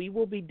 so we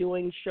will be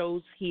doing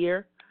shows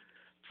here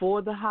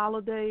for the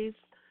holidays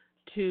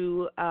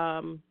to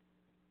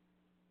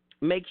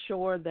make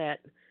sure that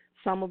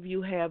some of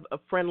you have a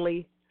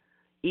friendly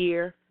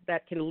ear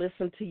that can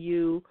listen to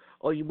you,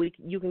 or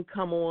you can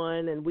come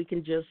on and we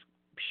can just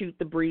shoot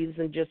the breeze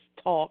and just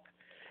talk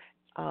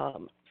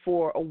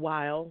for a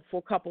while,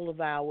 for a couple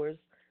of hours,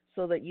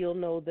 so that you'll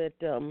know that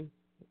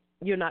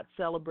you're not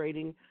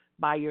celebrating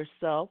by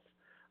yourself.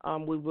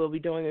 We will be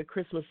doing a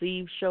Christmas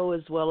Eve show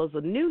as well as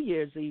a New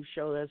Year's Eve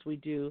show, as we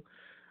do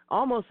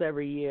almost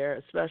every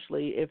year,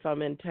 especially if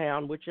I'm in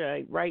town, which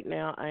right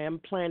now I am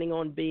planning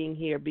on being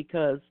here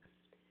because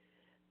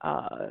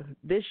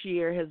this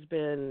year has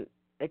been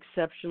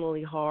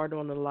exceptionally hard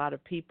on a lot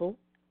of people,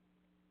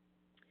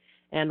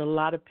 and a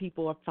lot of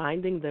people are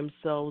finding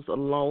themselves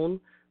alone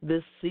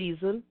this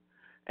season.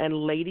 And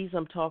ladies,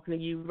 I'm talking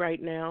to you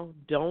right now.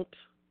 Don't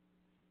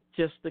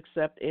just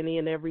accept any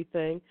and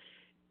everything.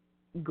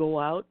 Go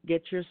out,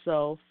 get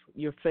yourself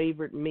your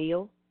favorite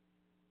meal,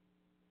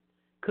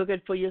 cook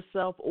it for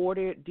yourself,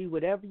 order it, do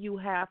whatever you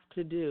have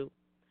to do.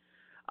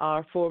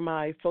 For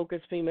my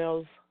Focus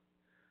Females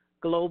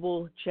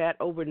Global chat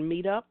over in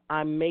Meetup,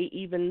 I may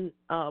even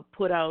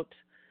put out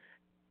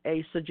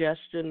a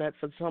suggestion that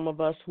for some of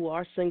us who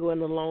are single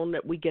and alone,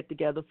 that we get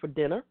together for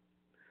dinner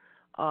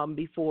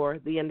before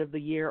the end of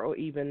the year, or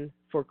even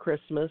for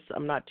Christmas.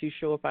 I'm not too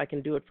sure if I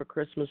can do it for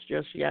Christmas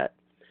just yet.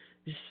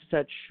 It's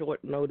such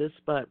short notice,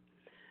 but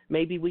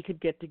maybe we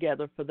could get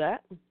together for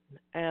that,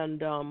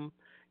 and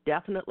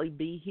definitely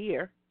be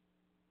here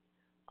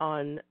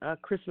on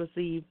Christmas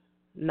Eve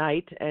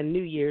night and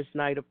New Year's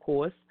night, of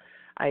course.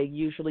 I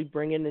usually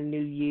bring in the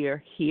new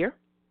year here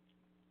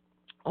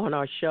on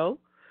our show.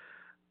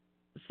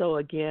 So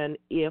again,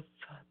 if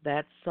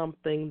that's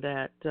something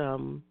that,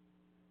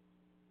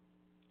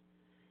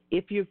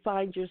 if you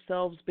find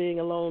yourselves being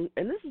alone,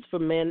 and this is for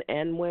men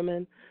and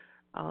women,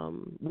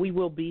 we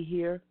will be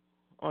here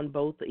on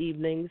both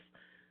evenings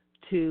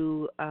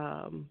to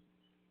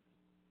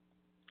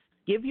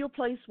give you a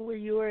place where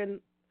you're in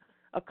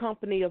a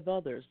company of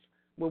others,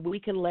 where we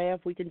can laugh,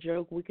 we can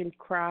joke, we can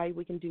cry,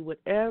 we can do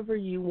whatever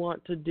you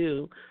want to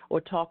do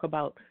or talk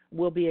about.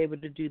 We'll be able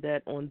to do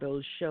that on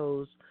those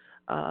shows.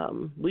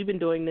 We've been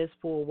doing this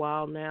for a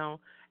while now,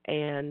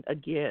 and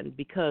again,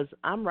 because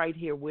I'm right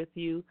here with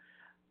you,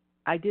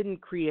 I didn't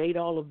create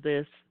all of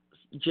this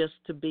just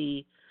to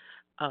be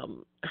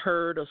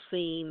heard or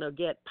seen or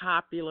get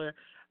popular.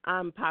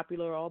 I'm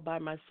popular all by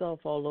myself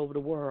all over the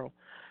world,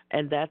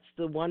 and that's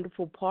the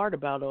wonderful part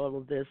about all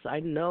of this. I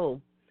know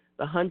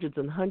the hundreds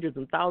and hundreds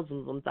and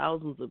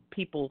thousands of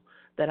people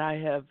that I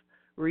have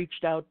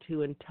reached out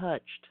to and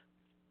touched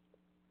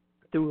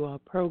through our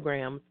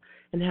programs,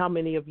 and how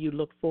many of you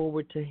look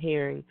forward to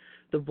hearing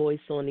the voice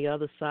on the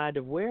other side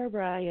of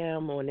wherever I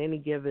am on any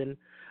given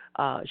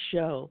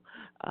show,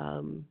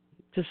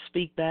 to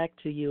speak back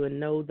to you and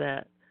know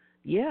that,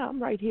 yeah,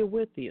 I'm right here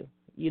with you.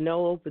 You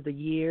know, over the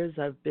years,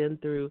 I've been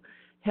through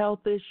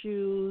health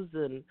issues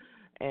and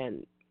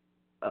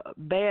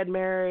bad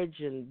marriage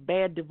and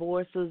bad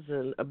divorces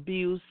and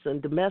abuse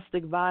and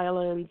domestic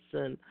violence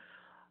and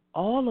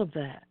all of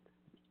that.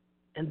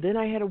 And then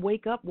I had to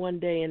wake up one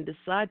day and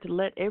decide to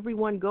let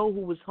everyone go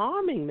who was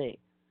harming me.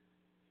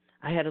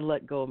 I had to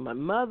let go of my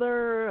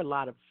mother, a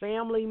lot of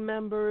family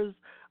members,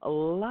 a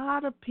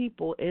lot of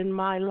people in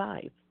my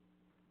life,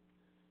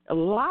 a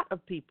lot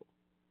of people.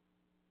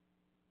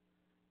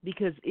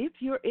 Because if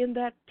you're in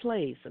that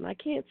place, and I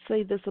can't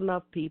say this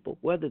enough, people,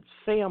 whether it's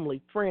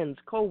family, friends,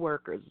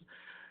 coworkers,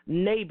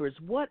 neighbors,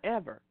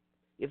 whatever,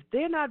 if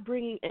they're not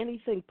bringing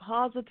anything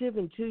positive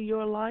into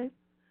your life,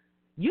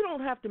 you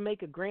don't have to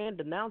make a grand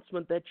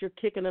announcement that you're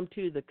kicking them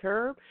to the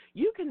curb.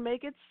 You can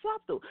make it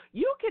subtle.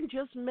 You can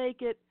just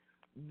make it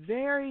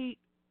very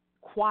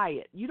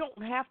quiet. You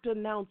don't have to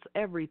announce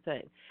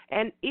everything.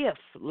 And if,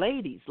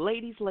 ladies,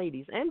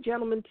 and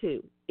gentlemen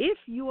too, if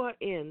you are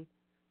in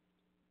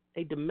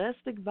a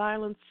domestic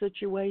violence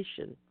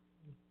situation,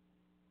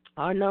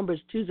 our number is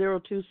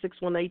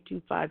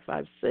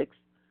 202-618-2556.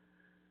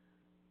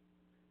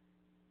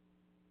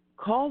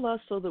 Call us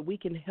so that we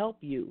can help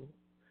you,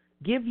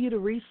 give you the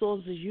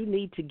resources you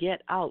need to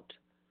get out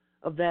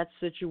of that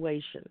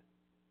situation.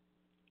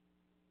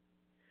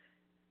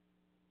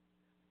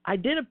 I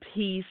did a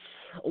piece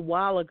a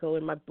while ago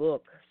in my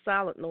book,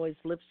 Silent Noise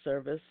Lip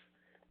Service.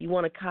 You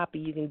want a copy,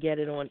 you can get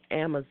it on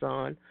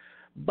Amazon.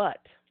 But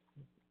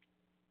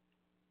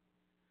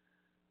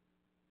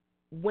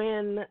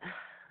when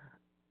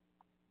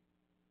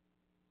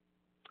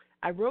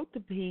I wrote the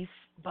piece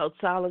about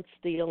silent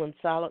steel and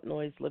silent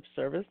noise lip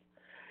service,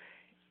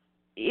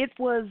 it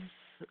was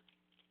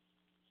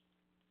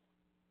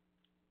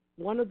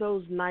one of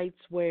those nights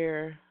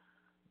where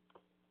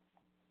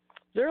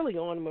early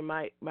on when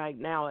my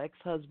now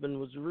ex-husband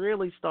was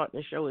really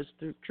starting to show his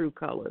true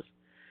colors.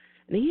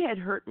 And he had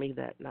hurt me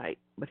that night,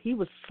 but he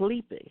was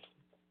sleeping.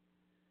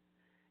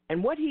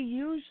 And what he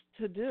used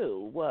to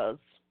do was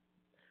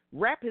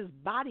wrap his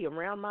body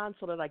around mine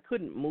so that I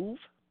couldn't move.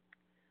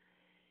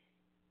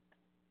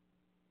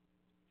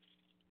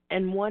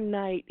 And one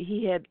night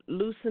he had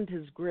loosened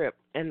his grip,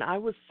 and I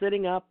was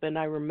sitting up, and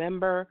I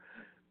remember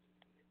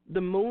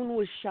the moon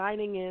was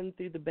shining in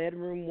through the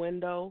bedroom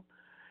window,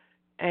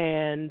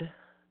 and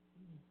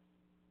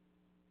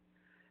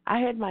I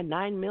had my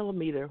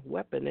 9mm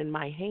weapon in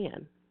my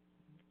hand.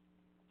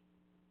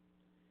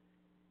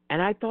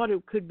 And I thought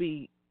it could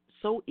be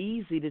so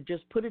easy to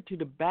just put it to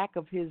the back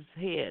of his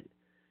head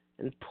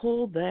and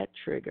pull that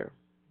trigger.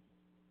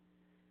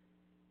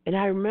 And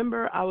I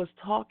remember I was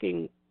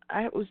doing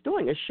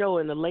a show,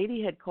 and the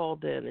lady had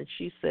called in, and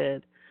she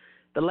said,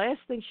 the last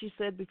thing she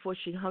said before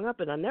she hung up,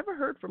 and I never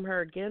heard from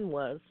her again,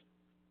 was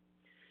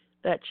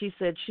that she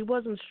said she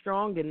wasn't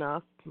strong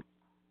enough,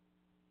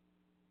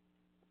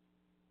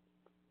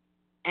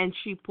 and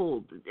she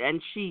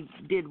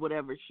did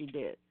whatever she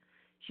did.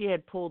 She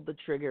had pulled the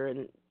trigger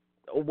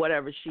or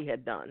whatever she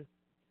had done.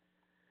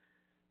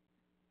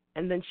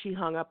 And then she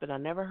hung up, and I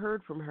never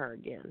heard from her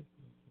again.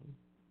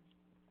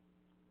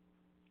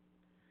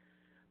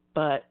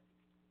 But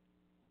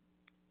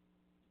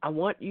I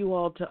want you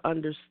all to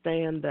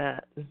understand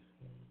that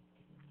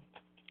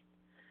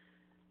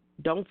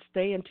don't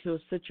stay into a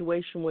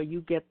situation where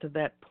you get to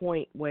that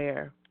point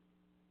where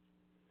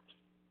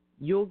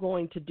you're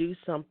going to do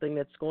something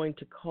that's going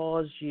to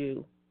cause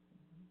you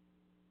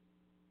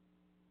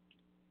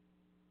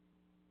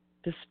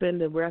to spend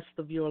the rest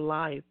of your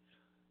life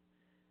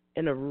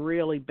in a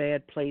really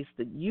bad place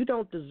that you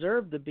don't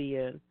deserve to be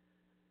in,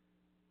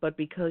 but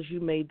because you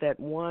made that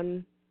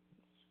one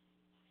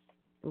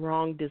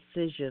wrong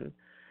decision,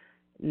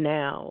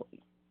 now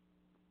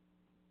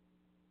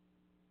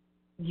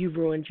you've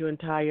ruined your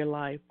entire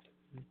life.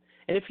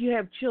 And if you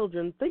have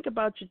children, think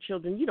about your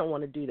children. You don't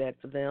want to do that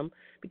for them,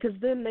 because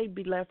then they'd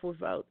be left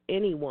without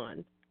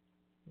anyone.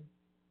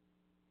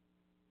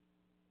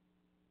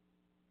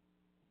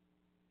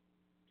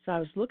 So I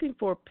was looking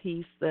for a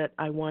piece that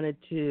I wanted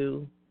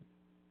to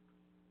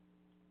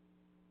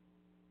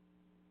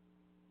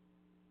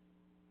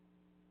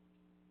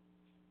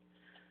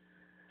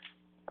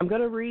I'm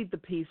going to read the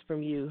piece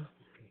from you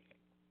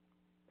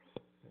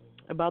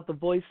about the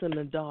voice in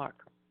the dark.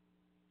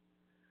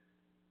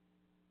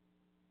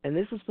 And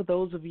this is for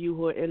those of you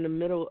who are in the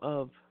middle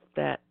of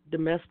that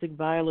domestic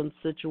violence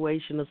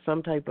situation or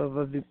some type of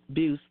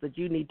abuse that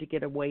you need to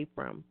get away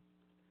from.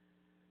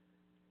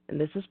 And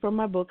this is from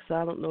my book,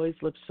 Silent Noise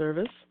Lip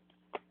Service.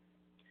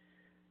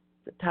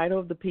 The title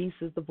of the piece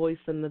is The Voice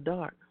in the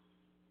Dark.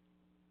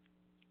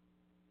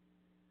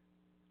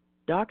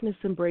 Darkness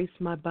embraced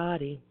my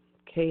body.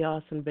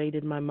 Chaos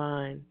invaded my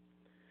mind.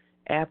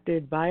 After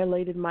it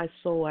violated my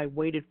soul, I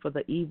waited for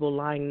the evil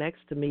lying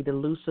next to me to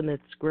loosen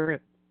its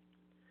grip.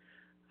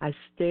 I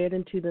stared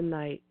into the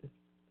night.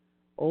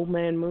 Old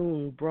Man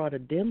Moon brought a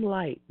dim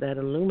light that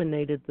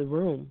illuminated the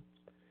room.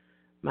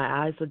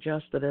 My eyes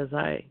adjusted as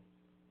I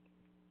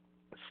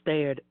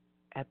stared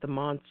at the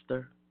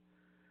monster.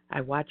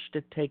 I watched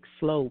it take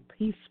slow,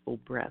 peaceful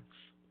breaths.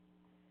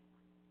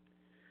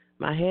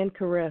 My hand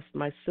caressed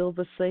my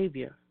silver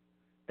savior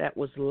that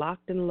was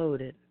locked and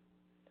loaded.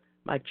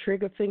 My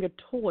trigger finger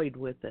toyed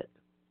with it.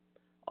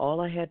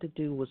 All I had to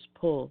do was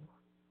pull.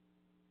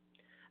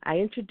 I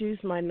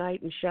introduced my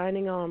knight in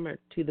shining armor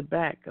to the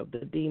back of the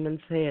demon's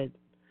head.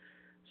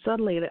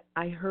 Suddenly,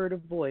 I heard a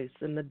voice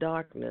in the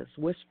darkness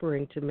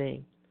whispering to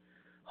me,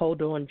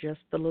 "Hold on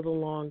just a little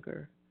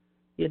longer.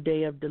 Your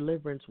day of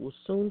deliverance will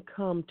soon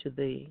come to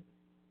thee."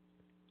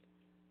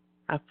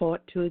 I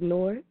fought to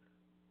ignore it.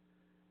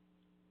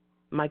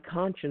 My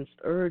conscience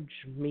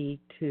urged me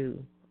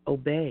to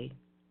obey,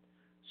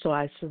 so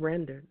I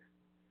surrendered.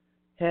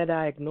 Had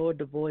I ignored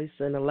the voice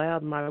and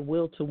allowed my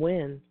will to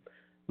win,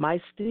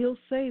 my steel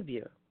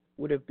savior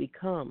would have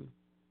become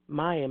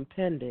my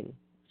impending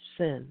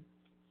sin.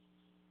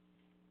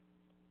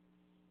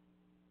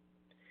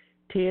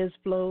 Tears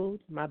flowed,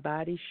 my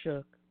body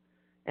shook,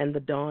 and the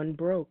dawn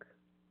broke.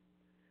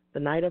 The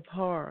night of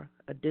horror,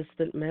 a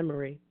distant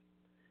memory.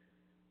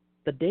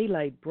 The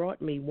daylight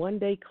brought me one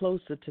day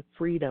closer to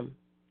freedom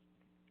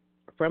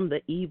from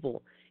the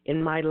evil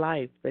in my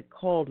life that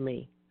called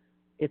me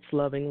its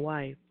loving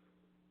wife.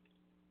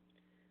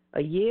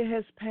 A year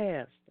has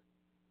passed,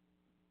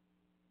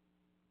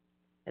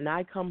 and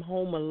I come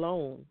home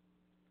alone.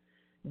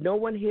 No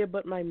one here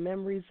but my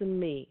memories and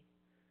me.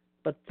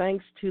 But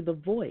thanks to the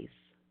voice,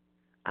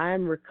 I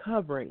am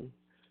recovering,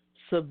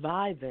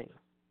 surviving,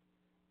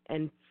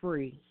 and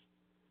free.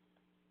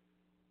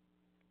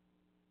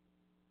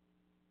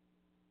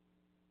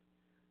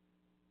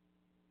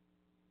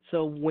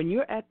 So when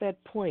you're at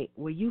that point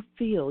where you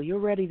feel you're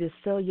ready to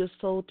sell your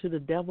soul to the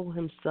devil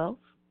himself,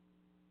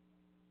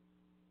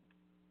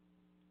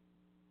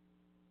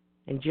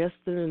 and just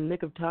in the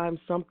nick of time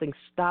something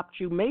stopped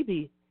you,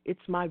 maybe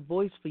it's my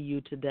voice for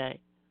you today.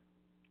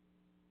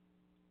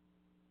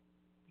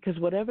 Because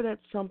whatever that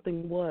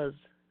something was,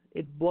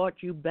 it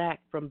brought you back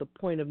from the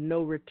point of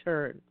no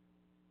return.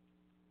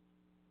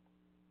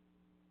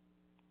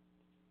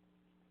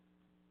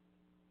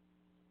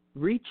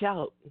 Reach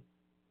out.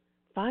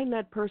 Find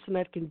that person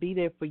that can be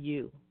there for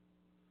you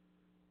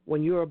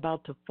when you're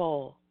about to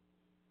fall.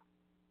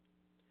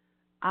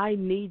 I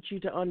need you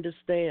to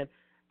understand,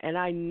 and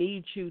I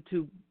need you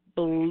to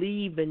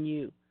believe in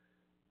you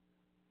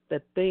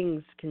that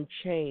things can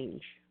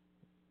change.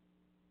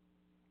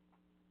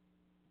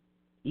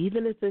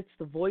 Even if it's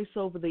the voice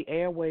over the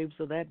airwaves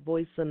or that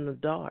voice in the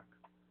dark.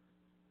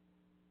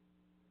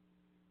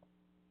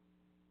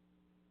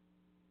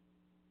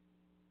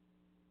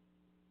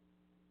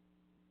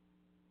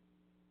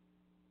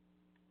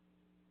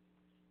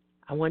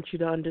 I want you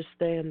to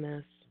understand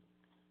this.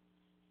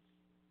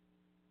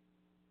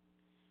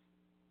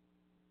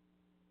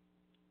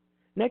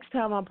 Next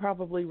time I'll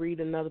probably read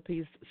another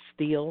piece,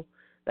 Steel.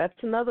 That's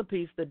another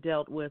piece that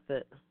dealt with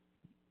it.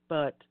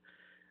 But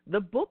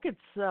the book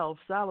itself,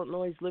 Silent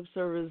Noise Lip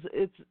Service,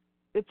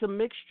 it's a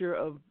mixture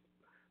of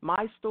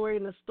my story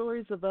and the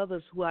stories of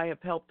others who I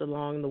have helped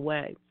along the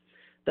way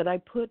that I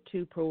put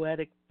to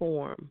poetic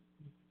form.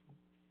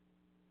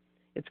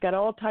 It's got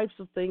all types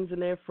of things in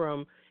there,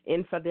 from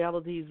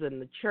infidelities in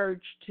the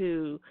church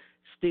to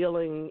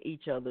stealing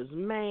each other's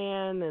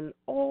man and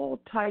all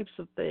types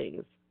of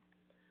things.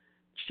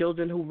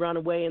 Children who run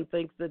away and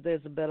think that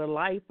there's a better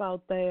life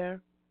out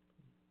there.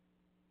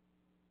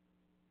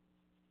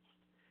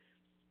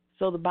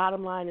 So the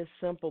bottom line is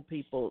simple,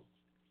 people.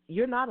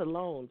 You're not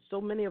alone.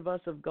 So many of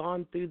us have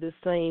gone through the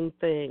same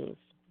things.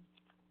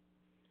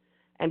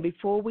 And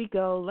before we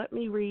go, let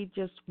me read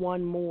just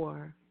one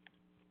more.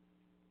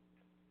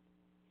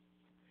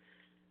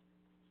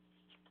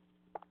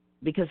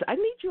 Because I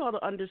need you all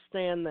to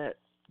understand that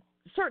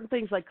certain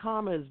things like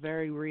karma is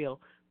very real.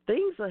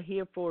 Things are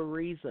here for a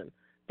reason.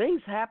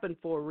 Things happen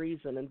for a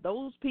reason. And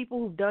those people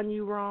who've done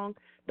you wrong,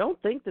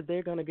 don't think that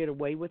they're going to get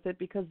away with it,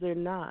 because they're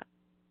not.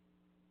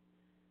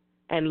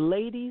 And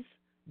ladies,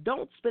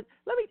 don't spend,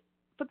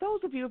 for those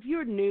of you, if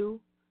you're new,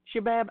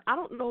 Shabab, I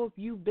don't know if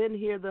you've been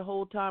here the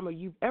whole time or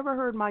you've ever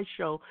heard my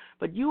show,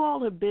 but you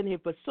all have been here,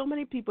 but so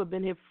many people have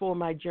been here for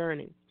my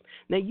journey.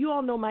 Now, you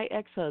all know my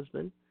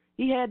ex-husband.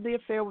 He had the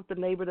affair with the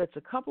neighbor that's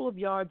a couple of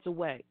yards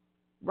away,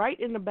 right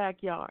in the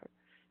backyard.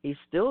 He's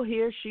still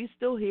here. She's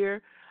still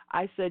here.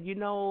 I said, you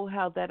know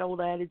how that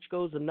old adage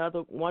goes,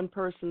 one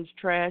person's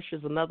trash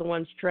is another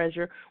one's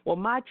treasure. Well,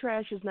 my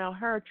trash is now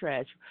her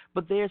trash,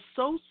 but they're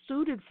so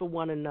suited for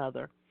one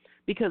another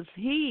because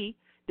he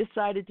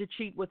decided to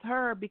cheat with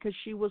her because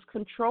she was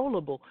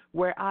controllable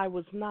where I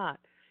was not.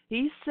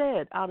 He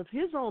said out of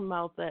his own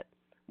mouth that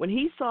when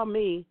he saw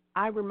me,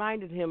 I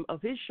reminded him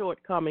of his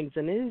shortcomings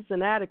and his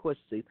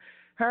inadequacies.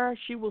 Her,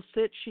 she will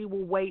sit, she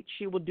will wait,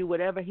 she will do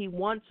whatever he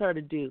wants her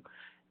to do,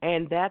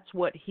 and that's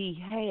what he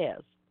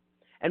has.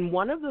 And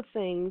one of the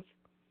things,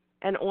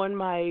 and on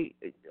my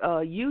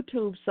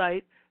YouTube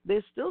site,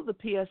 there's still the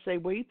PSA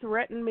where he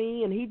threatened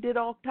me and he did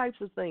all types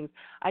of things.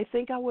 I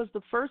think I was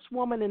the first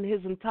woman in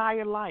his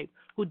entire life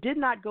who did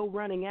not go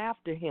running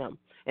after him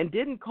and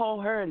didn't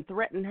call her and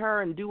threaten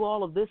her and do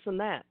all of this and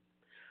that.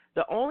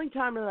 The only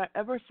time that I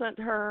ever sent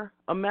her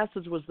a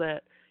message was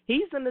that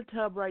he's in the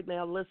tub right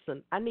now.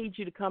 Listen, I need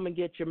you to come and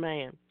get your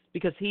man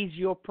because he's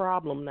your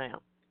problem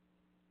now.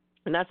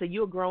 And I said,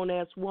 you're a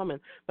grown-ass woman,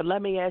 but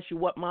let me ask you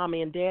what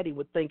mommy and daddy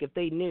would think if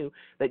they knew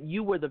that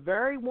you were the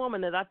very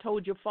woman that I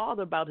told your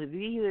father about.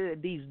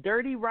 These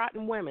dirty,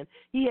 rotten women.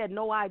 He had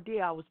no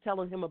idea I was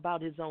telling him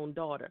about his own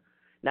daughter.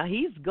 Now,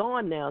 he's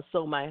gone now,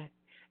 so my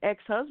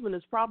ex-husband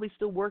is probably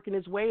still working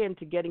his way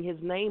into getting his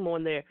name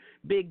on their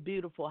big,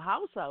 beautiful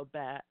house out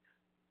back.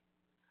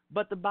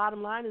 But the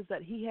bottom line is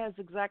that he has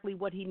exactly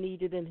what he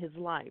needed in his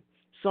life.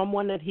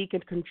 Someone that he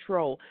could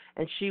control,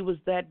 and she was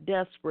that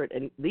desperate,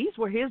 and these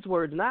were his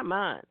words, not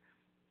mine,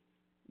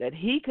 that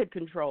he could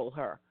control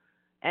her,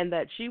 and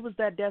that she was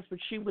that desperate,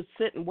 she would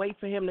sit and wait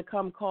for him to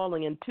come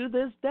calling, and to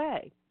this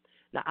day,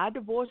 now I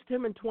divorced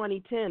him in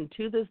 2010,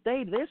 to this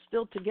day, they're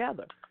still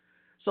together,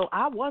 so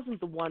I wasn't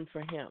the one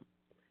for him.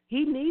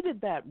 He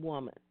needed that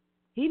woman.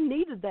 He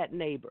needed that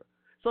neighbor.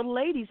 So,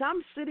 ladies,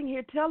 I'm sitting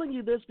here telling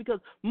you this because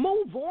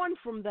move on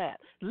from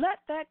that. Let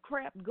that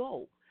crap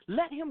go.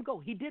 Let him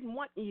go. He didn't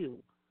want you.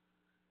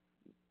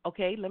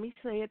 Okay, let me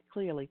say it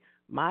clearly.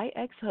 My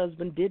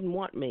ex-husband didn't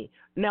want me.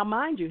 Now,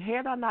 mind you,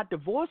 had I not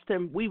divorced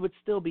him, we would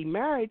still be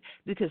married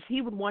because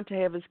he would want to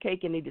have his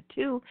cake and eat it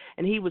too,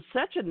 and he was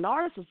such a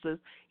narcissist,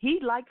 he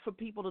liked for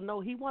people to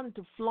know he wanted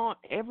to flaunt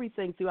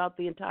everything throughout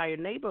the entire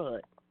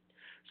neighborhood.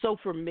 So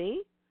for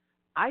me,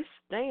 I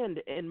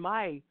stand in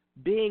my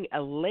being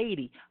a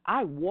lady.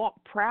 I walk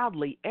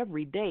proudly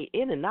every day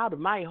in and out of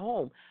my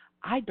home.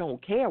 I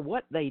don't care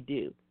what they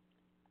do.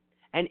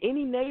 And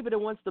any neighbor that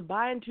wants to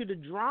buy into the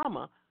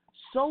drama,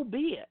 so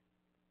be it.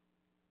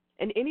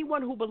 And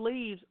anyone who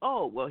believes,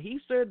 oh, well, he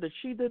said that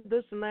she did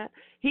this and that,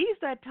 he's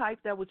that type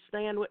that would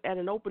stand at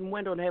an open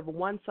window and have a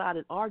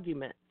one-sided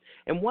argument.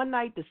 And one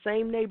night, the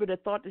same neighbor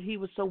that thought that he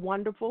was so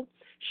wonderful,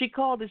 she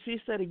called and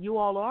she said, are you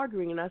all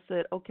arguing? And I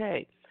said,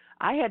 okay.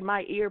 I had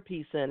my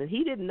earpiece in, and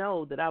he didn't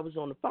know that I was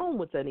on the phone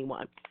with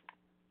anyone.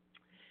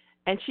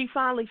 And she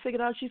finally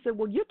figured out, she said,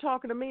 well, you're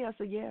talking to me. I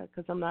said, yeah,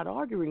 because I'm not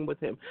arguing with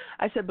him.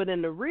 I said, but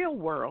in the real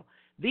world,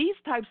 these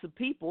types of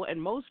people,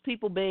 and most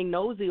people being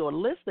nosy or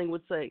listening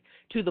would say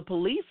to the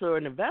police or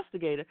an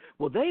investigator,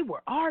 well, they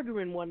were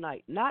arguing one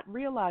night, not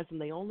realizing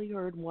they only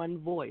heard one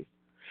voice.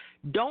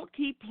 Don't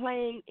keep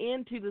playing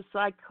into the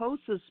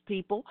psychosis,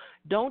 people.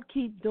 Don't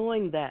keep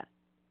doing that.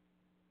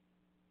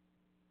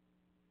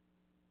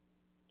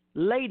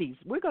 Ladies,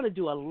 we're going to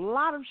do a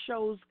lot of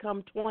shows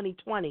come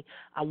 2020.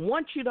 I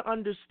want you to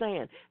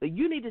understand that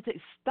you need to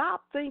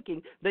stop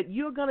thinking that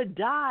you're going to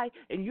die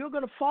and you're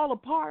going to fall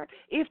apart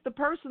if the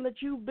person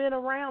that you've been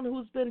around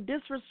who's been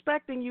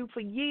disrespecting you for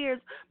years,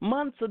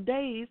 months, or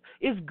days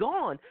is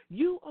gone.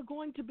 You are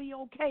going to be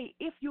okay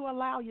if you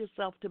allow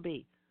yourself to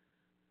be.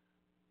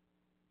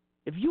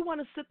 If you want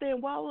to sit there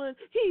and wallow,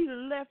 he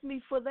left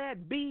me for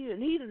that B,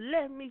 and he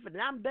left me for that,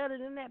 I'm better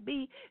than that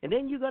B, and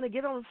then you're going to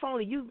get on the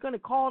phone and you're going to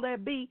call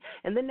that B,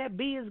 and then that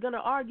B is going to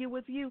argue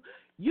with you.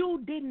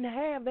 You didn't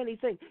have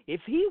anything. If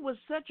he was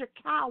such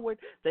a coward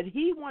that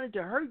he wanted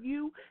to hurt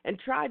you and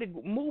try to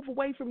move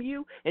away from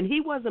you, and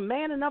he wasn't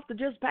man enough to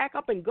just pack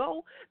up and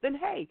go, then,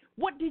 hey,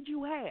 what did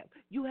you have?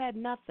 You had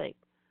nothing.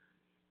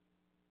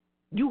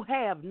 You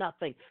have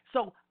nothing.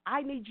 So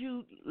I need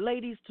you,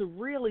 ladies, to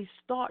really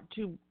start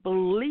to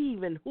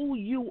believe in who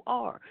you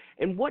are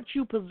and what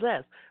you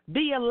possess.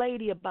 Be a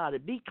lady about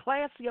it. Be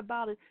classy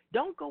about it.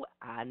 Don't go,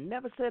 I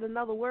never said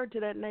another word to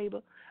that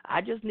neighbor.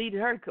 I just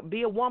needed her to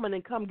be a woman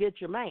and come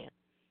get your man.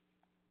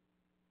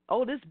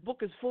 Oh, this book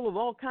is full of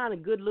all kind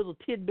of good little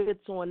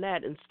tidbits on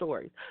that and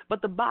stories.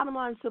 But the bottom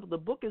line is simple. The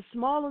book is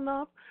small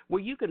enough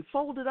where you can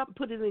fold it up and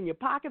put it in your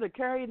pocket or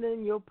carry it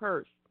in your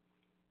purse.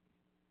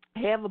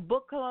 Have a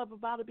book club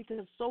about it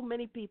because so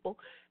many people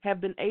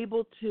have been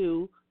able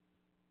to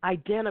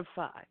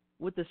identify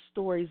with the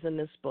stories in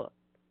this book.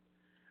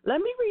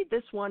 Let me read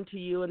this one to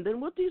you, and then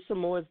we'll do some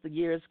more as the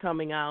year is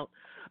coming out,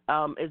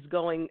 is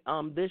going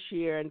this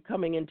year and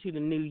coming into the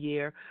new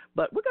year.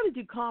 But we're going to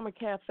do Karma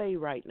Cafe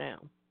right now.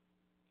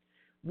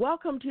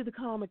 Welcome to the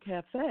Karma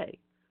Cafe.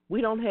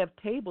 We don't have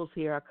tables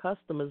here. Our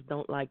customers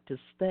don't like to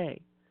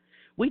stay.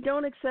 We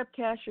don't accept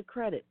cash or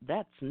credit.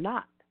 That's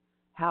not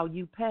how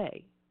you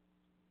pay.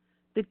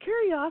 Did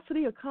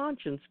curiosity or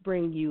conscience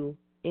bring you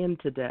in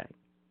today?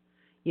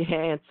 Your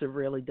answer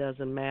really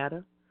doesn't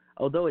matter,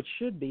 although it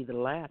should be the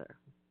latter.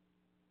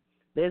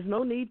 There's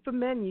no need for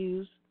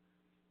menus.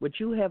 What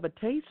you have a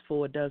taste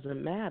for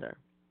doesn't matter.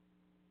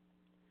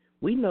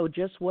 We know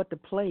just what to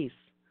place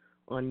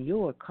on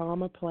your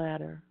karma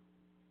platter.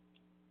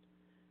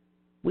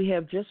 We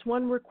have just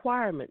one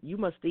requirement. You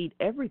must eat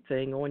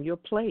everything on your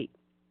plate.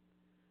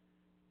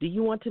 Do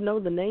you want to know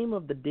the name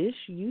of the dish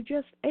you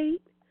just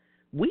ate?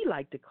 We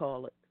like to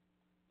call it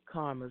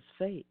karma's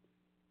fate.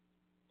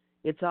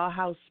 It's our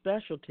house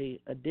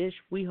specialty, a dish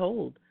we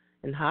hold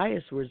in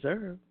highest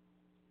reserve.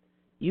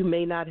 You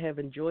may not have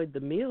enjoyed the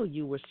meal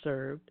you were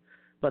served,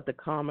 but the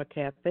Karma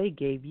Cafe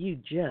gave you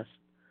just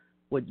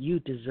what you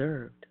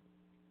deserved.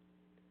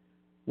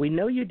 We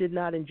know you did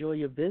not enjoy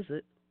your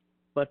visit,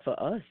 but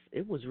for us,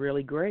 it was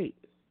really great.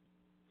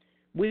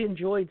 We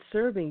enjoyed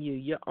serving you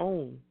your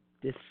own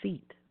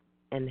deceit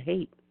and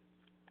hate.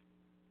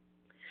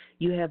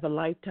 You have a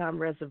lifetime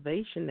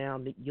reservation now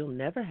that you'll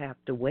never have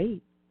to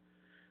wait.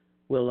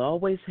 We'll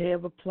always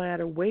have a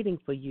platter waiting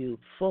for you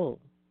full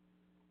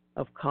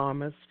of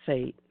karma's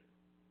fate.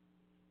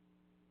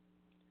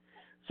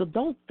 So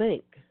don't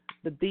think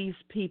that these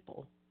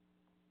people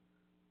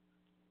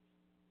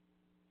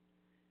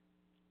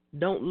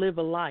don't live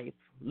a life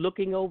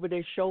looking over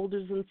their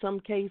shoulders in some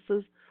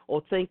cases,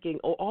 or thinking,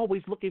 or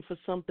always looking for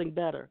something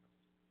better.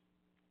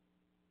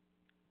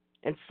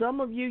 And some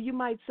of you, you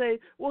might say,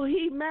 well,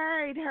 he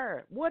married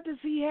her. What does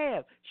he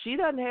have? She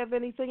doesn't have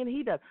anything and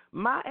he does.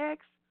 My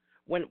ex,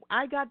 when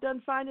I got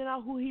done finding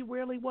out who he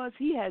really was,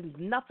 he has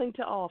nothing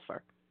to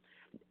offer.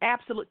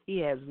 Absolutely. He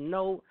has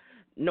no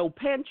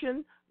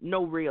pension,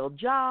 no real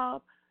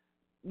job.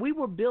 We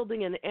were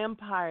building an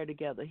empire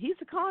together. He's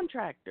a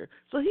contractor,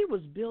 so he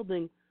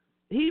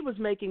was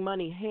making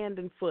money hand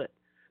and foot.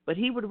 But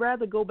he would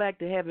rather go back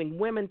to having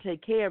women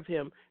take care of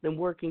him than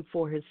working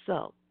for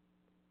himself.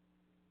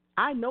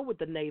 I know what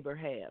the neighbor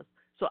has,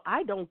 so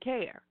I don't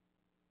care.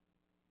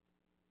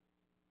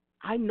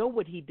 I know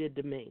what he did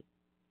to me,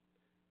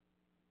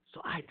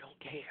 so I don't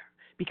care.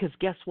 Because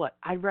guess what?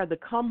 I'd rather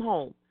come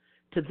home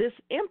to this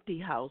empty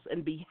house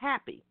and be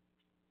happy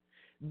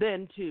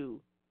than to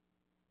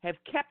have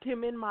kept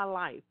him in my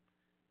life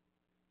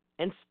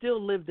and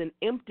still lived an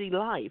empty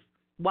life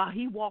while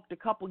he walked a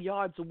couple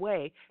yards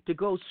away to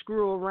go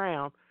screw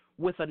around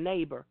with a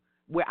neighbor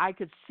where I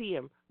could see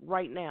him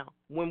right now.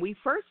 When we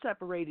first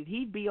separated,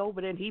 he'd be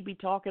over there and he'd be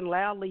talking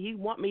loudly. He'd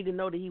want me to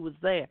know that he was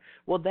there.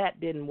 Well, that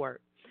didn't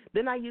work.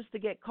 Then I used to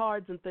get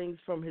cards and things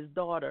from his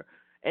daughter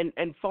and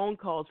phone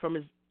calls from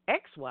his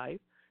ex-wife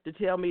to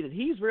tell me that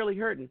he's really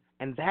hurting,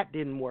 and that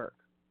didn't work.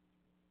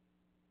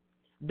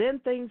 Then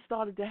things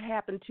started to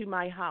happen to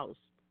my house.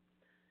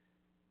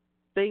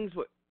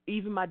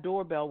 Even my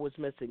doorbell was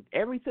missing.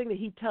 Everything that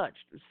he touched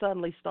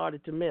suddenly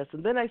started to miss.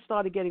 And then I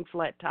started getting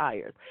flat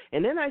tires.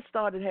 And then I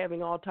started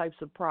having all types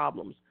of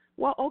problems.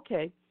 Well,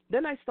 okay.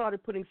 Then I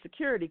started putting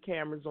security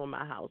cameras on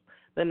my house.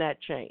 Then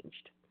that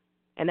changed.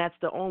 And that's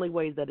the only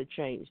way that it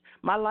changed.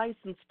 My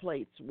license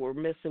plates were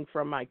missing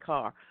from my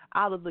car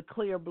out of the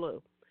clear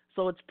blue.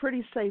 So it's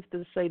pretty safe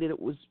to say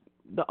that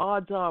the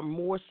odds are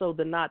more so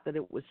than not that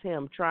it was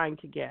him trying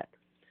to get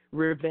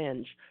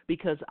revenge,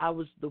 because I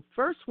was the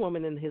first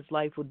woman in his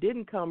life who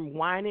didn't come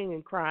whining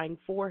and crying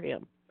for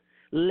him.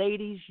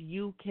 Ladies,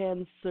 you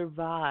can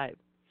survive.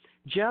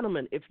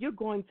 Gentlemen, if you're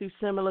going through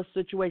similar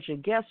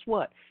situation, guess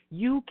what?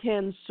 You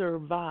can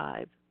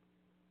survive.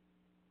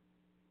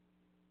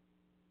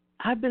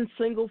 I've been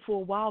single for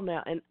a while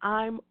now, and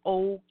I'm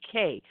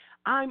okay.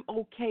 I'm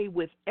okay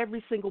with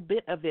every single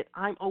bit of it.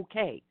 I'm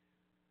okay.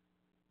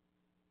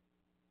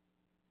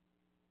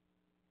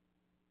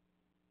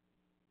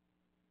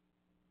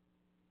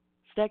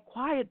 That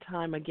quiet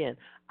time again.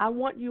 I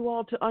want you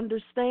all to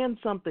understand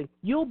something.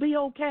 You'll be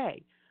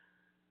okay.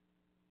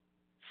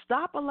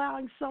 Stop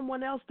allowing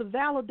someone else to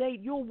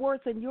validate your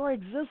worth and your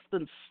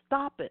existence.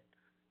 Stop it.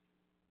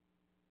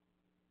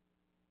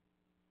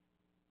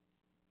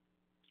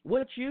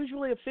 What's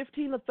usually a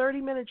 15 or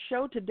 30-minute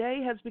show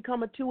today has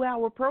become a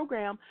 2-hour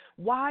program.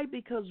 Why?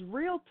 Because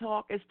Real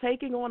Talk is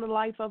taking on a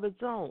life of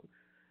its own.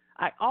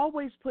 I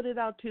always put it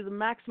out to the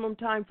maximum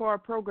time for our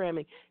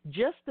programming,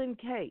 just in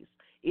case.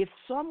 If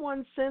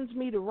someone sends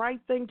me the right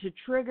thing to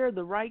trigger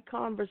the right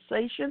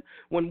conversation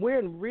when we're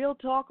in Real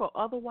Talk or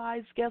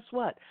otherwise, guess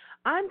what?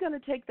 I'm going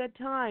to take that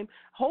time,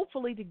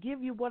 hopefully, to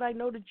give you what I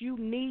know that you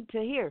need to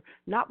hear.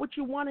 Not what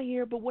you want to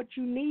hear, but what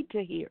you need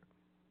to hear.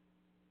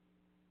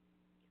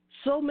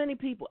 So many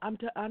people, I'm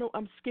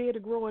scared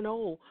of growing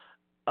old.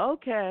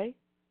 Okay.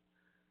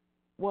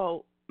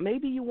 Well,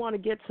 maybe you want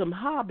to get some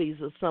hobbies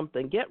or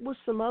something. Get with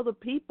some other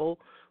people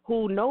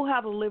who know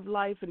how to live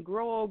life and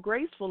grow old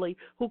gracefully,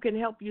 who can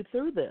help you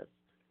through this.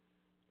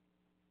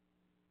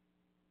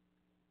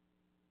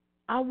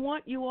 I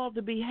want you all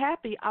to be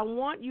happy. I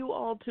want you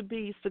all to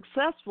be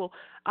successful.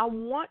 I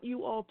want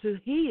you all to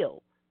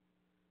heal.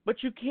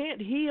 But you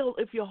can't heal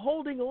if you're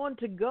holding on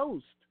to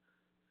ghosts.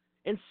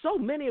 And so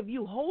many of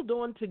you hold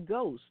on to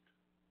ghosts.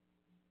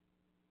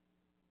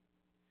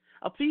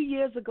 A few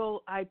years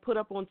ago, I put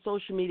up on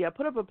social media, I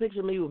put up a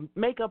picture of me with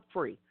makeup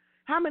free.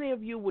 How many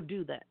of you would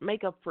do that,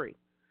 makeup free?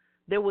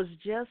 There was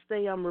just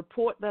a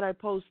report that I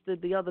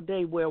posted the other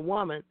day where a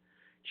woman,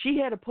 she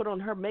had to put on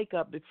her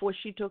makeup before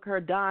she took her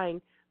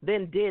dying,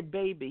 then dead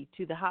baby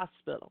to the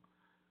hospital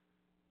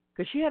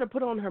because she had to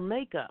put on her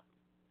makeup.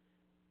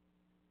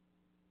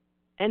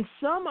 And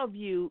some of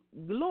you,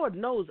 Lord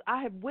knows,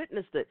 I have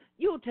witnessed it.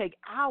 You'll take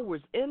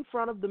hours in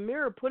front of the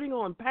mirror putting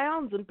on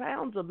pounds and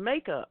pounds of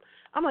makeup.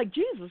 I'm like,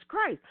 Jesus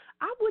Christ,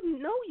 I wouldn't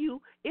know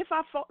you if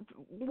I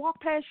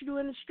walked past you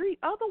in the street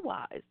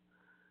otherwise.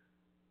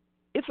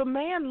 If a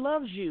man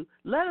loves you,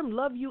 let him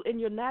love you in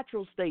your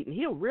natural state, and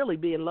he'll really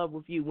be in love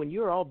with you when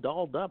you're all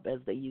dolled up, as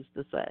they used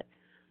to say.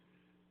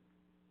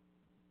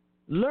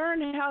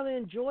 Learn how to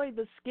enjoy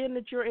the skin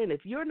that you're in.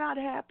 If you're not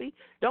happy,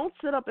 don't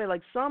sit up there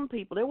like some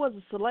people. There was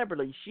a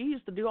celebrity. She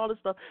used to do all this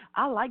stuff.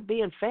 I like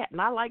being fat,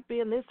 and I like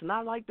being this, and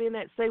I like being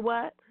that. Say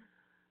what?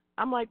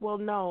 I'm like, well,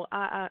 no,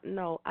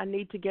 no. I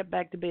need to get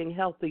back to being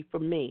healthy for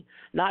me,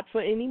 not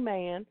for any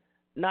man,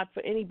 not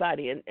for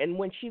anybody. And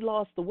when she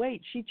lost the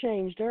weight, she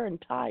changed her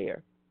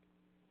entire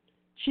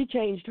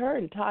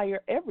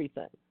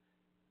everything.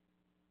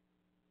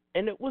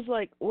 And it was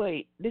like,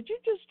 wait, did you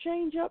just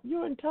change up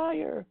your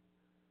entire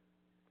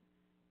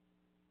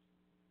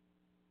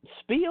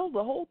spiel,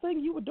 the whole thing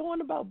you were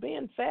doing about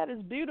being fat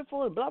is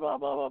beautiful and blah, blah,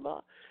 blah, blah,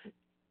 blah.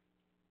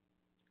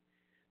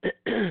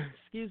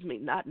 Excuse me,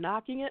 not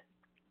knocking it.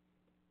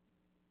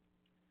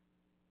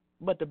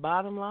 But the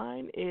bottom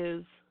line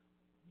is,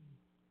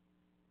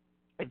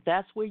 if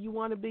that's where you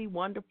want to be,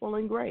 wonderful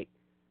and great.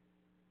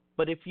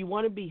 But if you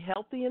want to be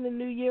healthy in the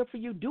new year for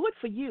you, do it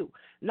for you,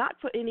 not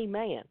for any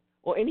man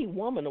or any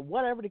woman or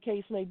whatever the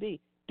case may be.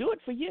 Do it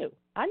for you.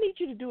 I need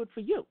you to do it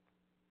for you.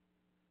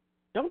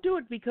 Don't do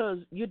it because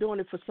you're doing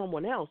it for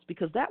someone else,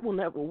 because that will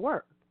never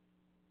work.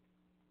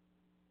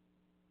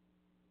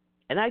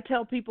 And I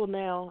tell people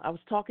now, I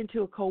was talking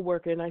to a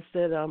coworker, and I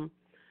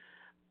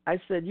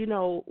said, you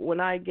know,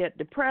 when I get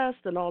depressed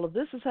and all of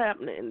this is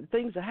happening and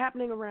things are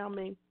happening around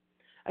me,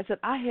 I said,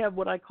 I have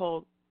what I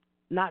call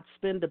not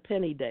spend a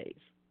penny days.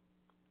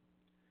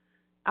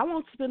 I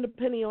won't spend a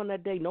penny on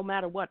that day no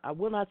matter what. I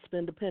will not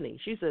spend a penny.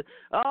 She said,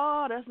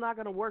 oh, that's not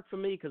going to work for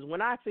me because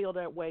when I feel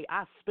that way,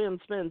 I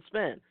spend.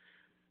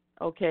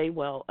 Okay,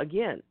 well,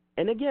 again,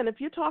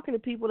 if you're talking to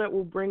people that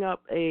will bring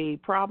up a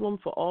problem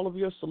for all of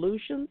your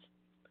solutions,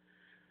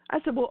 I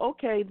said, well,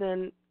 okay,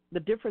 then the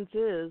difference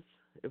is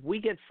if we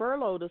get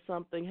furloughed or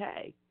something,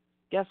 hey,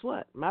 guess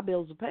what? My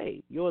bills are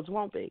paid. Yours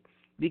won't be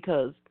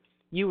because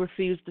you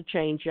refuse to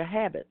change your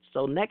habits.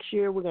 So next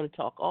year we're going to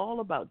talk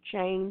all about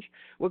change.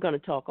 We're going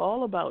to talk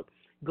all about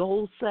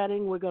goal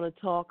setting. We're going to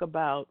talk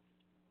about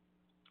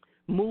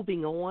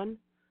moving on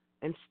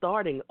and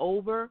starting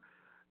over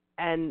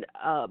and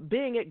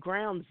being at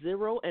ground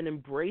zero and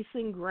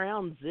embracing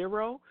ground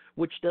zero,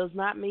 which does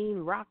not mean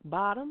rock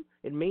bottom.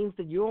 It means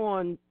that you're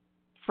on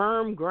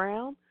firm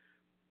ground.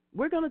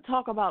 We're going to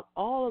talk about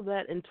all of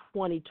that in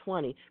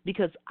 2020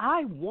 because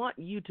I want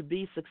you to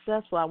be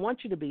successful. I want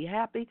you to be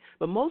happy,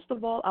 but most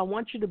of all, I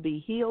want you to be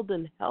healed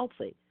and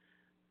healthy.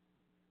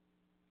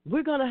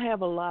 We're going to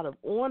have a lot of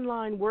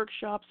online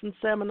workshops and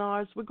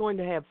seminars. We're going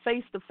to have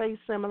face-to-face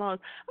seminars.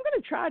 I'm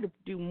going to try to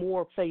do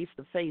more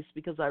face-to-face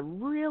because I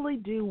really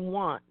do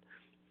want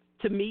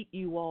to meet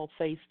you all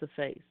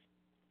face-to-face.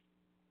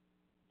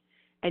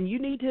 And you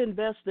need to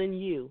invest in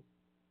you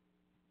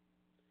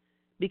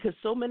because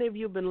so many of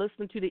you have been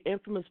listening to the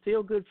infamous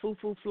feel-good,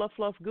 foo-foo,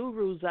 fluff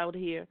gurus out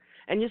here,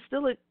 and you're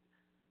still at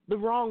the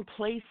wrong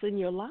place in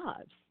your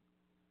lives.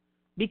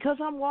 Because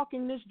I'm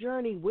walking this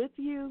journey with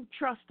you,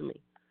 trust me,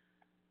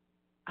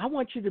 I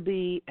want you to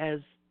be as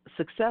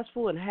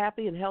successful and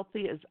happy and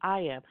healthy as I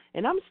am.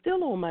 And I'm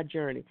still on my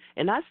journey.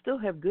 And I still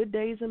have good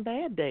days and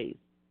bad days.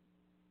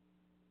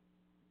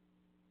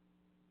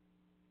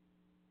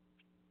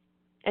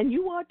 And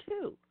you are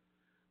too.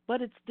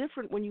 But it's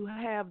different when you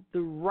have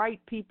the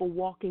right people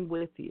walking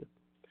with you.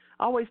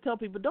 I always tell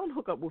people, don't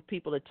hook up with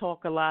people that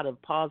talk a lot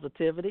of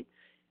positivity.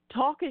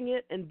 Talking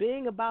it and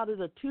being about it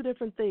are two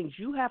different things.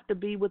 You have to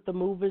be with the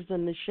movers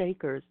and the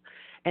shakers.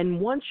 And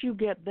once you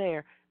get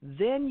there,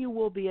 then you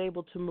will be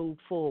able to move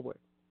forward.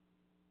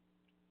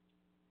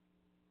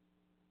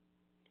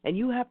 And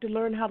you have to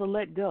learn how to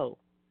let go.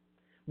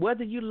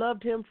 Whether you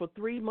loved him for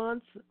 3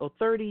 months or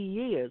 30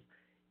 years,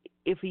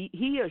 if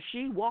he or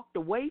she walked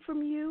away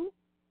from you,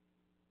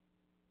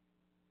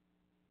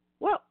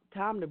 well,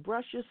 time to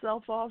brush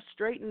yourself off,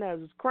 straighten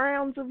those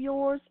crowns of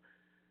yours,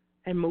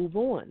 and move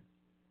on.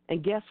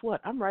 And guess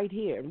what? I'm right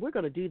here, and we're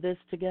going to do this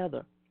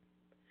together.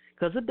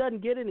 Because it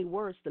doesn't get any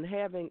worse than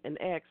having an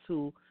ex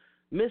who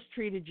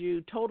mistreated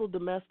you, total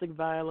domestic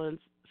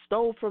violence,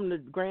 stole from the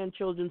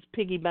grandchildren's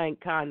piggy bank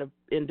kind of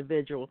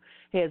individual,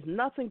 has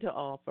nothing to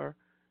offer,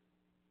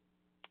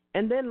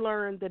 and then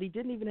learned that he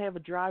didn't even have a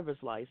driver's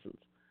license.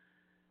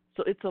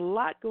 So it's a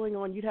lot going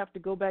on. You'd have to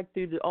go back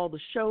through all the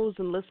shows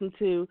and listen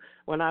to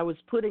when I was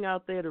putting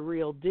out there the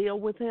real deal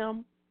with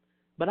him.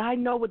 But I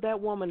know what that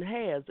woman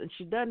has, and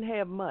she doesn't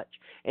have much.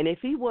 And if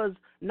he was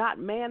not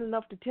man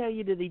enough to tell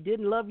you that he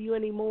didn't love you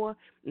anymore,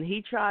 and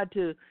he tried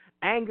to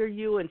anger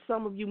you, and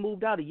some of you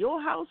moved out of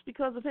your house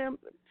because of him,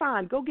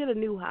 fine, go get a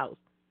new house.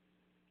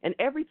 And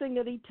everything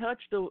that he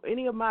touched or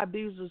any of my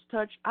abusers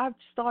touched, I've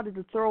started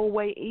to throw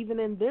away even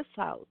in this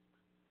house.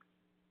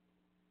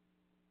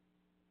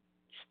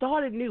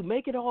 Start it new.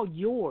 Make it all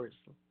yours.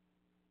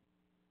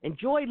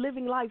 Enjoy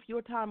living life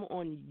your time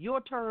on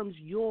your terms,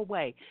 your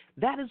way.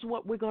 That is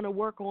what we're going to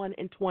work on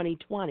in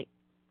 2020.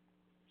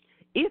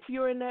 If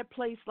you're in that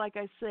place, like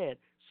I said,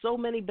 so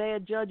many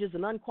bad judges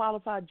and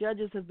unqualified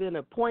judges have been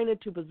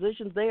appointed to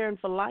positions there and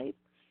for life.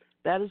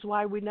 That is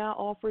why we're now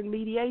offering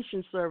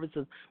mediation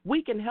services.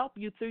 We can help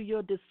you through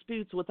your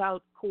disputes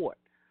without court.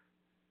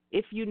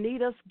 If you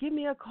need us, give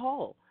me a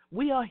call.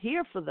 We are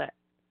here for that.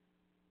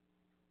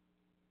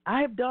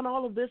 I have done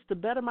all of this to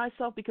better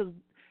myself because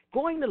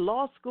going to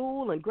law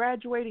school and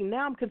graduating,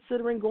 now I'm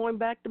considering going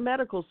back to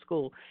medical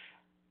school.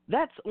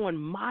 That's on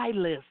my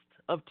list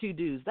of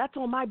to-dos. That's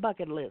on my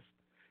bucket list.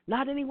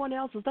 Not anyone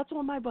else's. That's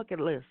on my bucket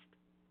list.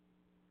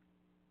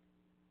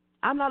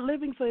 I'm not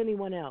living for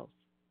anyone else.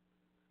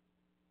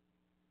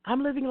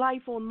 I'm living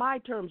life on my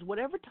terms.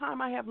 Whatever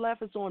time I have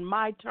left is on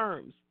my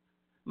terms.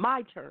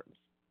 My terms.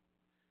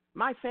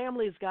 My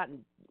family has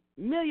gotten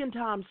a million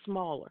times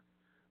smaller.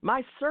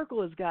 My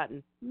circle has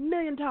gotten a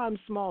million times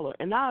smaller,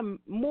 and I'm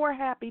more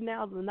happy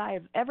now than I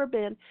have ever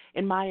been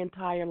in my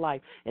entire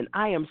life. And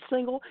I am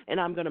single, and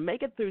I'm going to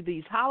make it through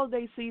these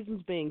holiday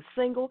seasons being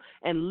single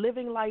and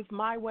living life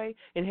my way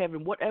and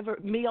having whatever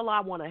meal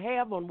I want to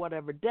have on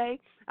whatever day.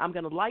 I'm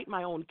going to light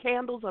my own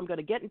candles. I'm going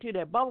to get into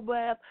that bubble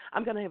bath.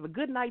 I'm going to have a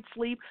good night's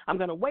sleep. I'm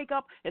going to wake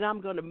up, and I'm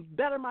going to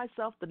better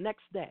myself the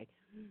next day.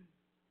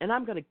 And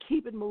I'm going to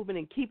keep it moving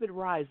and keep it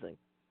rising.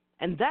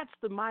 And that's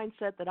the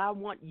mindset that I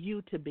want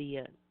you to be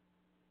in.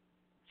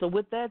 So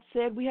with that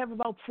said, we have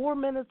about 4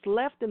 minutes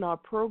left in our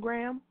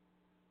program.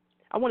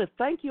 I want to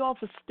thank you all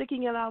for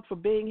sticking it out, for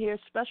being here.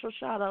 Special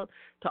shout out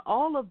to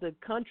all of the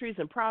countries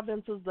and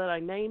provinces that I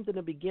named in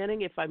the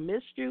beginning. If I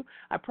missed you,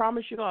 I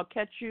promise you I'll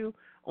catch you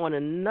on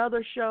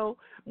another show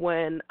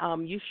when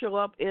you show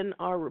up in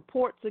our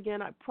reports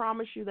again. I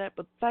promise you that.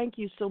 But thank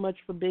you so much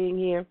for being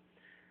here.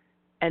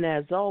 And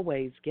as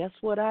always, guess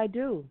what I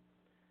do?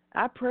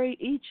 I pray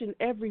each and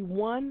every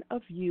one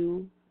of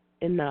you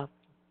enough.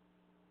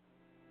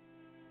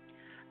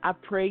 I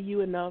pray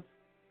you enough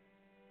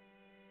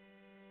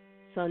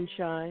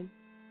sunshine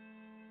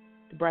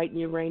to brighten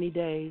your rainy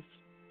days.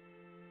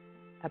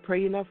 I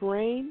pray you enough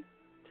rain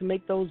to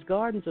make those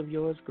gardens of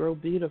yours grow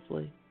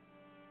beautifully.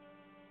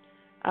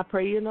 I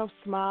pray you enough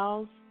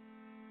smiles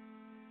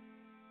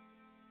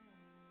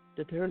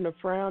to turn the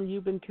frown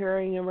you've been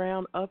carrying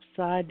around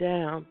upside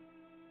down.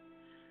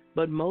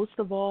 But most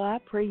of all, I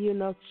pray you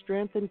enough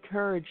strength and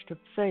courage to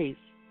face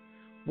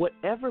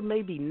whatever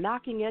may be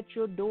knocking at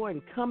your door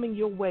and coming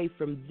your way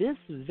from this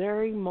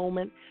very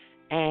moment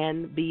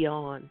and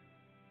beyond.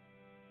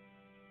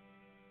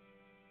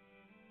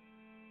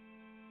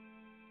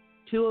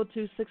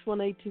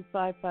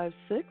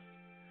 202-618-2556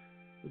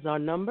 is our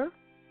number.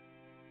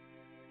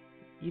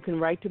 You can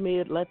write to me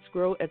at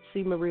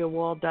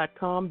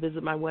letsgrow@cmariawall.com.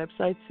 Visit my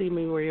website,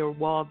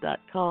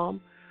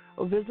 cmariawall.com,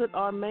 or visit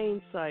our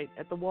main site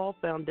at the Wall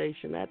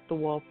Foundation at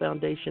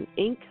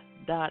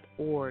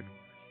thewallfoundationinc.org.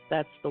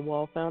 That's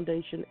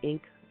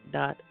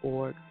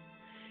thewallfoundationinc.org.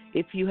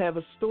 If you have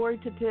a story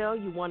to tell,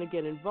 you want to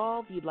get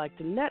involved, you'd like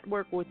to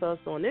network with us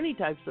on any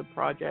types of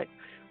projects,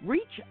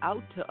 reach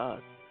out to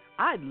us.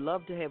 I'd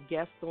love to have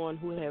guests on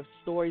who have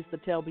stories to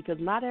tell because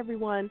not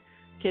everyone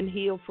can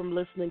heal from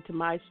listening to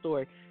my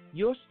story.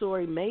 Your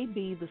story may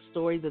be the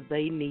story that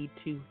they need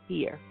to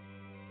hear.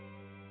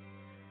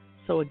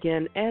 So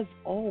again, as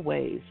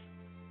always,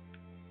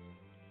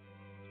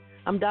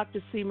 I'm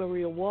Dr. C.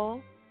 Maria Wall,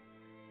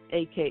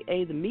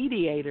 a.k.a. the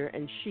mediator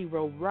and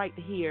Shiro, right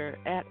here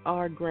at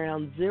our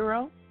ground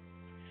zero,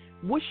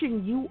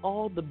 wishing you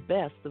all the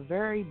best, the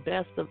very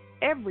best of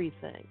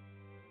everything.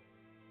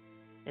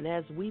 And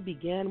as we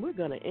begin, we're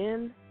going to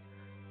end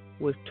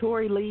with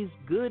Tori Lee's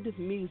good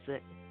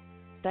music.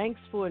 Thanks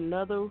for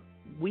another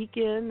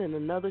weekend and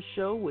another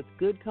show with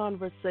good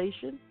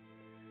conversation,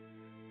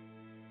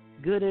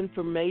 good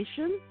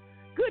information,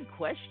 good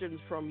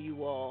questions from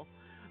you all.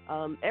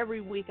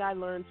 Every week I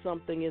learn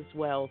something as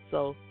well.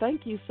 So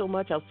thank you so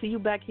much. I'll see you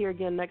back here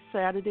again next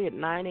Saturday at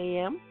 9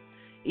 a.m.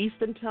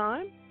 Eastern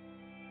Time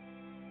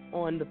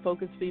on the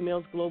Focus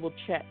Females Global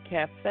Chat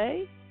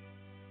Cafe,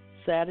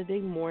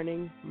 Saturday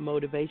morning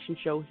motivation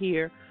show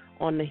here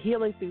on the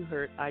Healing Through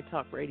Hurt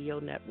iTalk Radio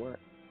Network.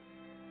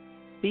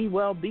 Be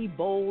well, be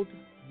bold,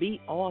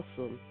 be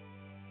awesome,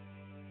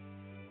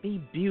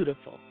 be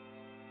beautiful,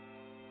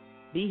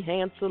 be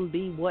handsome,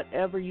 be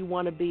whatever you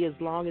want to be as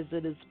long as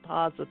it is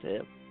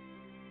positive.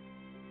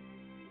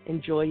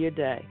 Enjoy your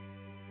day,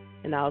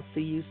 and I'll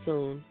see you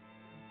soon.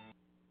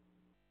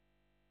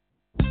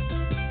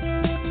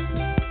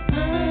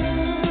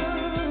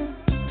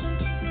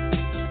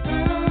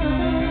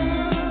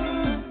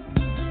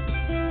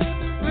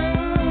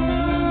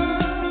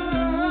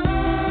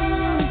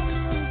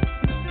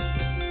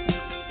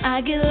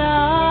 I get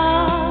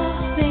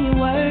lost in your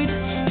words.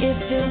 It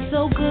feels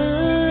so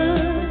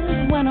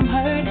good when I'm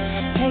hurt.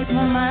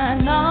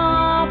 mind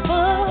off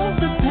of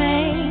the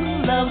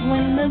pain. Love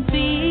when the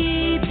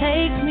beat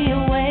takes me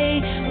away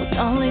with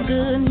only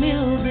good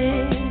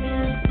music.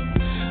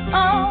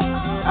 Oh,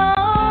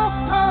 oh,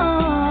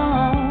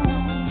 oh,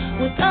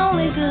 with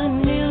only good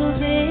music.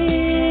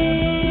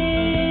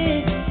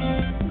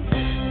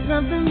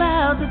 Something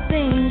about the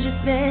things you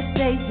said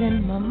stays in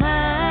my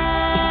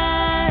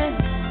mind.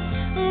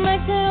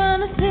 Makes me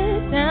wanna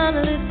sit down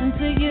and listen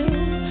to you.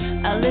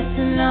 I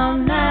listen all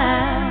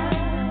night.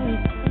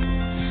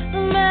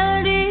 The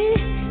melody,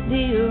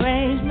 the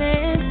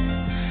arrangement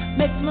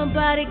makes my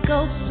body go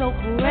so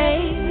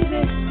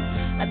crazy.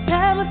 I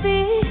tap my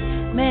feet,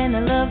 man,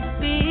 I love the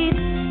beat.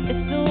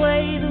 It's the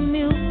way the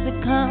music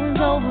comes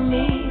over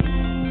me.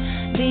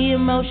 The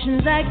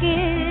emotions I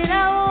get,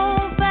 I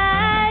won't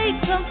fight.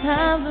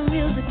 Sometimes the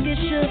music is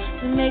sure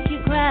to make you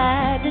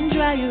cry, then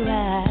dry your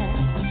eyes.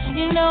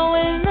 You know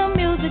when the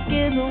music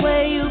is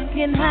away, you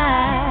can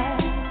hide.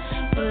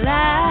 But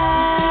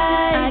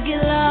I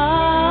get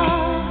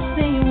lost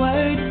in your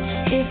words.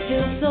 It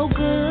feels so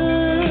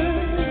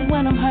good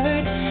when I'm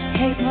hurt.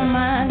 Take my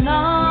mind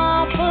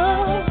off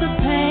of the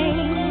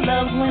pain.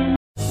 Love when.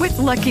 With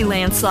Lucky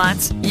Land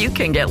Slots, you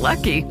can get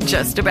lucky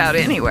just about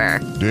anywhere.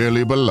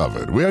 Dearly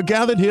beloved, we are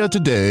gathered here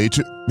today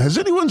to... Has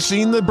anyone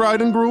seen the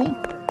bride and groom?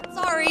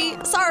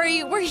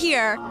 Sorry, we're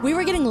here. We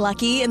were getting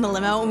lucky in the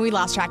limo and we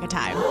lost track of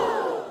time.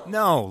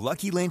 No,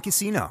 Lucky Land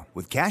Casino,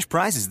 with cash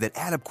prizes that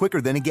add up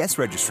quicker than a guest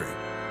registry.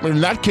 In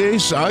that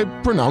case, I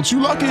pronounce you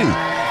lucky.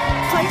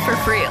 Play for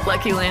free at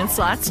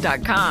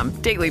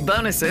LuckyLandSlots.com. Daily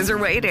bonuses are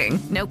waiting.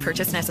 No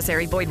purchase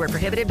necessary. Void where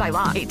prohibited by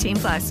law.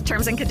 18+.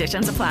 Terms and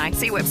conditions apply.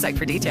 See website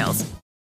for details.